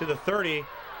 to the 30,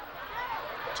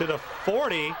 to the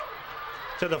 40,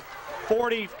 to the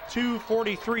 42,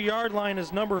 43-yard line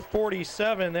is number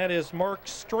 47. That is Mark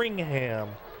Stringham.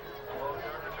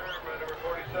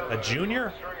 A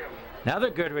junior? Another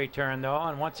good return, though,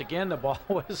 and once again, the ball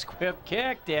was squib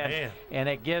kicked, and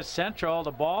it gives Central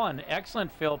the ball in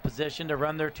excellent field position to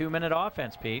run their 2-minute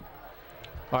offense, Pete.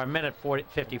 Or a minute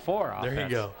 54 offense. There you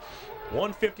go.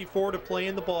 1:54 to play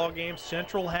in the ball game.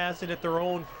 Central has it at their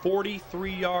own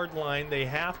 43-yard line. They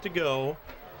have to go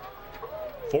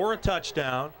for a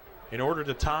touchdown in order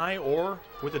to tie, or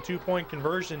with a 2-point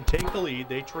conversion, take the lead.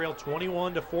 They trail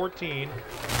 21-14.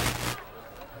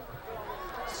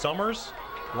 Summers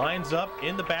lines up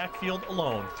in the backfield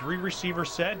alone. 3 receiver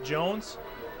set. Jones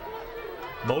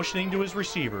motioning to his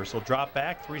receivers. He'll drop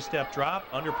back, 3-step drop,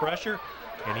 under pressure,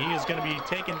 and he is going to be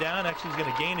taken down. Actually, he's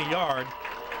going to gain a yard.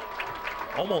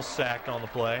 Almost sacked on the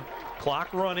play.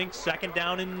 Clock running, 2nd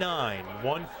down and 9.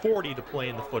 1:40 to play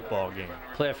in the football game.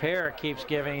 Cliff Hare keeps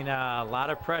giving a lot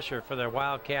of pressure for the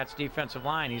Wildcats defensive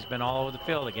line. He's been all over the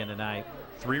field again tonight.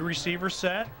 3 receiver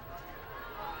set.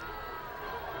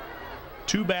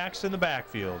 2 backs in the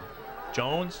backfield.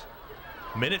 Jones,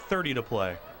 minute 30 to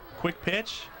play. Quick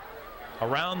pitch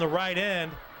around the right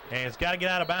end, and it's got to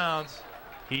get out of bounds.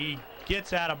 He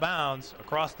gets out of bounds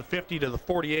across the 50 to the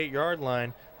 48-yard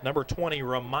line. Number 20,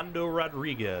 Ramondo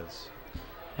Rodriguez.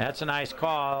 That's a nice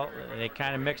call. They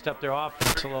kind of mixed up their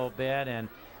offense a little bit, and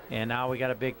now we got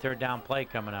a big 3rd down play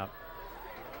coming up.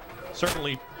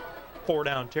 Certainly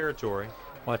 4-down territory.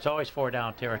 Well, it's always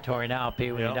 4-down territory now,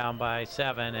 Pete, when Yep. you're down by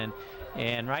 7.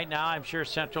 And right now, I'm sure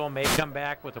Central may come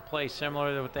back with a play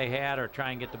similar to what they had, or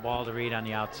try and get the ball to read on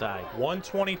the outside.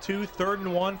 1:22, 3rd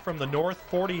and 1 from the North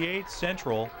 48.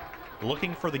 Central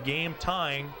looking for the game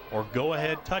tying or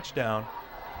go-ahead touchdown.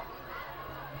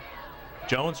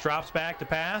 Jones drops back to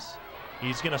pass.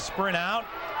 He's going to sprint out.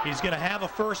 He's going to have a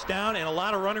 1st down and a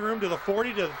lot of running room to the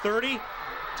 40, to the 30,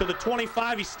 to the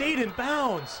 25. He stayed in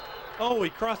bounds. Oh, he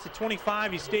crossed the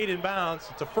 25. He stayed in bounds.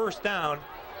 It's a 1st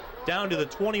down to the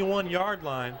 21-yard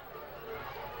line.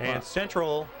 And wow.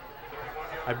 Central,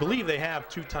 I believe they have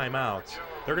 2 timeouts.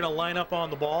 They're going to line up on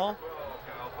the ball.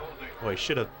 Boy, he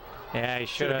should have. Yeah, he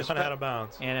should have gone out of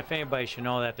bounds. And if anybody should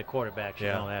know that, the quarterback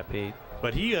should know that, Pete.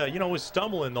 But he, was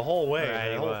stumbling the whole way. Right,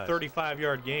 the he whole was.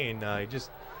 35-yard gain. He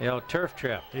just. Turf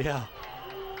trip. Yeah.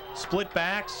 Split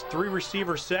backs, 3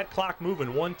 receivers set, clock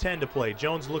moving, 1:10 to play.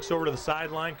 Jones looks over to the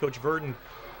sideline. Coach Verdon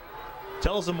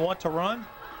tells him what to run.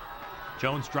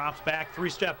 Jones drops back,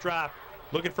 3-step drop,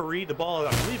 looking for Reed. The ball,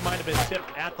 I believe, might have been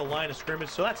tipped at the line of scrimmage,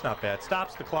 so that's not bad.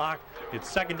 Stops the clock.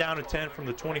 It's 2nd down and 10 from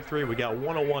the 23. We got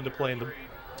 1:01 to play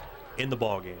in the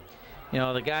ball game. You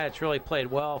know, the guy that's really played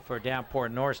well for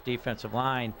Davenport North's defensive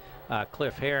line,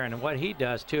 Cliff Hare, and what he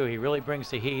does too, he really brings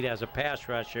the heat as a pass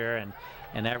rusher,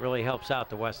 and that really helps out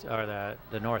the West, or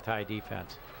the North High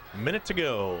defense. Minute to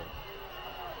go.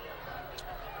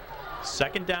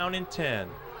 2nd down and 10.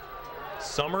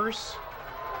 Summers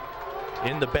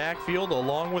in the backfield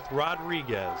along with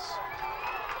Rodriguez.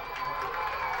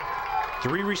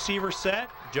 3 receiver set.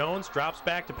 Jones drops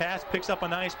back to pass, picks up a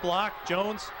nice block.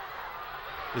 Jones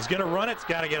is going to run it. It's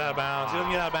got to get out of bounds. It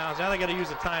doesn't get out of bounds. Now they got to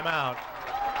use a timeout.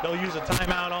 They'll use a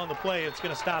timeout on the play. It's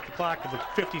going to stop the clock with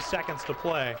 50 seconds to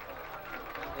play.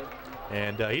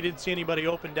 And he didn't see anybody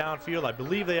open downfield. I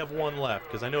believe they have 1 left,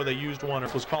 because I know they used one.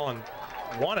 It was calling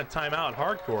one a timeout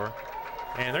hardcore.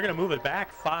 And they're going to move it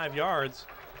back 5 yards.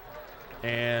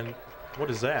 And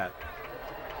what is that?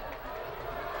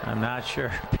 I'm not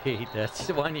sure, Pete. That's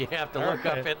the one you have to look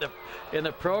up in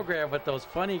the program with those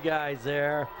funny guys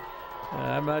there.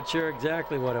 I'm not sure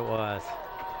exactly what it was.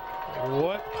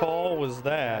 What call was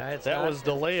that? That was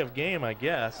delay of game, I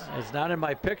guess. It's not in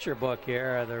my picture book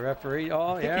here. The referee.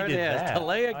 Oh, there it is. That.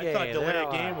 Delay a game. I thought delay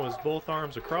a game was both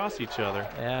arms across each other.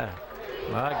 Yeah.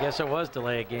 Well, I guess it was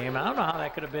delay a game. I don't know how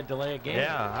that could have been delay a game.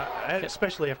 Yeah,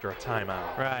 especially after a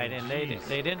timeout. Right, and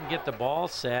they didn't get the ball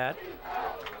set.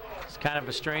 It's kind of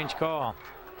a strange call.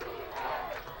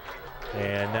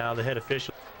 And now the head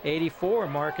official. 84,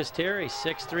 Marcus Terry,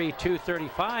 6'3",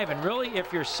 235. And really,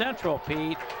 if you're Central,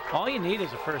 Pete, all you need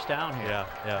is a 1st down here.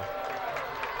 Yeah.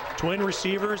 Twin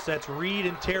receivers, that's Reed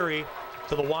and Terry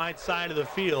to the wide side of the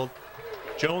field.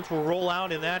 Jones will roll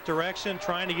out in that direction,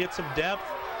 trying to get some depth,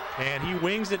 and he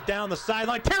wings it down the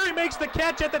sideline. Terry makes the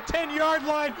catch at the 10-yard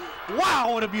line.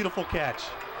 Wow, what a beautiful catch.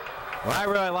 Well, I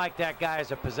really like that guy as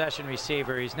a possession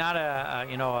receiver. He's not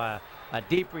a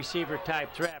deep receiver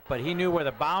type threat, but he knew where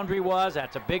the boundary was.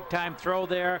 That's a big time throw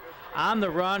there on the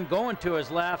run, going to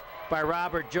his left by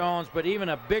Robert Jones, but even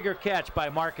a bigger catch by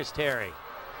Marcus Terry.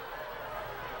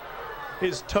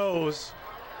 His toes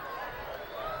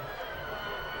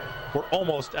were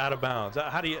almost out of bounds.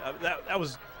 How do you? That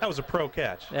was a pro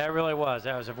catch. That really was.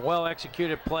 That was a well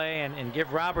executed play, and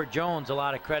give Robert Jones a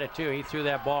lot of credit too. He threw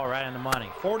that ball right in the money.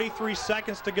 43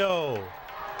 seconds to go.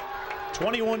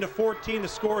 21-14 to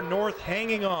score. North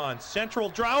hanging on. Central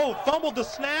fumbled the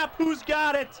snap. Who's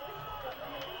got it?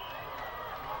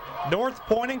 North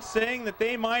pointing, saying that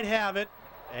they might have it,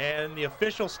 and the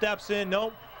official steps in.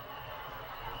 Nope.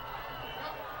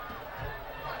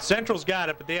 Central's got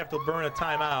it, but they have to burn a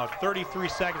timeout. 33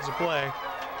 seconds to play.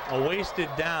 A wasted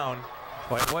down.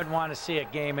 Boy, I wouldn't want to see a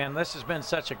game end. This has been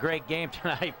such a great game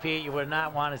tonight, Pete. You would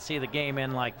not want to see the game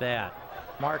end like that.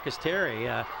 Marcus Terry,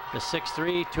 the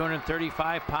 6'3",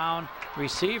 235-pound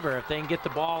receiver. If they can get the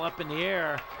ball up in the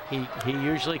air, he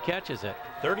usually catches it.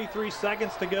 33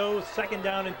 seconds to go. Second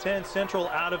down and 10. Central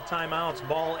out of timeouts.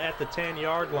 Ball at the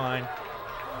 10-yard line.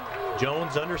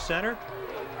 Jones under center.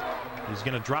 He's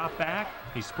going to drop back.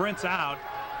 He sprints out.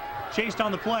 Chased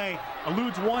on the play.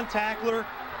 Eludes one tackler.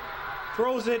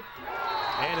 Throws it.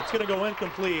 And it's going to go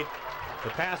incomplete.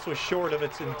 The pass was short of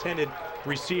its intended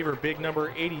receiver, big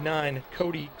number 89,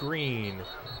 Cody Green.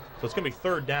 So it's going to be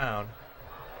third down.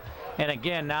 And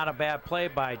again, not a bad play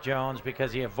by Jones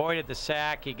because he avoided the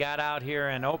sack. He got out here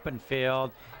in open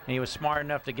field, and he was smart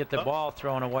enough to get the ball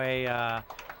thrown away.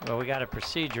 Well, we got a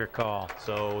procedure call.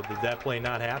 So did that play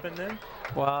not happen then?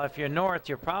 Well, if you're North,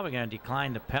 you're probably going to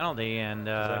decline the penalty. And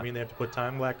does that mean they have to put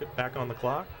time back on the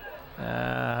clock?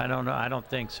 I don't know. I don't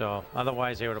think so.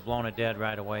 Otherwise, they would have blown it dead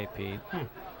right away, Pete.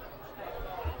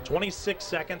 26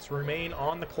 seconds remain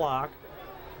on the clock.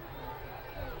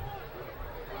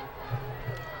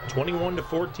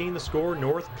 21-14 the score.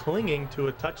 North clinging to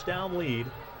a touchdown lead.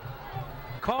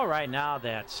 Call right now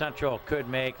that Central could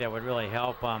make that would really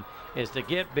help them is to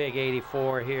get big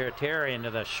 84 here, Terry,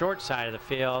 into the short side of the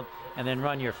field, and then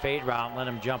run your fade route and let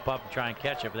him jump up and try and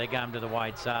catch it, but they got him to the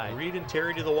wide side. Reed and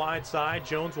Terry to the wide side.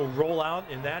 Jones will roll out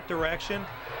in that direction.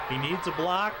 He needs a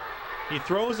block. He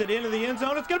throws it into the end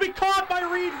zone. It's going to be caught by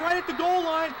Reed right at the goal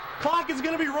line. Clock is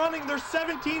going to be running. There's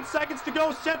 17 seconds to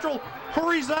go. Central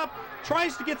hurries up,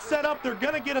 tries to get set up. They're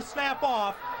going to get a snap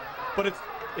off, but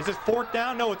is it fourth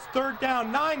down? No, it's third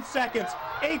down. 9 seconds,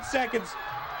 8 seconds.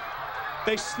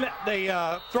 They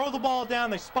throw the ball down.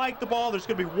 They spike the ball. There's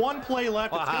going to be one play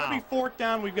left. Wow. It's going to be fourth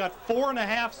down. We've got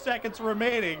 4.5 seconds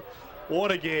remaining.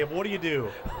 What a game. What do you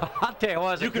do? I'll tell you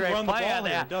what, you can run the ball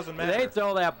here. It doesn't matter. They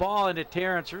throw that ball into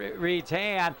Terrence Reed's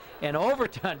hand, and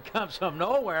Overton comes from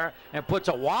nowhere and puts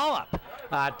a wallop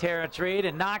on Terrence Reed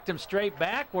and knocked him straight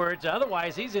backwards.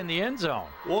 Otherwise, he's in the end zone.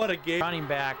 What a game. Running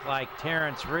back like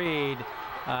Terrence Reed,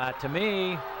 to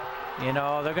me, you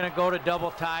know, they're going to go to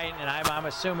double tight, and I'm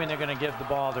assuming they're going to give the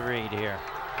ball to Reed here.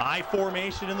 I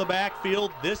formation in the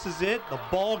backfield. This is it. The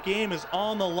ball game is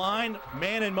on the line.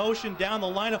 Man in motion down the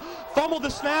line. Fumbled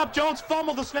the snap. Jones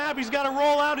fumbled the snap. He's got to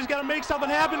roll out. He's got to make something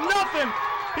happen. Nothing.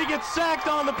 He gets sacked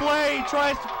on the play. He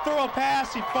tries to throw a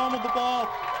pass. He fumbled the ball,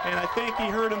 and I think he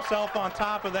hurt himself on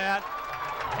top of that.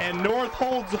 And North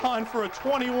holds on for a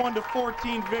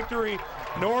 21-14 victory.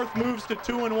 North moves to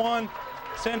 2-1.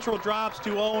 Central drops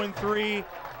to 0-3.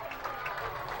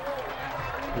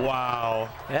 Wow.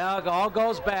 Yeah, it all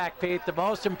goes back, Pete. The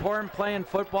most important play in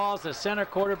football is the center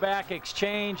quarterback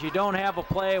exchange. You don't have a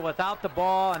play without the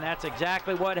ball, and that's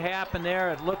exactly what happened there.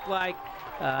 It looked like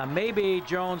maybe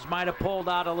Jones might have pulled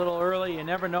out a little early. You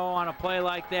never know on a play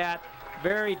like that.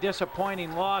 Very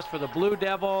disappointing loss for the Blue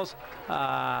Devils.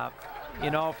 You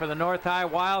know, for the North High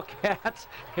Wildcats,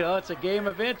 you know, it's a game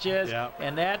of inches. Yeah.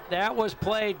 And that was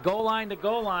played goal line to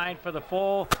goal line for the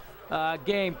full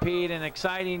game, Pete. An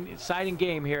exciting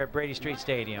game here at Brady Street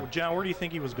Stadium. Well, John, where do you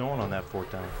think he was going on that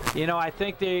fourth down? You know, I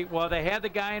think they had the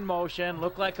guy in motion.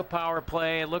 Looked like a power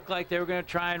play. It looked like they were going to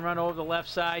try and run over the left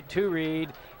side to Reed,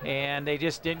 and they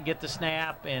just didn't get the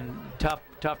snap. And tough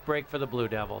break for the Blue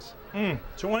Devils.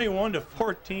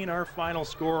 21-14, our final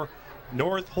score.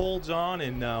 North holds on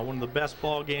in one of the best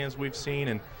ball games we've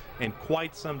seen in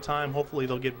quite some time. Hopefully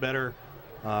they'll get better.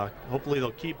 Hopefully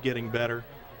they'll keep getting better.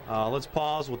 Let's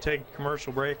pause. We'll take a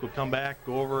commercial break. We'll come back,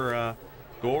 go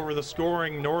over the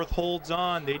scoring. North holds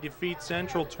on. They defeat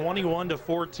Central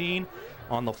 21-14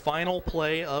 on the final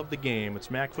play of the game.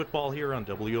 It's MAC football here on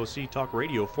WOC Talk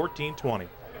Radio 1420.